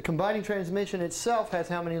itself has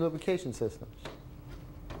how many lubrication systems?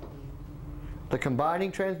 The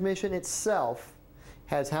combining transmission itself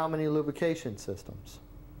has how many lubrication systems?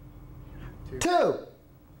 2.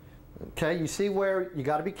 Okay, you see where you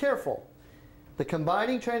got to be careful. The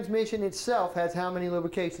combining transmission itself has how many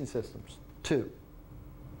lubrication systems? 2.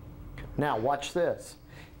 Now watch this.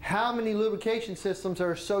 How many lubrication systems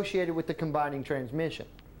are associated with the combining transmission?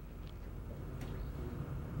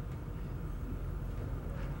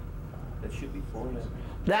 That should be 4.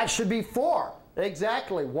 That should be 4.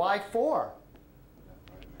 Exactly. Why 4?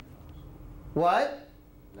 What?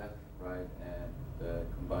 Left, right, and the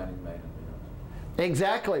combining main and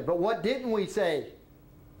Exactly. But what didn't we say?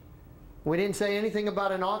 We didn't say anything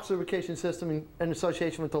about an aux lubrication system in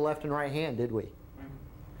association with the left and right hand, did we?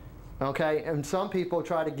 Okay, and some people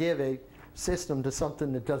try to give a system to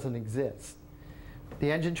something that doesn't exist.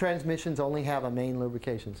 The engine transmissions only have a main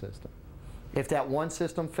lubrication system. If that one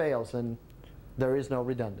system fails, then there is no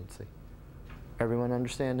redundancy. Everyone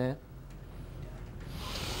understand that?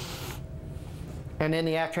 And then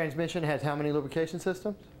the aft transmission has how many lubrication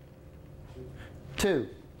systems? 2.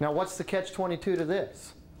 Now what's the catch-22 to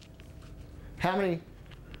this? How many?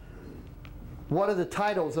 What are the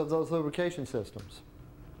titles of those lubrication systems?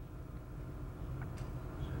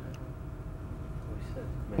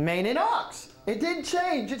 Main and aux. It didn't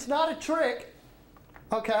change. It's not a trick.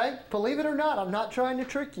 Okay? Believe it or not, I'm not trying to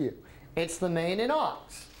trick you. It's the main and aux.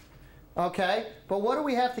 Okay? But what do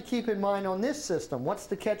we have to keep in mind on this system? What's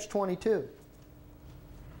the catch-22?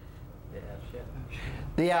 The aft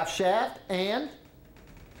shaft. The aft shaft and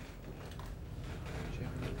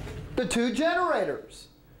the 2 generators.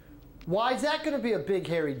 Why is that going to be a big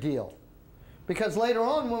hairy deal? Because later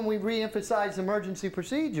on when we re-emphasize emergency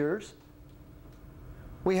procedures,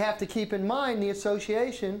 we have to keep in mind the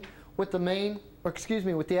association with the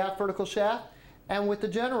with the aft vertical shaft and with the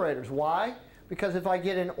generators. Why? Because if I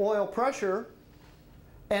get an oil pressure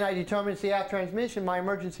and I determine it's the aft transmission, my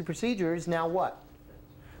emergency procedure is now what?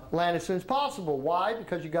 Land as soon as possible. Why?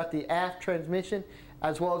 Because you got the aft transmission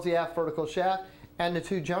as well as the aft vertical shaft and the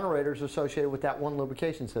 2 generators associated with that one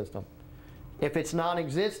lubrication system. If it's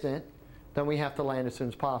non-existent, then we have to land as soon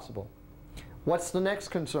as possible. What's the next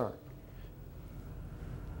concern?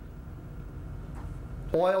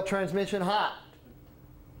 Oil transmission hot.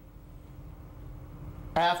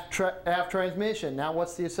 Aft transmission. Now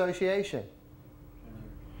what's the association?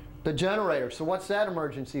 The generator. So what's that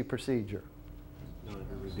emergency procedure?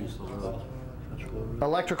 Reduce the load.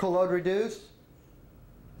 Electrical load reduced.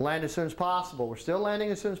 Land as soon as possible. We're still landing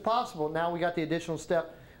as soon as possible. Now we got the additional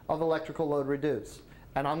step of electrical load reduce.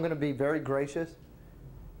 And I'm going to be very gracious,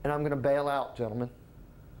 and I'm going to bail out, gentlemen.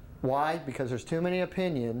 Why? Because there's too many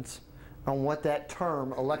opinions on what that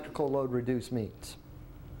term electrical load reduce means.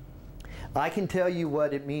 I can tell you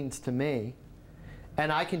what it means to me,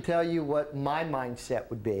 and I can tell you what my mindset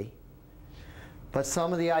would be. But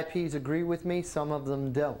some of the IPs agree with me, some of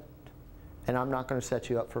them don't. And I'm not going to set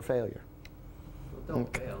you up for failure. Well,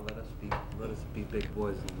 don't fail. Let us be big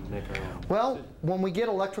boys and make our own. Well, when we get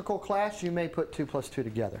electrical class, you may put 2 plus 2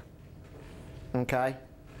 together. Okay?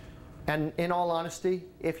 And in all honesty,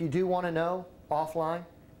 if you do want to know offline,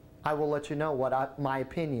 I will let you know what my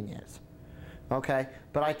opinion is. Okay?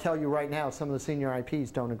 But I tell you right now, some of the senior IPs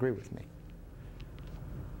don't agree with me.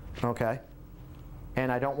 Okay?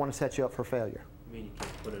 And I don't want to set you up for failure. I mean, you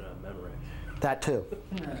can't put it on memory. That too.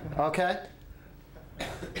 Okay?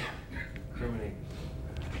 Incriminating.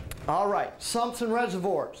 All right, sumps and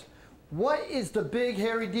reservoirs. What is the big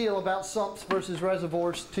hairy deal about sumps versus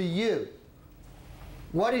reservoirs to you?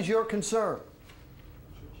 What is your concern?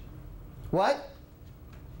 What?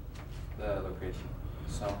 The location.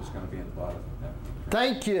 Sump is going to be in the bottom. Yeah.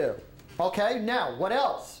 Thank you. Okay, now what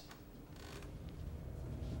else?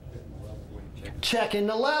 Checking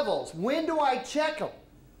the levels. When do I check them?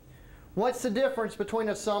 What's the difference between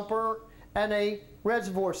a sumper and a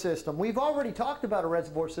reservoir system? We've already talked about a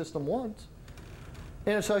reservoir system once.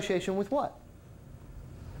 In association with what?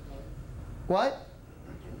 What?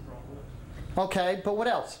 Okay, but what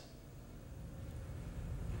else?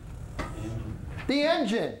 The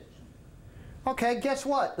engine. Okay, guess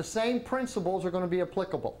what? The same principles are going to be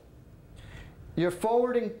applicable. Your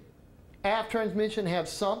forward and aft transmission have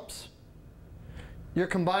sumps. Your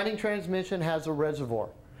combining transmission has a reservoir.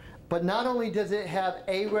 But not only does it have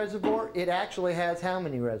a reservoir, it actually has how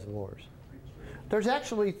many reservoirs? There's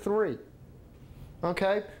actually 3.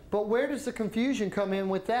 Okay? But where does the confusion come in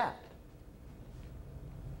with that?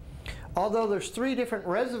 Although there's 3 different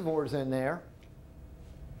reservoirs in there,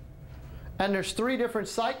 and there's 3 different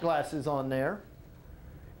sight glasses on there,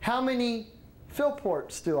 how many fill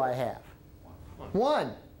ports do I have?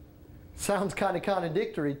 1. Sounds kind of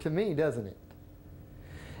contradictory to me, doesn't it?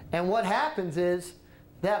 And what happens is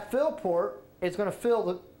that fill port is going to fill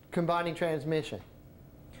the combining transmission.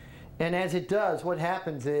 And as it does, what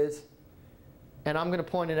happens is, and I'm going to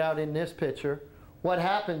point it out in this picture, what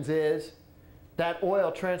happens is that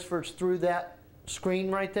oil transfers through that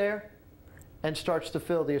screen right there and starts to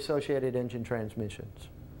fill the associated engine transmissions.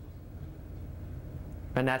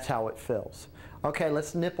 And that's how it fills. Okay,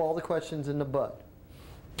 let's nip all the questions in the bud.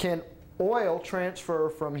 Can oil transfer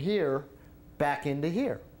from here back into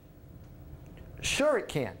here? Sure it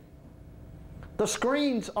can. The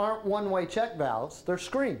screens aren't one-way check valves, they're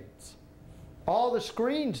screens. All the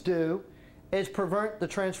screens do is prevent the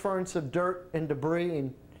transference of dirt and debris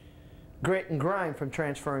and grit and grime from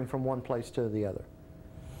transferring from one place to the other.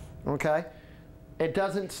 Okay? It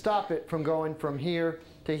doesn't stop it from going from here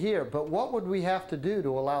to here, but what would we have to do to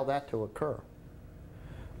allow that to occur?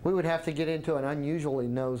 We would have to get into an unusually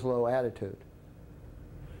nose-low attitude.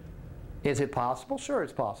 Is it possible? Sure,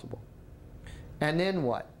 it's possible. And then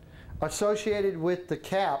what? Associated with the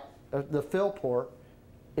cap, the fill port,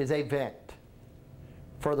 is a vent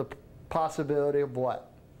for the possibility of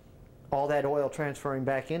what? All that oil transferring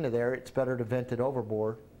back into there, it's better to vent it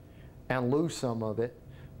overboard and lose some of it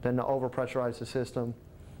than to overpressurize the system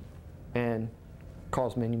and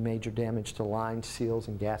cause many major damage to lines, seals,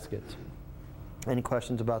 and gaskets. Any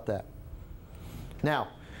questions about that? Now,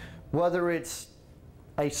 whether it's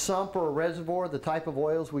a sump or a reservoir, the type of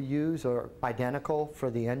oils we use are identical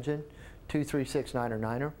for the engine, 2369 or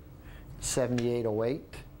 9er, 7808.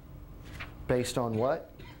 Based on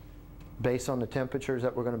what? Based on the temperatures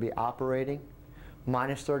that we're going to be operating.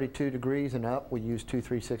 Minus 32 degrees and up, we use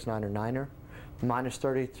 2369 or 9er. Minus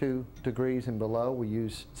 32 degrees and below, we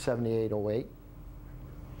use 7808.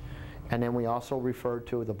 And then we also refer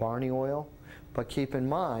to the Barney oil. But keep in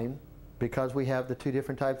mind, because we have the 2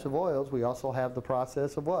 different types of oils, we also have the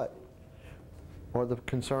process of what? Or the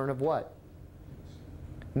concern of what?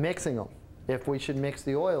 Mixing them. If we should mix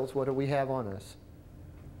the oils, what do we have on us?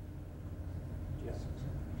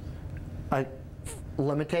 A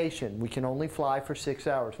limitation. We can only fly for 6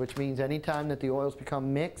 hours, which means any time that the oils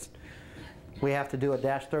become mixed, we have to do a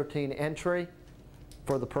 -13 entry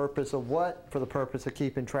for the purpose of what? For the purpose of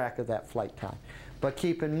keeping track of that flight time. But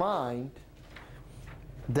keep in mind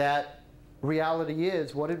that reality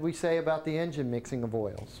is, what did we say about the engine mixing of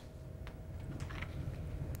oils?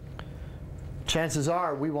 Chances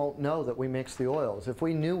are we won't know that we mixed the oils. If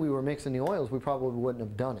we knew we were mixing the oils, we probably wouldn't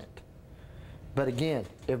have done it. But again,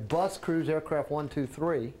 if Bus crews aircraft 1, 2,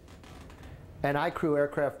 3, and I crew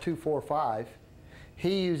aircraft 2, 4, 5,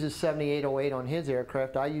 he uses 7808 on his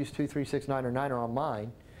aircraft, I use 236-9 or 9 on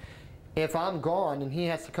mine. If I'm gone and he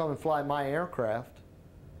has to come and fly my aircraft,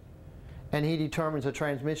 and he determines a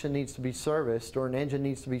transmission needs to be serviced or an engine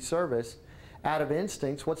needs to be serviced, out of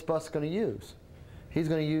instincts, what's Bus going to use? He's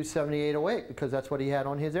going to use 7808 because that's what he had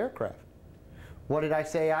on his aircraft. What did I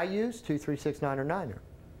say I used? 236-9 or 9er.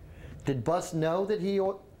 Did Bus know that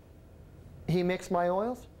he mixed my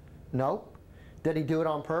oils? No. Did he do it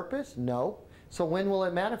on purpose? No. So when will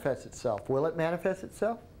it manifest itself? Will it manifest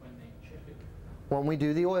itself? When they check it. When we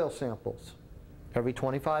do the oil samples. Every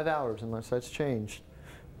 25 hours, unless that's changed,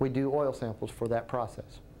 we do oil samples for that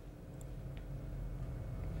process.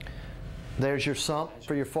 There's your sump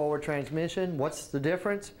for your forward transmission. What's the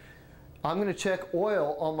difference? I'm going to check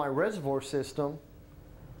oil on my reservoir system.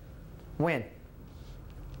 When?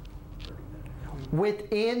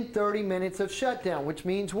 Within 30 minutes of shutdown, which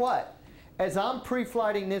means what? As I'm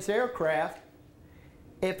pre-flighting this aircraft,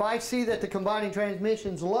 if I see that the combining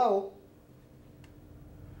transmission's low,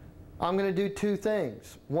 I'm going to do two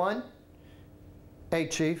things. One, hey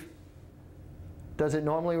Chief, does it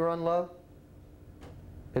normally run low?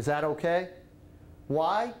 Is that okay?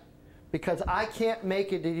 Why? Because I can't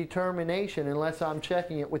make a determination unless I'm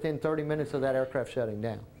checking it within 30 minutes of that aircraft shutting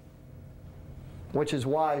down. Which is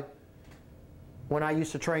why when I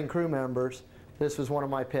used to train crew members, this was one of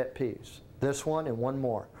my pet peeves. This one and one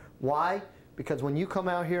more. Why? Because when you come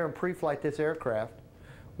out here and pre-flight this aircraft,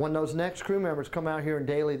 when those next crew members come out here and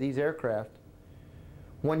daily these aircraft,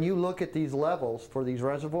 when you look at these levels for these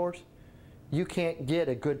reservoirs, you can't get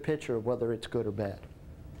a good picture of whether it's good or bad.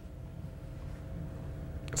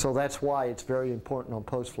 So that's why it's very important on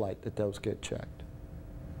post-flight that those get checked.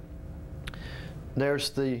 There's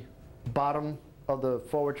the bottom of the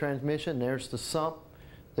forward transmission. There's the sump.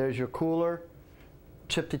 There's your cooler,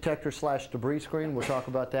 chip detector / debris screen. We'll talk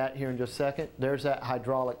about that here in just a second. There's that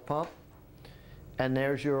hydraulic pump. And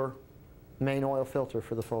there's your main oil filter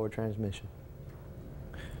for the forward transmission.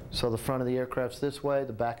 So the front of the aircraft's this way,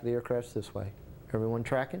 the back of the aircraft's this way. Everyone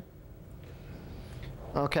tracking?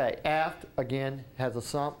 Okay, aft, again, has a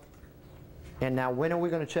sump. And now when are we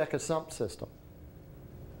going to check a sump system?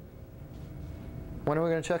 When are we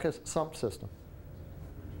going to check a sump system?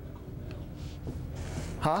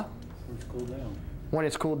 Huh? When it's cooled down. When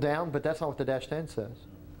it's cooled down, but that's not what the Dash 10 says.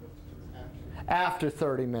 After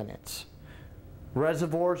 30 minutes.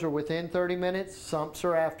 Reservoirs are within 30 minutes, sumps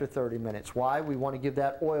are after 30 minutes. Why? We want to give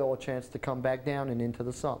that oil a chance to come back down and into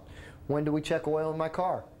the sump. When do we check oil in my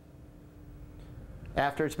car?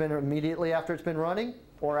 After it's been, immediately after it's been running,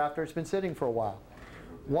 or after it's been sitting for a while?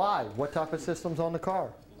 Why? What type of system's on the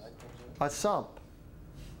car? A sump.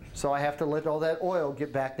 So I have to let all that oil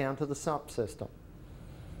get back down to the sump system.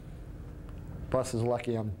 Bus is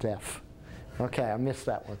lucky I'm deaf. Okay, I missed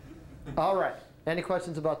that one. All right, any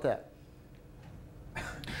questions about that?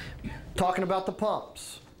 Talking about the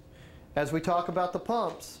pumps. As we talk about the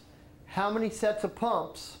pumps, how many sets of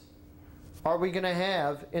pumps are we going to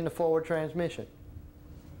have in the forward transmission?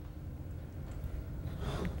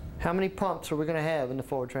 How many pumps are we going to have in the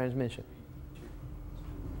forward transmission?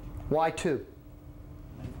 Why 2?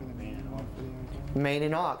 For the main and off for the engine. Main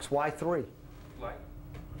and aux. Why 3? Like,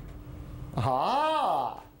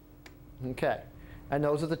 Ah! Okay. And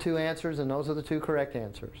those are the two answers, and those are the two correct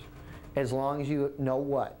answers. As long as you know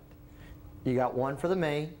what. You got one for the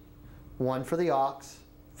main, one for the aux,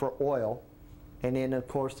 for oil, and then of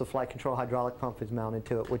course the flight control hydraulic pump is mounted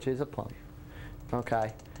to it, which is a pump.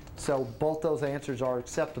 Okay? So both those answers are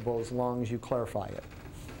acceptable as long as you clarify it.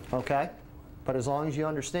 Okay? But as long as you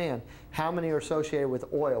understand how many are associated with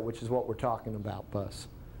oil, which is what we're talking about, Bus.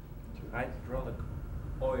 hydraulic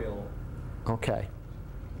oil, Okay.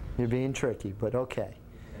 You're being tricky, but okay.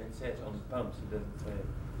 and it says on the pumps, it doesn't say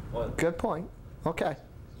oil. Good point. Okay.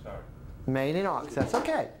 Sorry. Main and aux. That's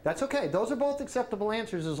okay. That's okay. Those are both acceptable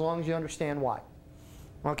answers as long as you understand why.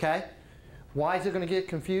 Okay? Why is it going to get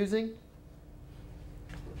confusing?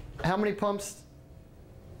 How many pumps?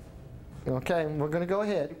 Okay, we're going to go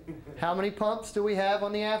ahead. How many pumps do we have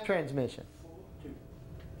on the aft transmission?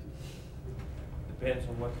 Depends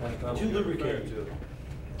on what kind of pump 2 you're referring lubricating.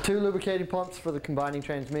 to. 2 lubricating pumps for the combining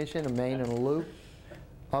transmission, a main and a loop.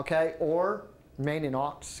 Okay, or main and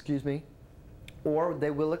aux, excuse me. Or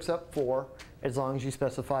they will accept 4 as long as you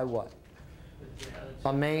specify what?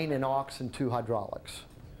 A main, an aux, and 2 hydraulics.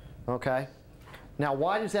 Okay? Now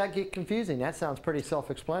why does that get confusing? That sounds pretty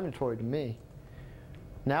self-explanatory to me.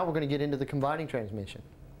 Now we're going to get into the combining transmission.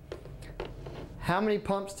 How many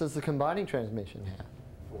pumps does the combining transmission have?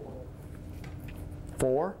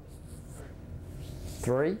 4?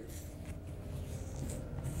 3.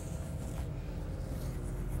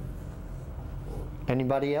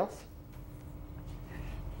 Anybody else?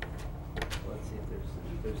 Let's see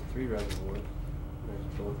if there's 3 reservoirs. There's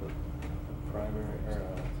both a primary or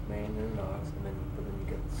a main and an aux, and then but then you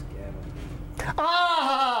got the scavenge.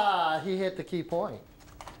 Ah! He hit the key point.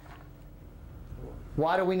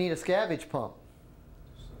 Why do we need a scavenge pump?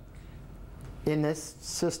 In this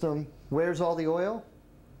system, where's all the oil?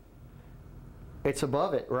 It's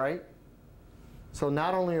above it, right? So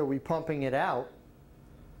not only are we pumping it out,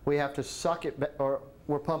 we have to suck it, or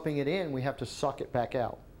we're pumping it in, we have to suck it back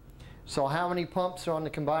out. So how many pumps are on the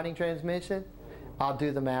combining transmission? I'll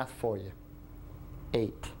do the math for you.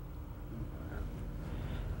 8.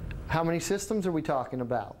 How many systems are we talking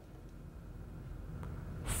about?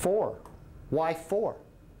 4. Why 4?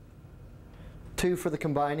 2 for the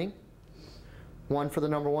combining, 1 for the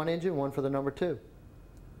number 1 engine, 1 for the number 2.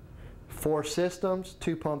 4 systems,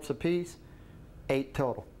 2 pumps apiece, 8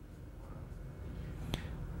 total.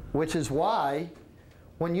 Which is why,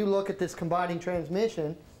 when you look at this combining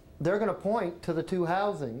transmission, they're going to point to the 2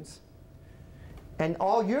 housings, and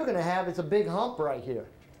all you're going to have is a big hump right here.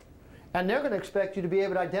 And they're going to expect you to be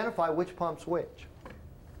able to identify which pump's which.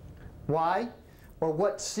 Why? Or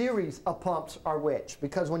what series of pumps are which.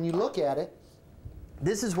 Because when you look at it,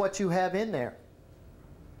 this is what you have in there,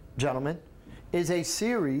 gentlemen, is a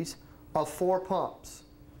series of 4 pumps.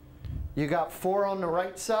 You got 4 on the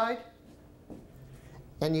right side,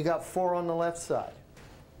 and you got 4 on the left side.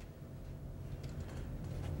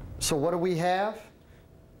 So what do we have?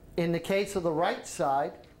 In the case of the right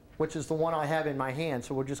side, which is the one I have in my hand,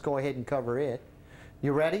 so we'll just go ahead and cover it.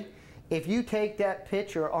 You ready? If you take that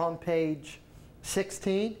picture on page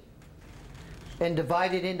 16 and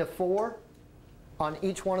divide it into 4 on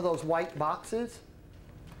each one of those white boxes,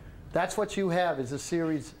 that's what you have, is a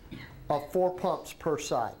series of 4 pumps per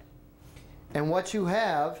side. And what you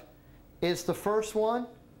have is the first one,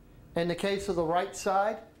 in the case of the right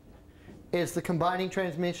side, is the combining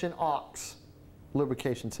transmission aux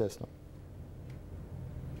lubrication system.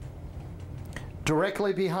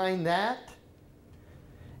 Directly behind that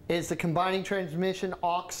is the combining transmission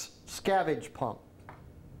aux scavenge pump.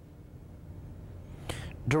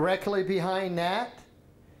 Directly behind that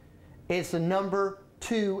is the number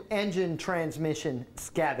 2 engine transmission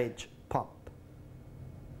scavenge pump.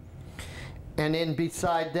 And then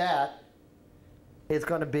beside that is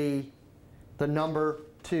going to be the number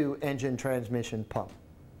 2 engine transmission pump.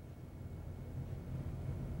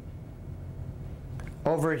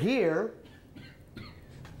 Over here,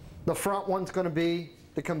 the front one's going to be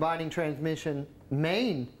the combining transmission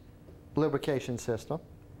main lubrication system.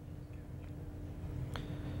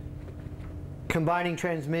 Combining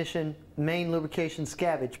transmission main lubrication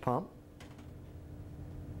scavenge pump.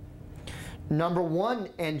 Number 1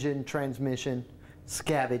 engine transmission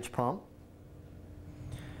scavenge pump.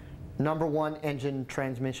 Number 1 engine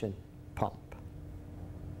transmission pump.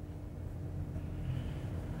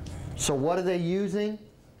 So what are they using?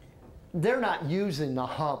 They're not using the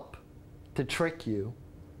hump to trick you.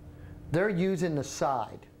 They're using the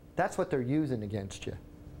side. That's what they're using against you,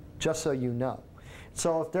 just so you know.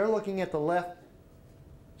 So if they're looking at the left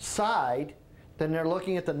side, then they're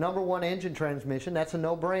looking at the number 1 engine transmission. That's a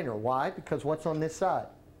no-brainer. Why? Because what's on this side?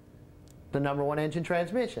 The number 1 engine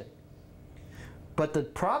transmission. But the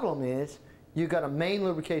problem is, you've got a main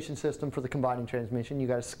lubrication system for the combining transmission. You've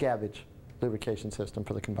got a scavenge lubrication system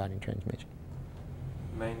for the combining transmission.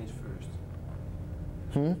 Main is first.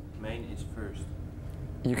 Main is first.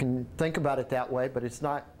 You can think about it that way, but it's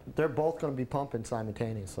not. They're both going to be pumping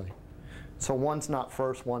simultaneously. So one's not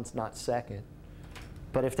first, one's not second.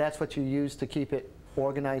 But if that's what you use to keep it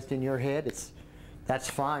organized in your head, that's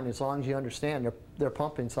fine, as long as you understand they're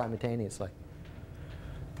pumping simultaneously.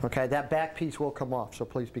 Okay, that back piece will come off, so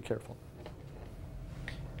please be careful.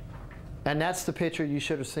 And that's the picture you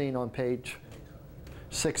should have seen on page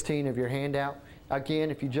 16 of your handout.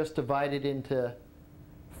 Again, if you just divide it into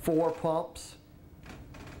 4 pumps,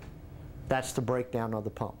 that's the breakdown of the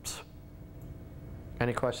pumps.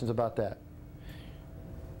 Any questions about that?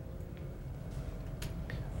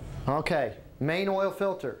 Okay, main oil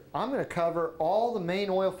filter. I'm going to cover all the main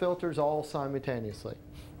oil filters all simultaneously.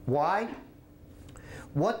 Why?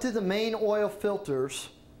 What do the main oil filters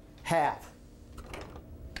have?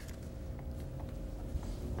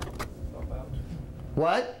 Pop out.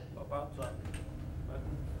 What? Pop out sign.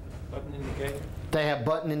 Button indicator. They have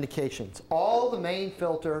button indications. All the main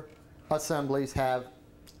filter assemblies have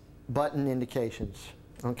button indications.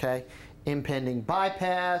 Okay? Impending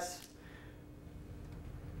bypass,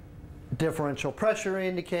 differential pressure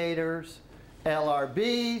indicators,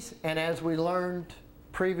 LRBs, and as we learned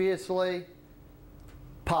previously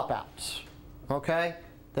pop-outs, okay?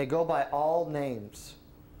 They go by all names.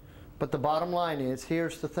 But the bottom line is,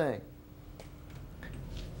 here's the thing.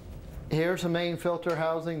 Here's the main filter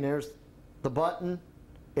housing, there's the button,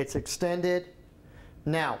 it's extended.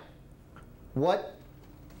 Now, what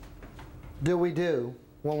do we do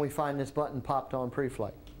when we find this button popped on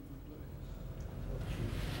pre-flight?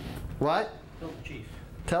 What? Tell the chief.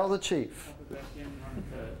 Tell the chief. Pump it back in and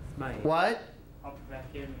run it. Mine. What? Pump it back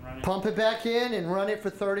in and run it. Pump it back in and run it for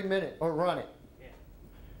 30 minutes, or run it. Yeah.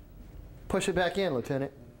 Push it back in,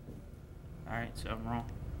 Lieutenant. All right, so I'm wrong.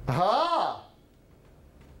 Aha!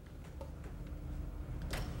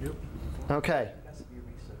 Yep. Okay.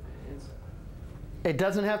 It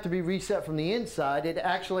doesn't have to be reset from the inside. It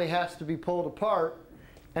actually has to be pulled apart.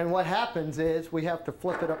 And what happens is we have to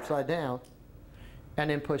flip it upside down and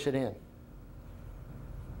then push it in.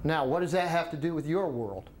 Now, what does that have to do with your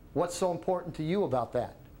world? What's so important to you about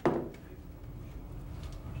that?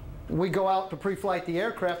 We go out to pre-flight the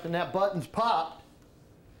aircraft and that button's popped.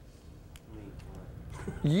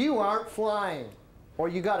 You aren't flying, or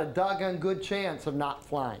you got a doggone good chance of not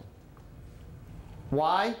flying.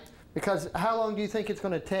 Why? Because how long do you think it's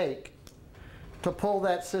going to take to pull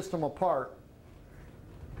that system apart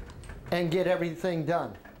and get everything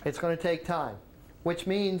done? It's going to take time, which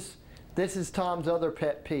means this is Tom's other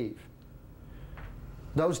pet peeve.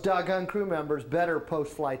 Those doggone crew members better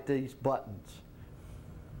post-flight these buttons.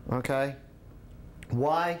 Okay?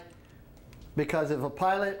 Why? Because if a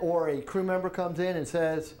pilot or a crew member comes in and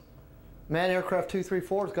says, man, aircraft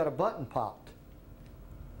 234's got a button popped,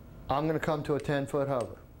 I'm going to come to a 10-foot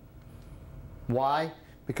hover. Why?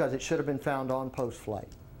 Because it should have been found on post-flight.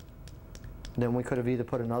 Then we could have either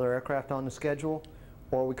put another aircraft on the schedule,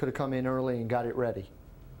 or we could have come in early and got it ready.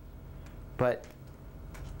 But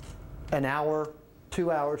an hour,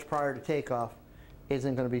 2 hours prior to takeoff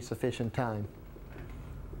isn't going to be sufficient time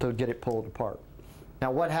to get it pulled apart.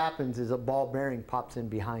 Now what happens is a ball bearing pops in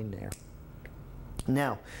behind there.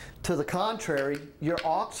 Now, to the contrary, your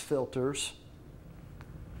aux filters,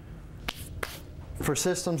 for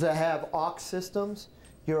systems that have aux systems,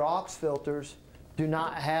 your aux filters do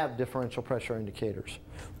not have differential pressure indicators.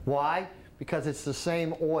 Why? Because it's the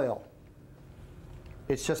same oil.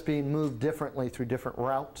 It's just being moved differently through different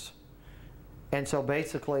routes. And so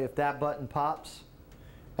basically, if that button pops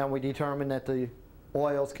and we determine that the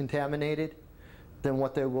oil is contaminated, then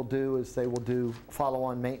what they will do is they will do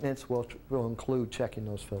follow-on maintenance, which will include checking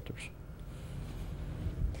those filters.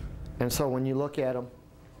 And so when you look at them,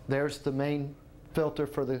 there's the main filter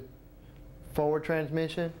for the forward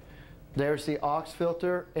transmission. There's the aux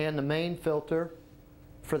filter and the main filter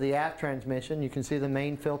for the aft transmission. You can see the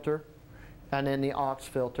main filter and then the aux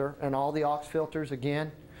filter. And all the aux filters,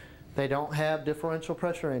 again, they don't have differential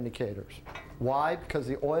pressure indicators. Why? Because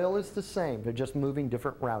the oil is the same. They're just moving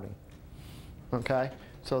different routing. Okay?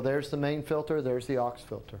 So there's the main filter, there's the aux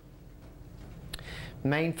filter.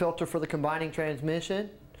 Main filter for the combining transmission.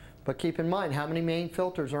 But keep in mind, how many main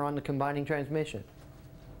filters are on the combining transmission?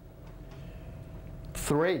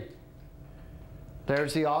 3.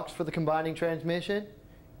 There's the aux for the combining transmission,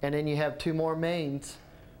 and then you have 2 more mains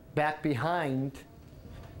back behind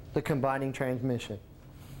the combining transmission.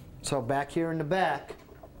 So back here in the back,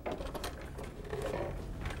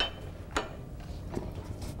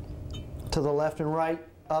 to the left and right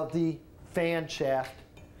of the fan shaft,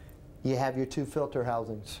 you have your 2 filter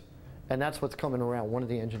housings. And that's what's coming around. One of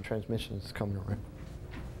the engine transmissions is coming around.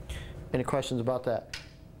 Any questions about that?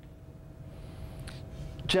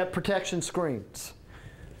 Jet protection screens.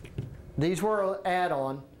 These were an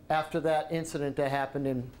add-on after that incident that happened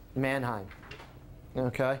in Mannheim.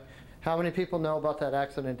 Okay? How many people know about that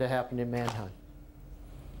accident that happened in Mannheim?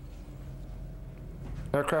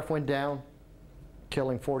 Aircraft went down,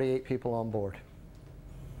 killing 48 people on board.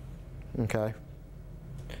 Okay?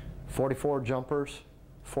 44 jumpers,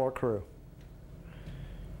 4 crew.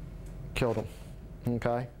 Killed them.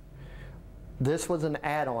 Okay? This was an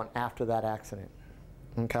add-on after that accident.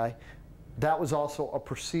 Okay? That was also a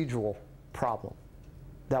procedural problem,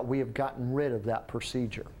 that we have gotten rid of that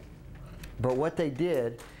procedure. But what they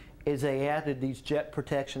did is they added these jet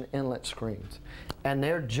protection inlet screens. And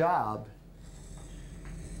their job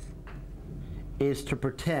is to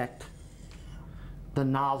protect the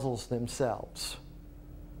nozzles themselves.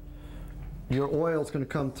 Your oil is going to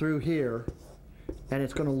come through here and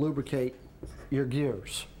it's going to lubricate your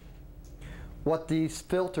gears. What these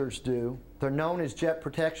filters do, they're known as jet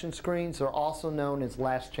protection screens. They're also known as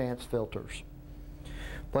last chance filters.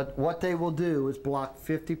 But what they will do is block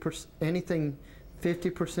 50%, anything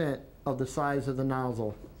 50% of the size of the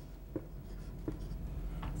nozzle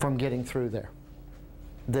from getting through there.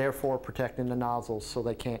 therefore protecting the nozzles so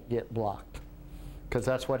they can't get blocked. Because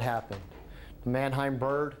that's what happened. The Mannheim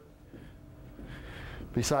bird,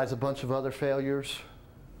 besides a bunch of other failures,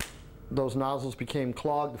 those nozzles became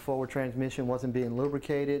clogged, the forward transmission wasn't being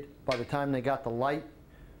lubricated. By the time they got the light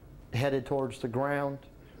headed towards the ground,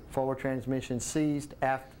 forward transmission seized,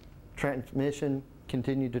 aft transmission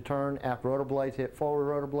continued to turn, aft rotor blades hit forward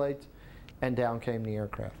rotor blades, and down came the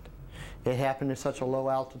aircraft. It happened at such a low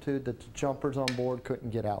altitude that the jumpers on board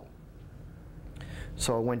couldn't get out.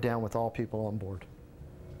 So it went down with all people on board.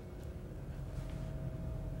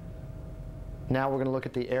 Now we're going to look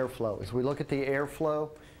at the airflow. As we look at the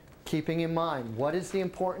airflow, keeping in mind, what is the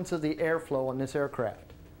importance of the airflow on this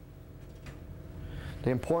aircraft?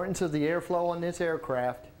 The importance of the airflow on this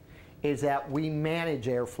aircraft is that we manage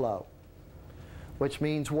airflow. Which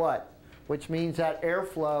means what? Which means that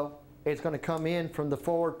airflow is going to come in from the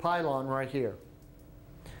forward pylon right here.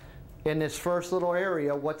 In this first little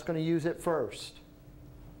area, what's going to use it first?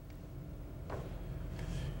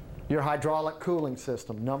 Your hydraulic cooling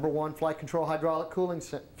system. Number one flight control hydraulic cooling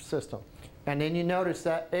system. And then you notice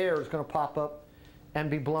that air is going to pop up and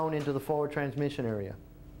be blown into the forward transmission area.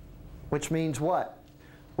 Which means what?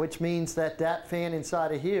 Which means that that fan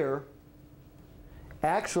inside of here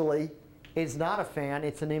actually is not a fan,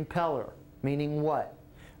 it's an impeller. Meaning what?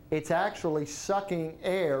 It's actually sucking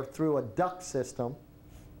air through a duct system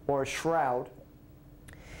or a shroud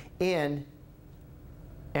in,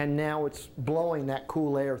 and now it's blowing that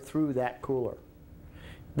cool air through that cooler.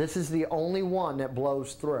 This is the only one that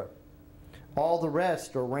blows through. All the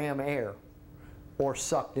rest are ram air or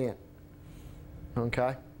sucked in.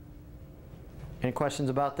 Okay? Any questions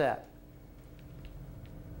about that?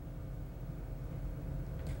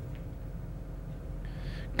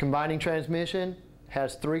 Combining transmission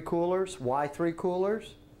has 3 coolers. Why 3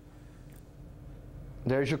 coolers?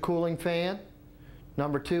 There's your cooling fan.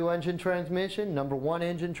 Number 2 engine transmission, number 1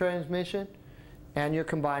 engine transmission, and your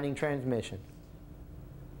combining transmission.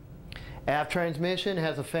 Aft transmission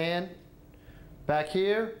has a fan back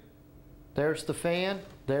here. There's the fan,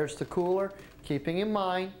 there's the cooler, keeping in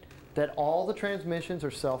mind that all the transmissions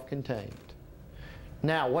are self-contained.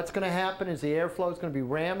 Now, what's going to happen is the airflow is going to be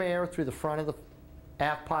ram air through the front of the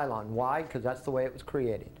aft pylon. Why? Because that's the way it was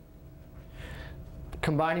created.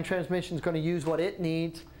 Combining transmission is going to use what it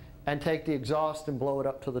needs and take the exhaust and blow it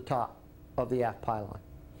up to the top of the aft pylon.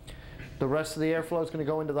 The rest of the airflow is going to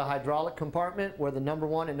go into the hydraulic compartment where the number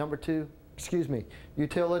 1 and number 2,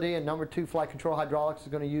 utility and number 2 flight control hydraulics is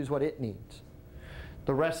going to use what it needs.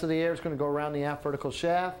 The rest of the air is going to go around the aft vertical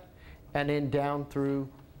shaft and then down through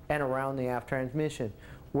and around the aft transmission,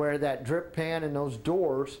 where that drip pan and those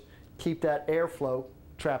doors keep that airflow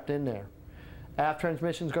trapped in there. Aft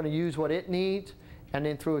transmission is going to use what it needs, and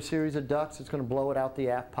then through a series of ducts, it's going to blow it out the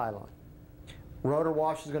aft pylon. Rotor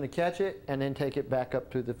wash is going to catch it and then take it back up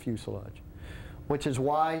to the fuselage. Which is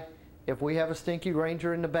why, if we have a stinky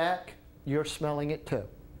Ranger in the back, you're smelling it too.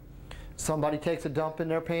 Somebody takes a dump in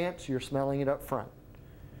their pants, you're smelling it up front.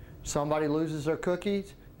 Somebody loses their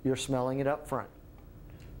cookies, you're smelling it up front.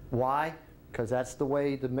 Why? Because that's the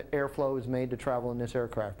way the airflow is made to travel in this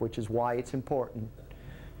aircraft, which is why it's important.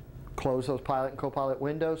 Close those pilot and co-pilot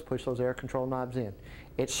windows, push those air control knobs in.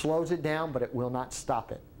 It slows it down, but it will not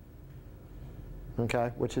stop it.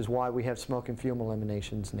 Okay? Which is why we have smoke and fume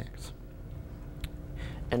eliminations next.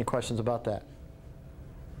 Any questions about that?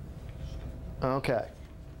 Okay.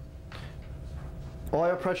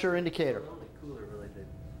 Oil pressure indicator. The only cooler really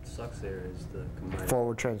that sucks air is the combined.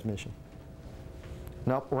 Forward transmission.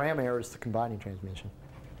 Nope, ram air is the combining transmission.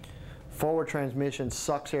 Forward transmission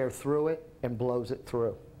sucks air through it and blows it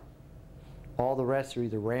through. All the rest are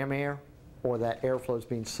either ram air or that airflow is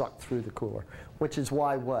being sucked through the cooler, which is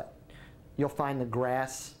why what? You'll find the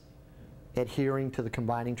grass adhering to the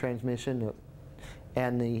combining transmission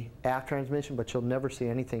and the aft transmission, but you'll never see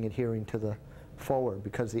anything adhering to the forward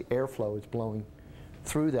because the airflow is blowing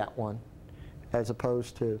through that one as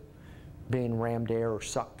opposed to being rammed air or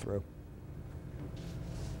sucked through.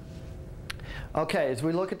 Okay, as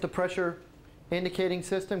we look at the pressure indicating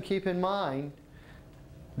system, keep in mind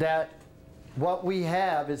that what we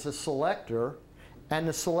have is a selector, and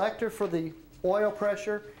the selector for the oil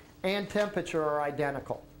pressure and temperature are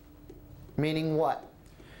identical. Meaning what?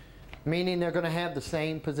 Meaning they're going to have the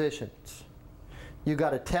same positions. You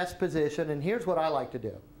got a test position, and here's what I like to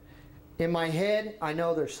do. In my head, I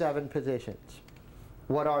know there's 7 positions.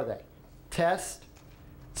 What are they? Test,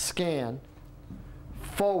 scan,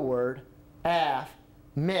 forward, aft,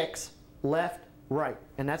 mix, left, right.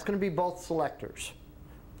 And that's going to be both selectors.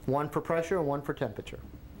 One for pressure and one for temperature.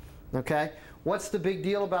 Okay? What's the big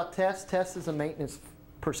deal about test? Test is a maintenance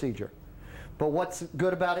procedure. But what's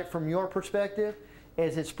good about it from your perspective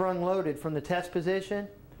is it's sprung loaded from the test position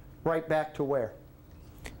right back to where?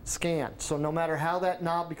 Scan. So no matter how that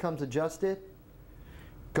knob becomes adjusted,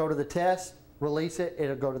 go to the test, release it,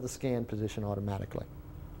 it'll go to the scan position automatically.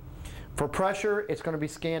 For pressure, it's going to be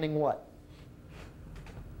scanning what?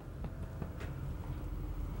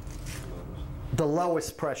 The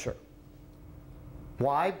lowest pressure.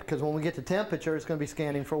 Why? Because when we get to temperature, it's going to be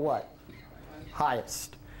scanning for what?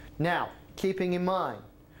 Highest. Now, keeping in mind,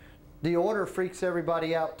 the order freaks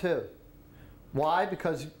everybody out too. Why?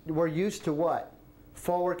 Because we're used to what?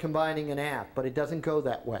 Forward combining and aft, but it doesn't go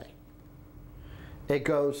that way. It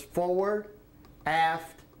goes forward,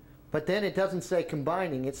 aft, but then it doesn't say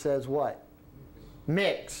combining, it says what?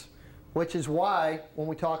 Mix, which is why when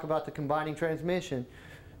we talk about the combining transmission,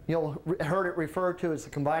 you'll heard it referred to as the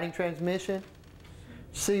combining transmission,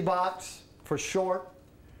 C-box for short,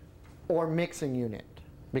 or mixing unit,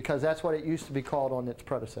 because that's what it used to be called on its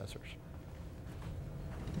predecessors.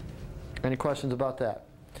 Any questions about that?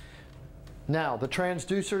 Now, the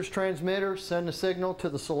transducers, transmitters send the signal to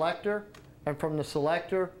the selector, and from the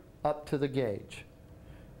selector up to the gauge,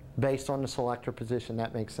 based on the selector position.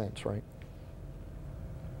 That makes sense, right?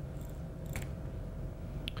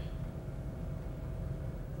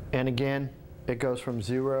 And again, it goes from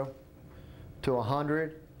 0 to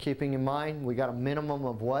 100, keeping in mind we got a minimum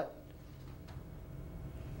of what?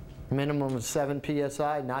 Minimum of 7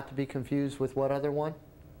 psi, not to be confused with what other one?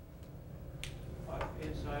 5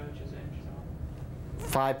 psi, which is engine oil.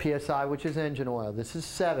 5 psi, which is engine oil. This is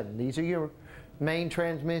 7. These are your main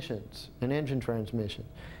transmissions, an engine transmission.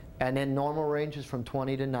 And then normal range is from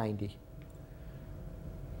 20 to 90.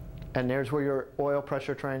 And there's where your oil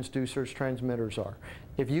pressure transducers, transmitters are.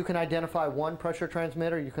 If you can identify one pressure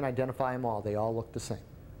transmitter, you can identify them all. They all look the same.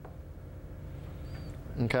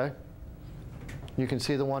 Okay? You can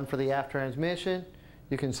see the one for the aft transmission.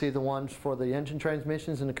 You can see the ones for the engine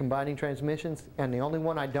transmissions and the combining transmissions. And the only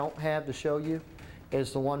one I don't have to show you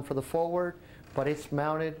is the one for the forward, but it's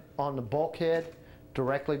mounted on the bulkhead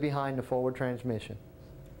directly behind the forward transmission.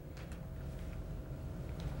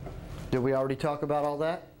 Did we already talk about all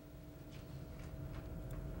that?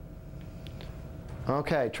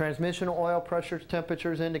 Okay, transmission oil pressures,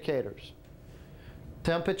 temperatures, indicators.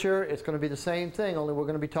 Temperature, it's going to be the same thing, only we're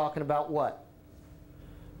going to be talking about what?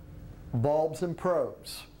 Bulbs and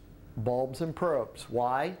probes. Bulbs and probes.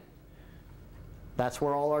 Why? That's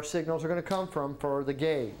where all our signals are going to come from for the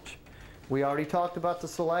gauge. We already talked about the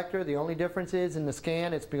selector. The only difference is in the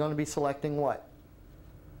scan, it's going to be selecting what?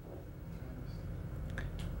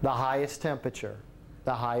 The highest temperature.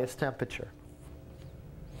 The highest temperature.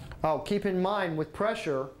 Oh, keep in mind with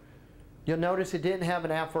pressure, you'll notice it didn't have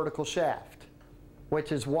an aft vertical shaft,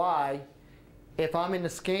 which is why if I'm in the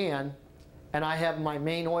scan and I have my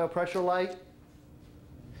main oil pressure light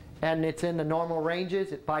and it's in the normal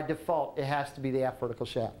ranges, by default it has to be the aft vertical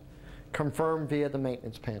shaft. Confirmed via the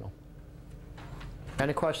maintenance panel.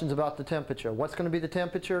 Any questions about the temperature? What's going to be the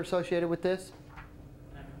temperature associated with this?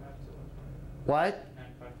 95 to 120. What?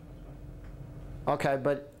 95 to 120. Okay,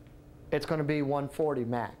 but it's going to be 140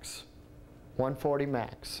 max. 140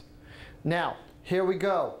 max. Now, here we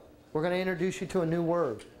go. We're going to introduce you to a new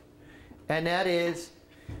word. And that is,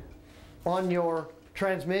 on your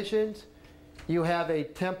transmissions, you have a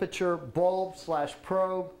temperature bulb slash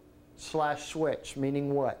probe slash switch.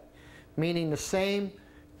 Meaning what? Meaning the same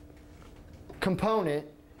component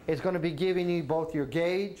is going to be giving you both your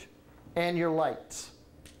gauge and your lights.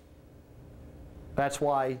 That's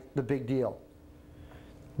why the big deal.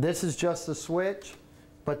 This is just a switch,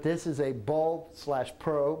 but this is a bulb slash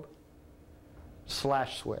probe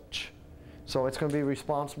slash switch. So it's going to be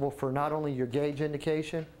responsible for not only your gauge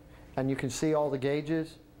indication, and you can see all the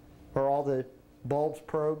gauges, or all the bulbs,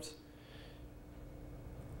 probes,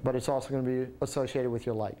 but it's also going to be associated with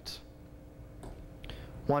your lights.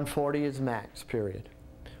 140 is max, period.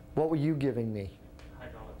 What were you giving me?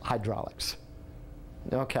 Hydraulics. Hydraulics.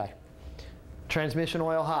 Okay. Transmission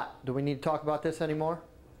oil hot. Do we need to talk about this anymore?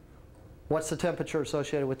 What's the temperature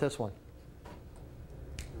associated with this one?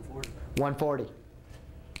 140.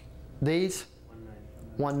 These?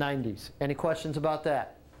 190s. Any questions about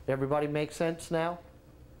that? Everybody make sense now?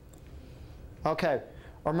 Okay.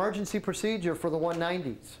 Emergency procedure for the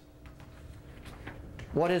 190s.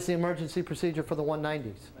 What is the emergency procedure for the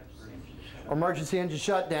 190s? Emergency engine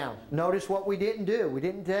shutdown. Notice what we didn't do. We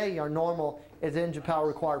didn't say our normal is engine power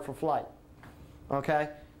required for flight. Okay?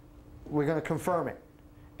 We're going to confirm it.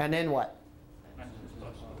 And then what?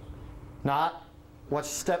 Not? What's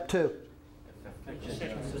step 2?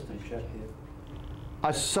 System check here.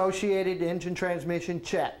 Associated engine transmission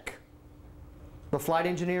check. The flight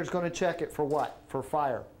engineer is going to check it for what? For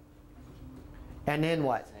fire. And then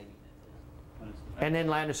what? And then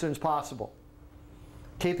land as soon as possible.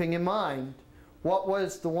 Keeping in mind, what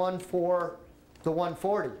was the one for the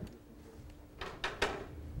 140?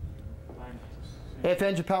 If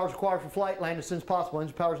engine power is required for flight, land as soon as possible.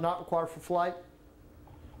 Engine power is not required for flight.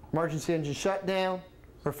 Emergency engine shutdown,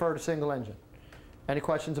 refer to single engine. Any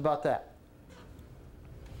questions about that?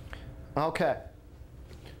 Okay.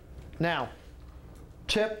 Now,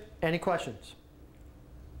 Chip, any questions?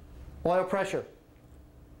 Oil pressure.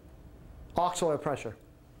 Aux oil pressure.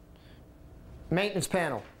 Maintenance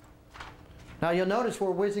panel. Now you'll notice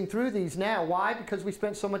we're whizzing through these now. Why? Because we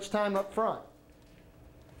spent so much time up front.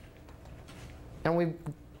 And we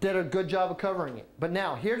did a good job of covering it. But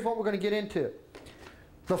now, here's what we're going to get into.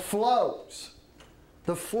 The flows.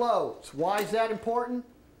 The flows. Why is that important?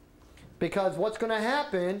 Because what's going to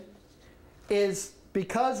happen is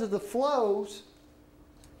because of the flows,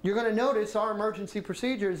 you're going to notice our emergency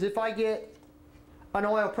procedures. If I get an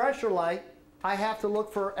oil pressure light, I have to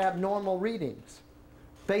look for abnormal readings.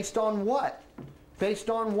 Based on what? Based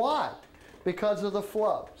on why? Because of the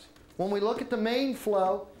flows. When we look at the main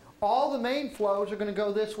flow, all the main flows are going to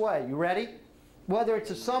go this way. You ready? Whether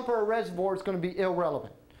it's a sump or a reservoir, it's going to be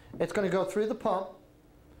irrelevant. It's going to go through the pump,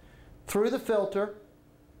 through the filter.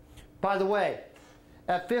 By the way,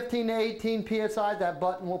 at 15 to 18 psi, that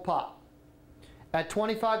button will pop. At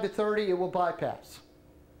 25 to 30, it will bypass.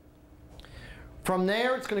 From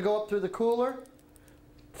there, it's going to go up through the cooler,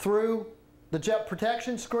 through the jet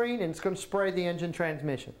protection screen, and it's going to spray the engine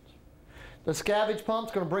transmissions. The scavenge pump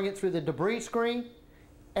is going to bring it through the debris screen,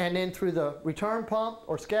 and then through the return pump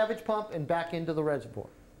or scavenge pump and back into the reservoir.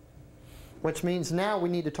 Which means now we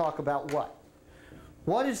need to talk about what?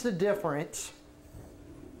 What is the difference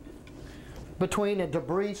between a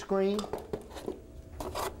debris screen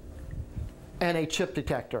and a chip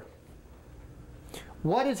detector?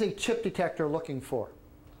 What is a chip detector looking for?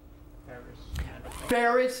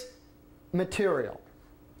 Ferrous material.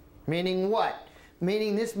 Meaning what?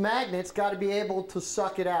 Meaning this magnet's got to be able to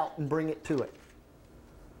suck it out and bring it to it.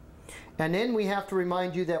 And then we have to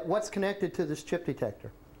remind you that what's connected to this chip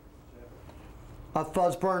detector? A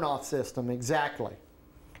fuzz burn-off system, exactly.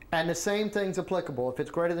 And the same thing's applicable. If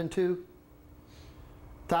it's greater than 2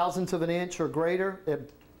 thousandths of an inch or greater,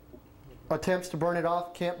 it attempts to burn it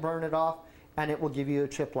off, can't burn it off, and it will give you a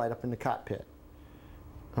chip light up in the cockpit.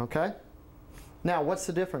 Okay? Now, what's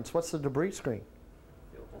the difference? What's the debris screen?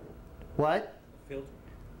 Filter. What? Filter.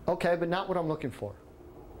 Okay, but not what I'm looking for.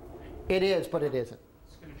 It is, but it isn't.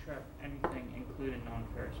 It's going to trap anything, including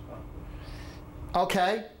non-ferrous pump.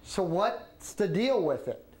 Okay, so what's the deal with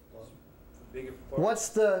it? Bigger part.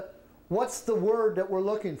 What's the word that we're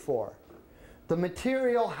looking for? The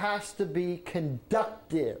material has to be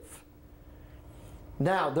conductive.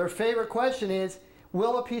 Now, their favorite question is,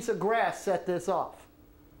 will a piece of grass set this off?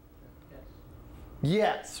 Yes.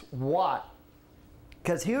 Yes. Why?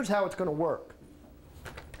 Because here's how it's going to work.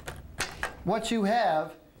 What you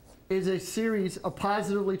have is a series of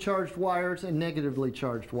positively charged wires and negatively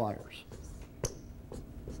charged wires.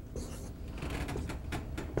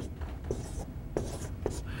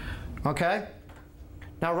 Okay?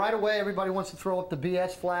 Now right away everybody wants to throw up the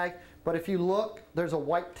BS flag, but if you look, there's a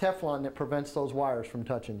white Teflon that prevents those wires from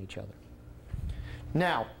touching each other.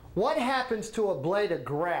 Now, what happens to a blade of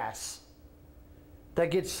grass that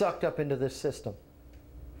gets sucked up into this system?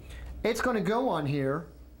 It's going to go on here,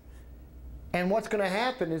 and what's going to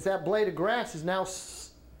happen is that blade of grass is now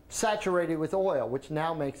saturated with oil, which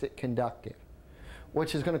now makes it conductive,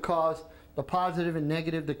 which is going to cause the positive and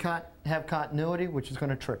negative to have continuity, which is going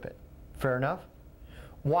to trip it. Fair enough?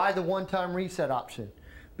 Why the one-time reset option?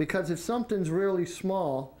 Because if something's really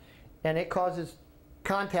small and it causes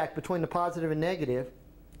contact between the positive and negative,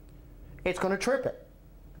 it's going to trip it.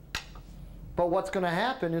 But what's going to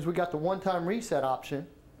happen is we got the one-time reset option,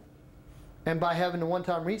 and by having the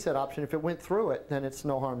one-time reset option, if it went through it, then it's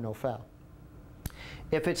no harm, no foul.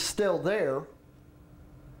 If it's still there,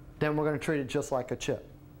 then we're going to treat it just like a chip.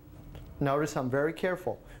 Notice I'm very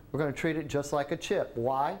careful. We're going to treat it just like a chip.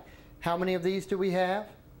 Why? How many of these do we have?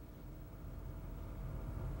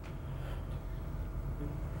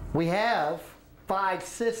 We have 5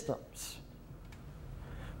 systems.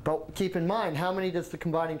 But keep in mind, how many does the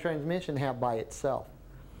combining transmission have by itself?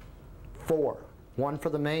 4. 1 for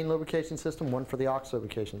the main lubrication system, 1 for the aux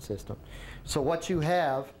lubrication system. So what you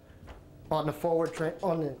have on the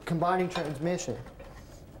on the combining transmission,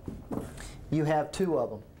 you have 2 of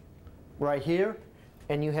them right here,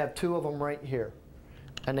 and you have 2 of them right here,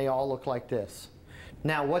 and they all look like this.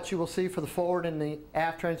 Now what you will see for the forward and the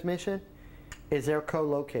aft transmission is they're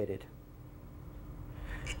co-located.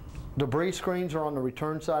 Debris screens are on the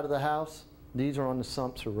return side of the house. These are on the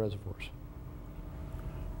sumps or reservoirs.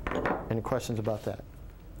 Any questions about that?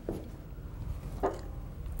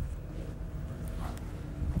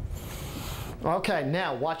 Okay,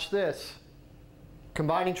 now watch this.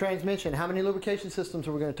 Combining transmission. How many lubrication systems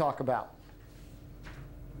are we going to talk about?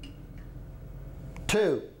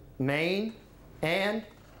 2. Main and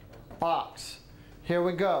aux. Here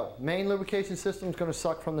we go. Main lubrication system is going to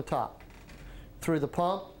suck from the top. Through the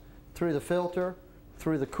pump, through the filter,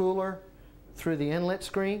 through the cooler, through the inlet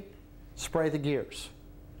screen, spray the gears.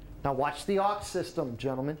 Now watch the aux system,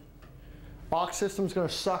 gentlemen. Aux system is going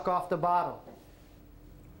to suck off the bottom.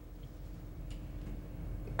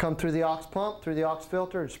 Come through the aux pump, through the aux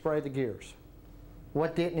filter, and spray the gears.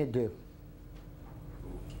 What didn't it do?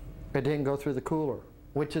 It didn't go through the cooler,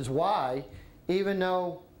 which is why, even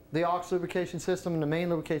though the aux lubrication system and the main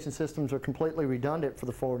lubrication systems are completely redundant for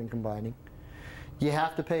the forward and combining, you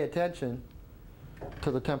have to pay attention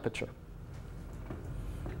to the temperature.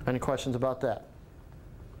 Any questions about that?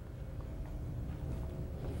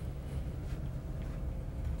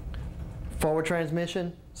 Forward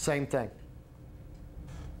transmission, same thing.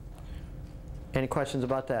 Any questions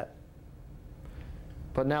about that?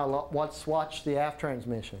 But now let's watch the aft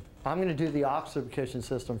transmission. I'm going to do the aux lubrication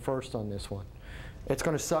system first on this one. It's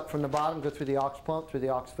going to suck from the bottom, go through the aux pump, through the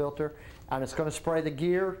aux filter, and it's going to spray the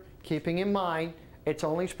gear, keeping in mind it's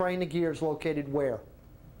only spraying the gears located where?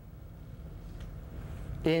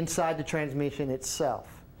 Inside the transmission itself.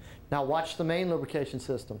 Now watch the main lubrication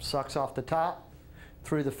system. Sucks off the top,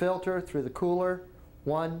 through the filter, through the cooler.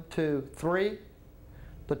 1, 2, 3.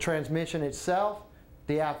 The transmission itself,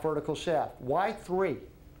 the aft vertical shaft. Why 3?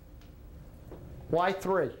 Why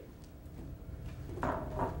 3?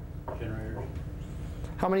 Generators.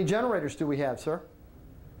 How many generators do we have, sir?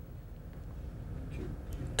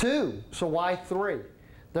 2. So why 3?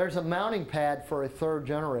 There's a mounting pad for a 3rd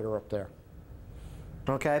generator up there.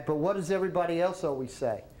 Okay, but what does everybody else always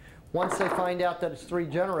say? Once they find out that it's 3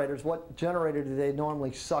 generators, what generator do they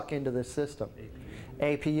normally suck into this system?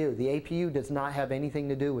 APU. The APU does not have anything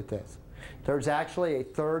to do with this. There's actually a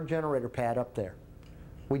 3rd generator pad up there.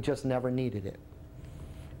 We just never needed it.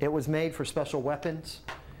 It was made for special weapons,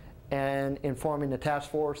 and in forming the task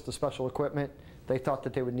force, the special equipment, they thought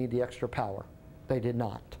that they would need the extra power. They did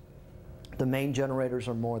not. The main generators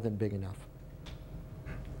are more than big enough.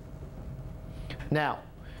 Now,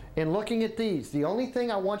 in looking at these, the only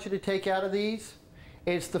thing I want you to take out of these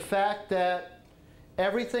is the fact that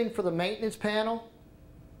everything for the maintenance panel,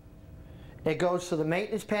 it goes to the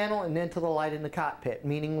maintenance panel and then to the light in the cockpit.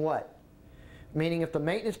 Meaning what? Meaning if the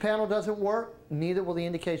maintenance panel doesn't work, neither will the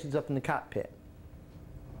indications up in the cockpit.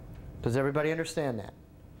 Does everybody understand that?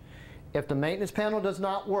 If the maintenance panel does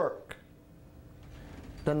not work,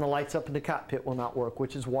 then the lights up in the cockpit will not work,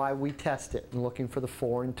 which is why we test it and looking for the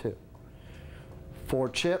 4 and 2. 4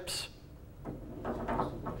 chips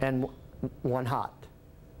and 1 hot.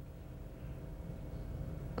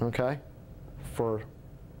 Okay? For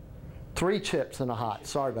 3 chips and a hot.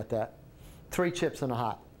 Sorry about that. 3 chips and a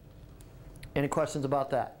hot. Any questions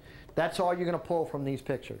about that? That's all you're going to pull from these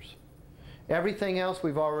pictures. Everything else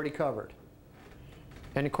we've already covered.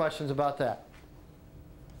 Any questions about that?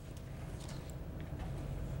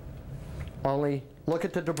 Only look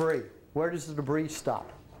at the debris. Where does the debris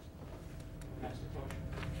stop?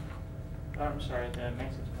 I'm sorry, the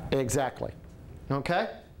message. Exactly. Okay?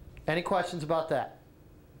 Any questions about that?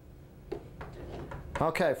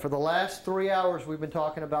 Okay, for the last 3 hours we've been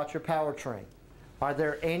talking about your powertrain. Are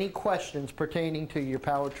there any questions pertaining to your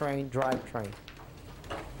powertrain, drivetrain?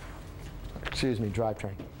 Excuse me,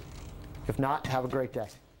 drivetrain. If not, have a great day.